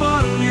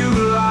woman, you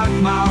light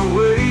my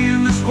way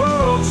in this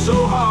world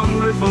so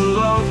hungry for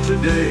love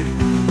today.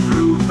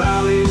 Through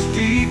valleys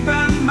deep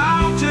and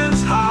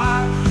mountains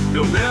high,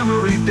 your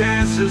memory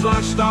dances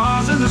like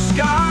stars in the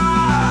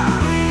sky.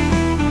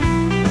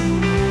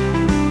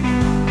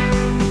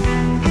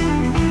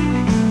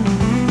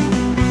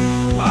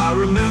 I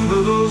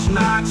remember those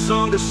nights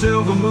under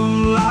silver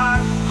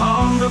moonlight,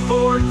 hunger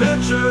for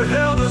adventure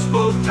held us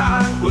both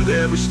tight. With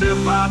every step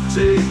I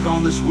take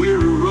on this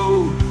weary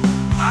road,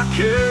 I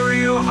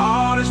carry your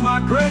heart as my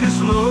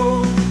greatest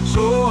load.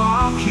 So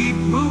I'll keep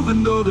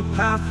moving though the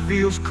path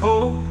feels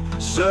cold,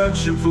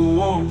 searching for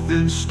warmth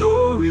in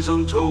stories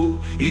untold.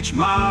 Each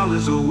mile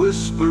is a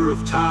whisper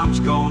of times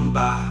gone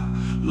by.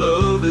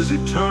 Love is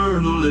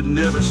eternal, it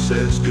never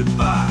says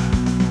goodbye.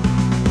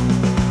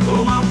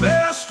 Oh, my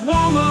best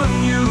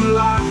woman, you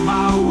light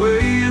my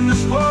way in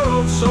this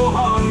world so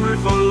hungry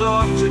for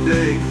love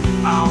today.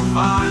 I'll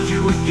find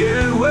you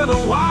again where the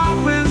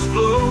wild winds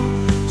blow,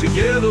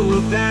 together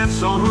we'll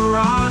dance on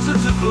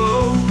horizons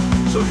aglow.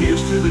 So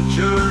here's to the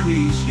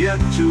journeys yet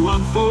to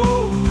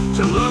unfold,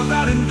 to love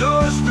that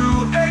endures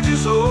through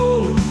ages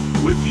old.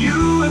 With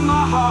you in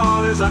my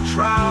heart as I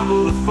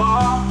travel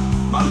afar,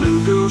 my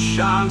little girl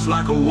shines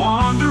like a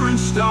wandering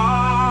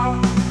star.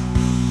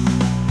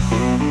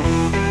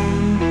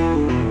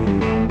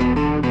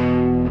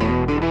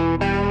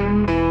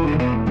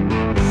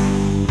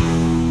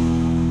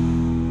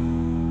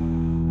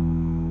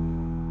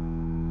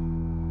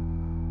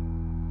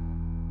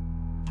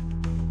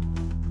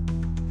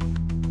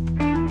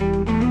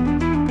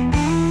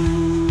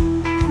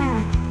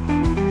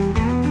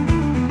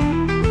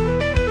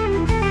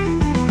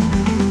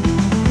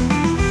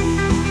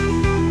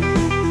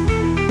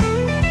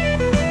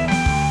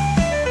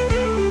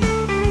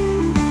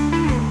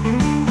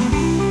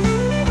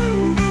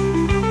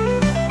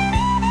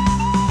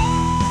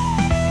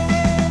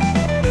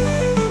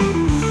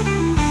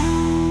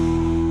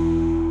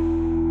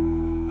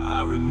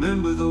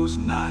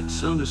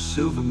 Under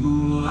silver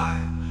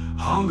moonlight,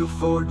 hunger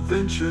for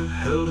adventure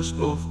held us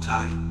both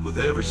tight. With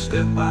every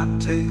step I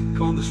take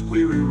on this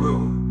weary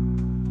road,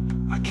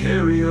 I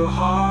carry your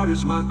heart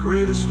as my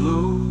greatest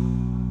load.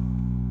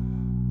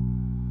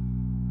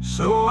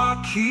 So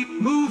I keep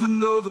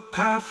moving though the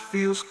path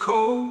feels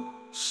cold,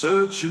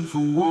 searching for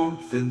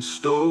warmth in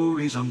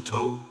stories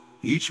untold.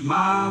 Each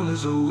mile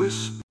is a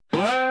whisper.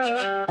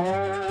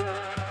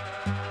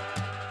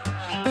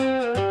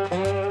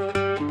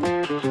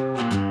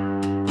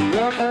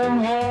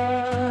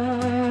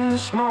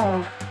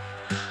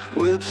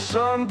 With the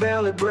sun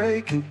barely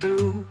breaking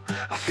through,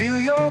 I feel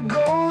your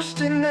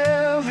ghost in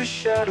every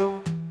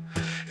shadow.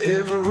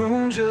 Every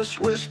room just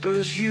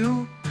whispers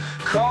you.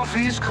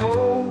 Coffee's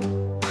cold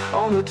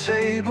on the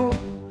table,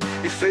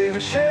 your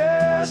favorite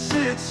chair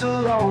sits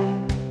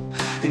alone.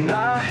 And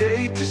I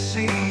hate to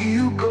see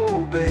you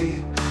go,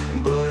 babe,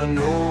 but I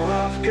know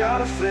I've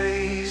gotta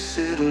face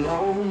it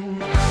alone.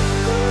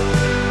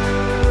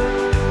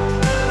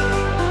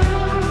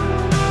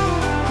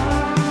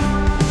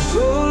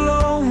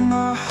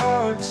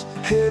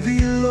 Heavy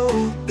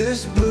load,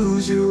 this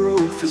blues you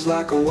wrote feels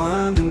like a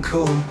winding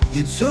cold.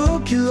 You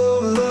took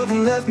your love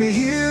and left me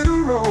here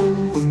to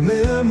roam with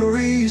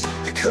memories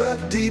that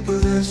cut deeper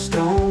than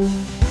stone.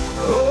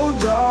 Oh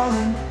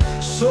darling,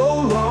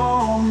 so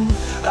long,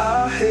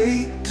 I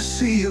hate to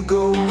see you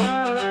go.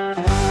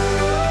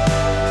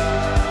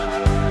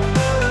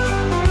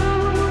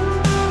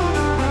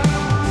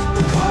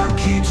 The clock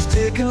keeps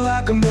ticking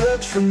like a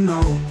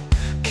metronome,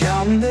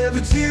 counting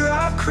every tear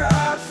I've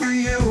cried for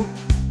you.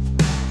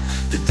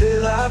 The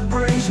daylight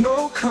brings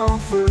no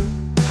comfort,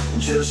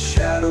 just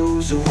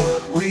shadows of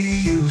what we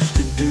used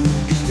to do.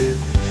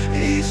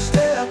 Each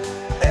step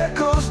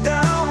echoes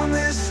down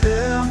this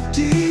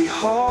empty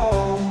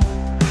hall.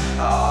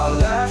 Our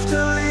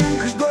laughter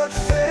lingers but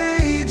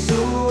fades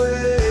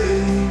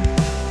away,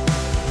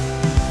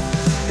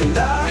 and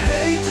I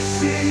hate to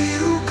see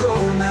you go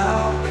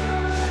now.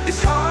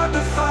 It's hard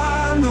to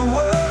find the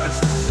words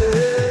to say.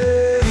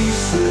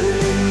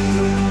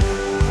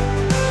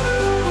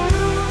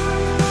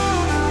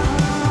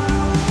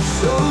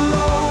 So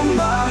long,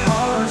 my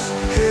heart's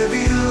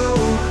heavy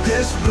load.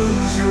 This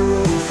blues you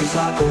wrote feels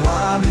like a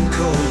winding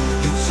cold.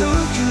 You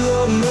took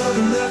your love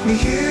and left me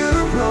here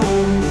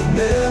alone. The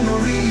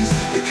memories,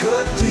 they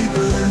cut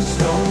deeper than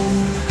stone.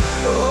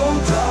 Oh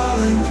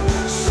darling,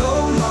 so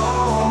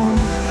long,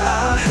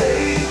 I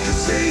hate to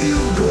see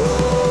you go.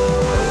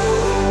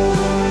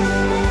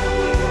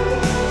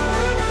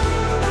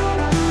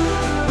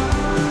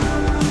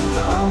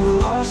 I'm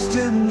lost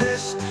in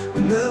this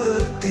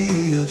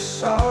melody of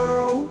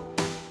sorrow,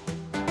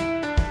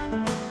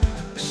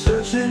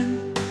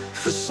 searching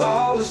for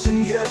solace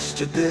in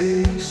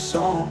yesterday's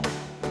song.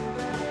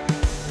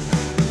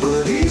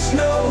 But each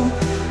note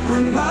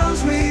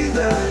reminds me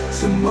that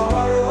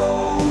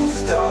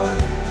tomorrow's dark.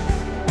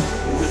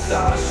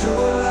 Without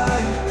your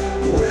light,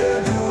 where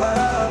do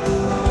I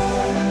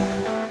belong?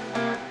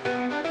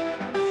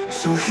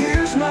 So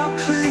here's my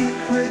plea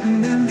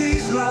written in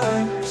these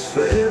lines,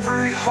 for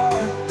every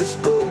heart that's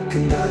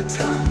broken at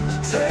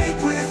times. Take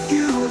with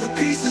you the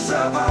pieces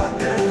of our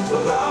dance,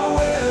 but I'll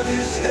wear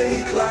this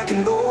ache like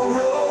an old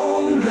romance.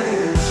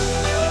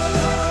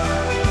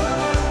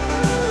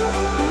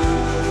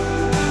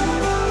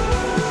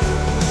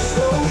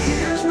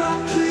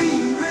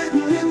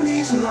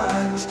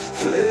 Lines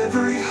for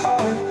every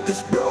heart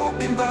that's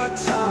broken by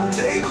time.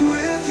 Take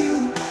with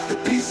you the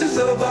pieces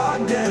of our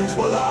dance,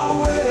 while I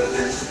wear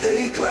this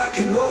ache like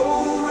an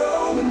old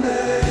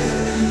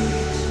romance.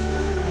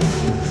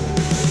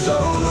 So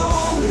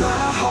long,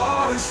 my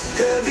heart's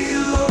heavy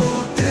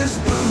load. This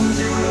blues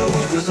you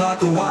wrote feels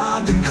like a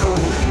winding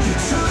cold. You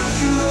took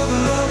your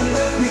love and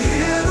left me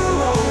here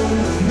alone.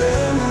 The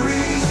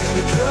memories,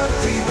 they cut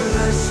deeper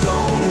than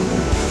stone.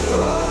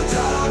 Oh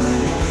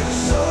darling,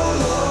 so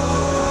long,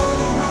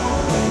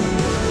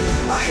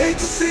 I hate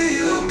to see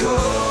you go.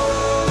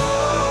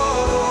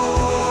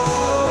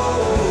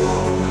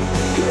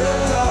 Yeah,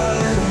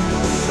 darling,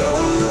 so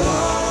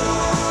long.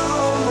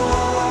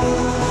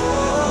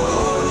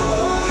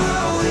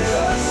 We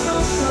got so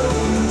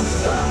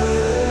inside.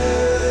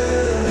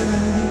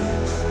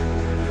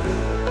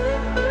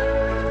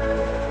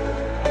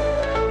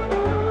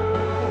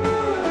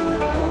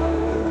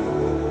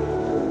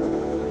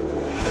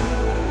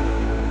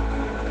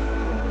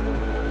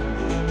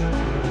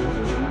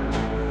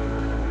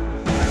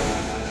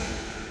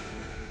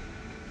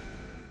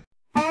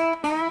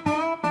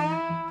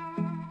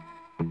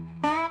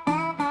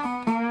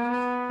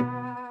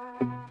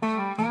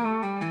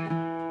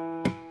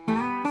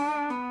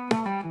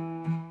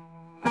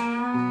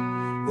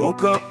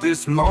 Woke up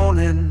this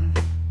morning,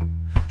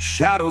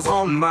 shadows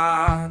on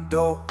my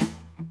door.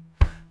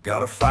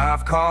 Got a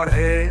 5-card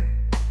head,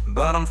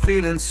 but I'm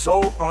feeling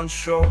so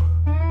unsure.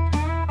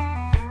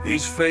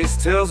 Each face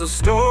tells a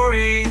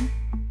story,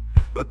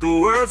 but the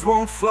words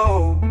won't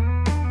flow.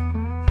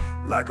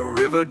 Like a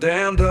river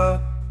dammed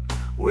up,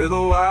 where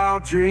the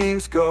wild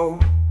dreams go.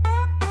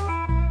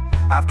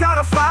 I've got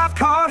a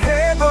 5-card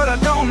head, but I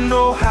don't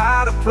know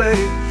how to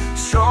play.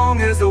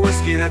 Strong as the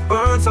whiskey that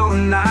burns all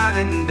night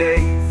and day.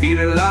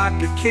 Feeling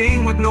like a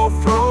king with no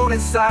throne in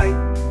sight.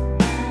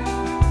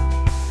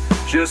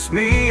 Just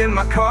me and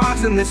my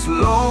cards in this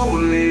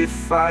lonely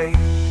fight.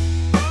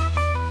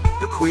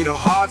 The Queen of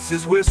Hearts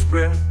is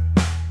whispering,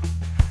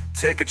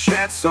 take a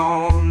chance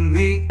on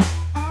me.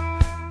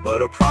 But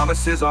her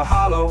promises are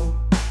hollow,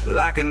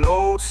 like an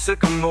old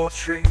sycamore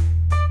tree.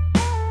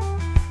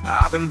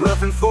 I've been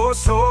bluffing for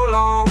so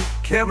long,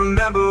 can't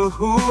remember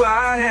who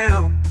I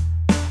am.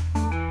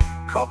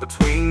 Caught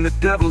between the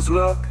devil's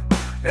luck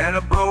and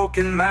a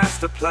broken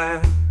master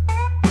plan.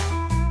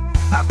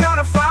 I've got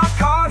a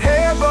 5-card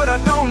head, but I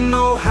don't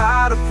know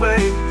how to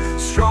play.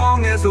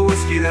 Strong as the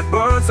whiskey that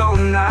burns all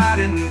night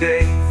and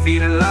day.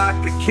 Feeling like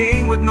a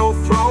king with no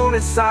throne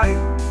in sight.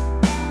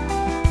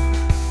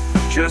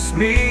 Just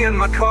me and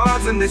my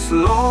cards in this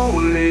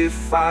lonely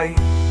fight.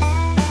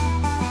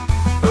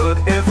 But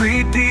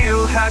every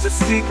deal has its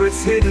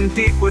secrets hidden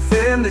deep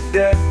within the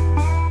deck.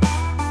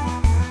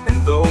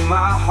 And though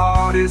my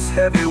heart is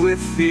heavy with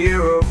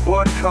fear of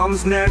what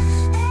comes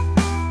next,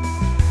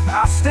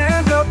 I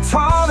stand up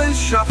tall and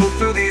shuffle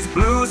through these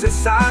blues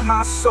inside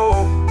my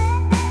soul.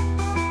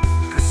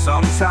 Cause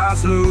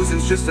sometimes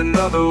losing's just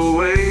another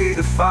way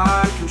to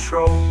find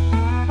control.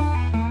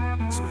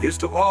 So here's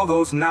to all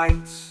those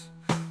nights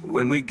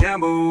when we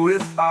gamble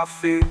with our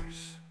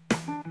fears,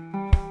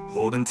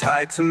 holding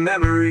tight to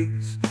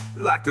memories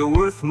like they're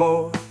worth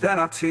more than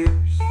our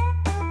tears.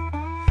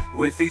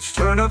 With each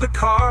turn of the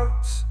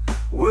cards,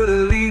 will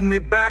it lead me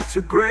back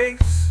to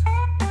grace?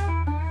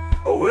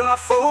 Or will I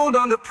fold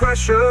under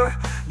pressure,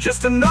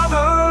 just another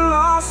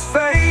lost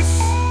face?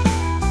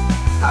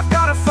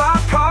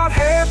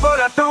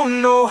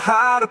 know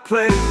how to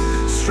play.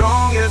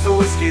 Strong as a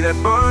whiskey that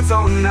burns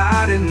all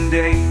night and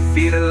day.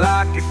 Feeling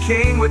like a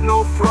king with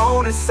no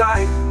throne in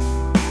sight.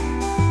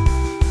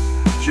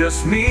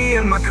 Just me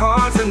and my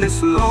cards in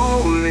this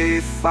lonely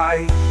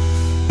fight.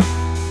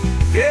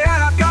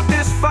 Yeah, I've got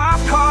this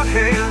 5-card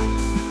hand.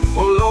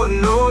 Oh, Lord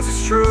knows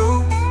it's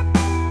true.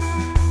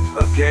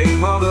 A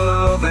game of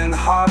love and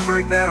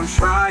heartbreak that I'm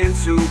trying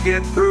to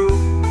get through.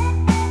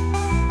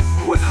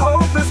 With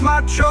hope as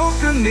my choke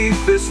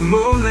beneath this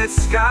moonlit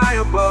sky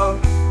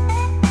above.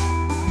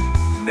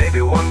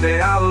 Maybe one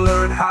day I'll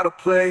learn how to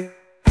play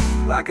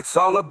like it's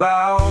all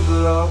about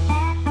love.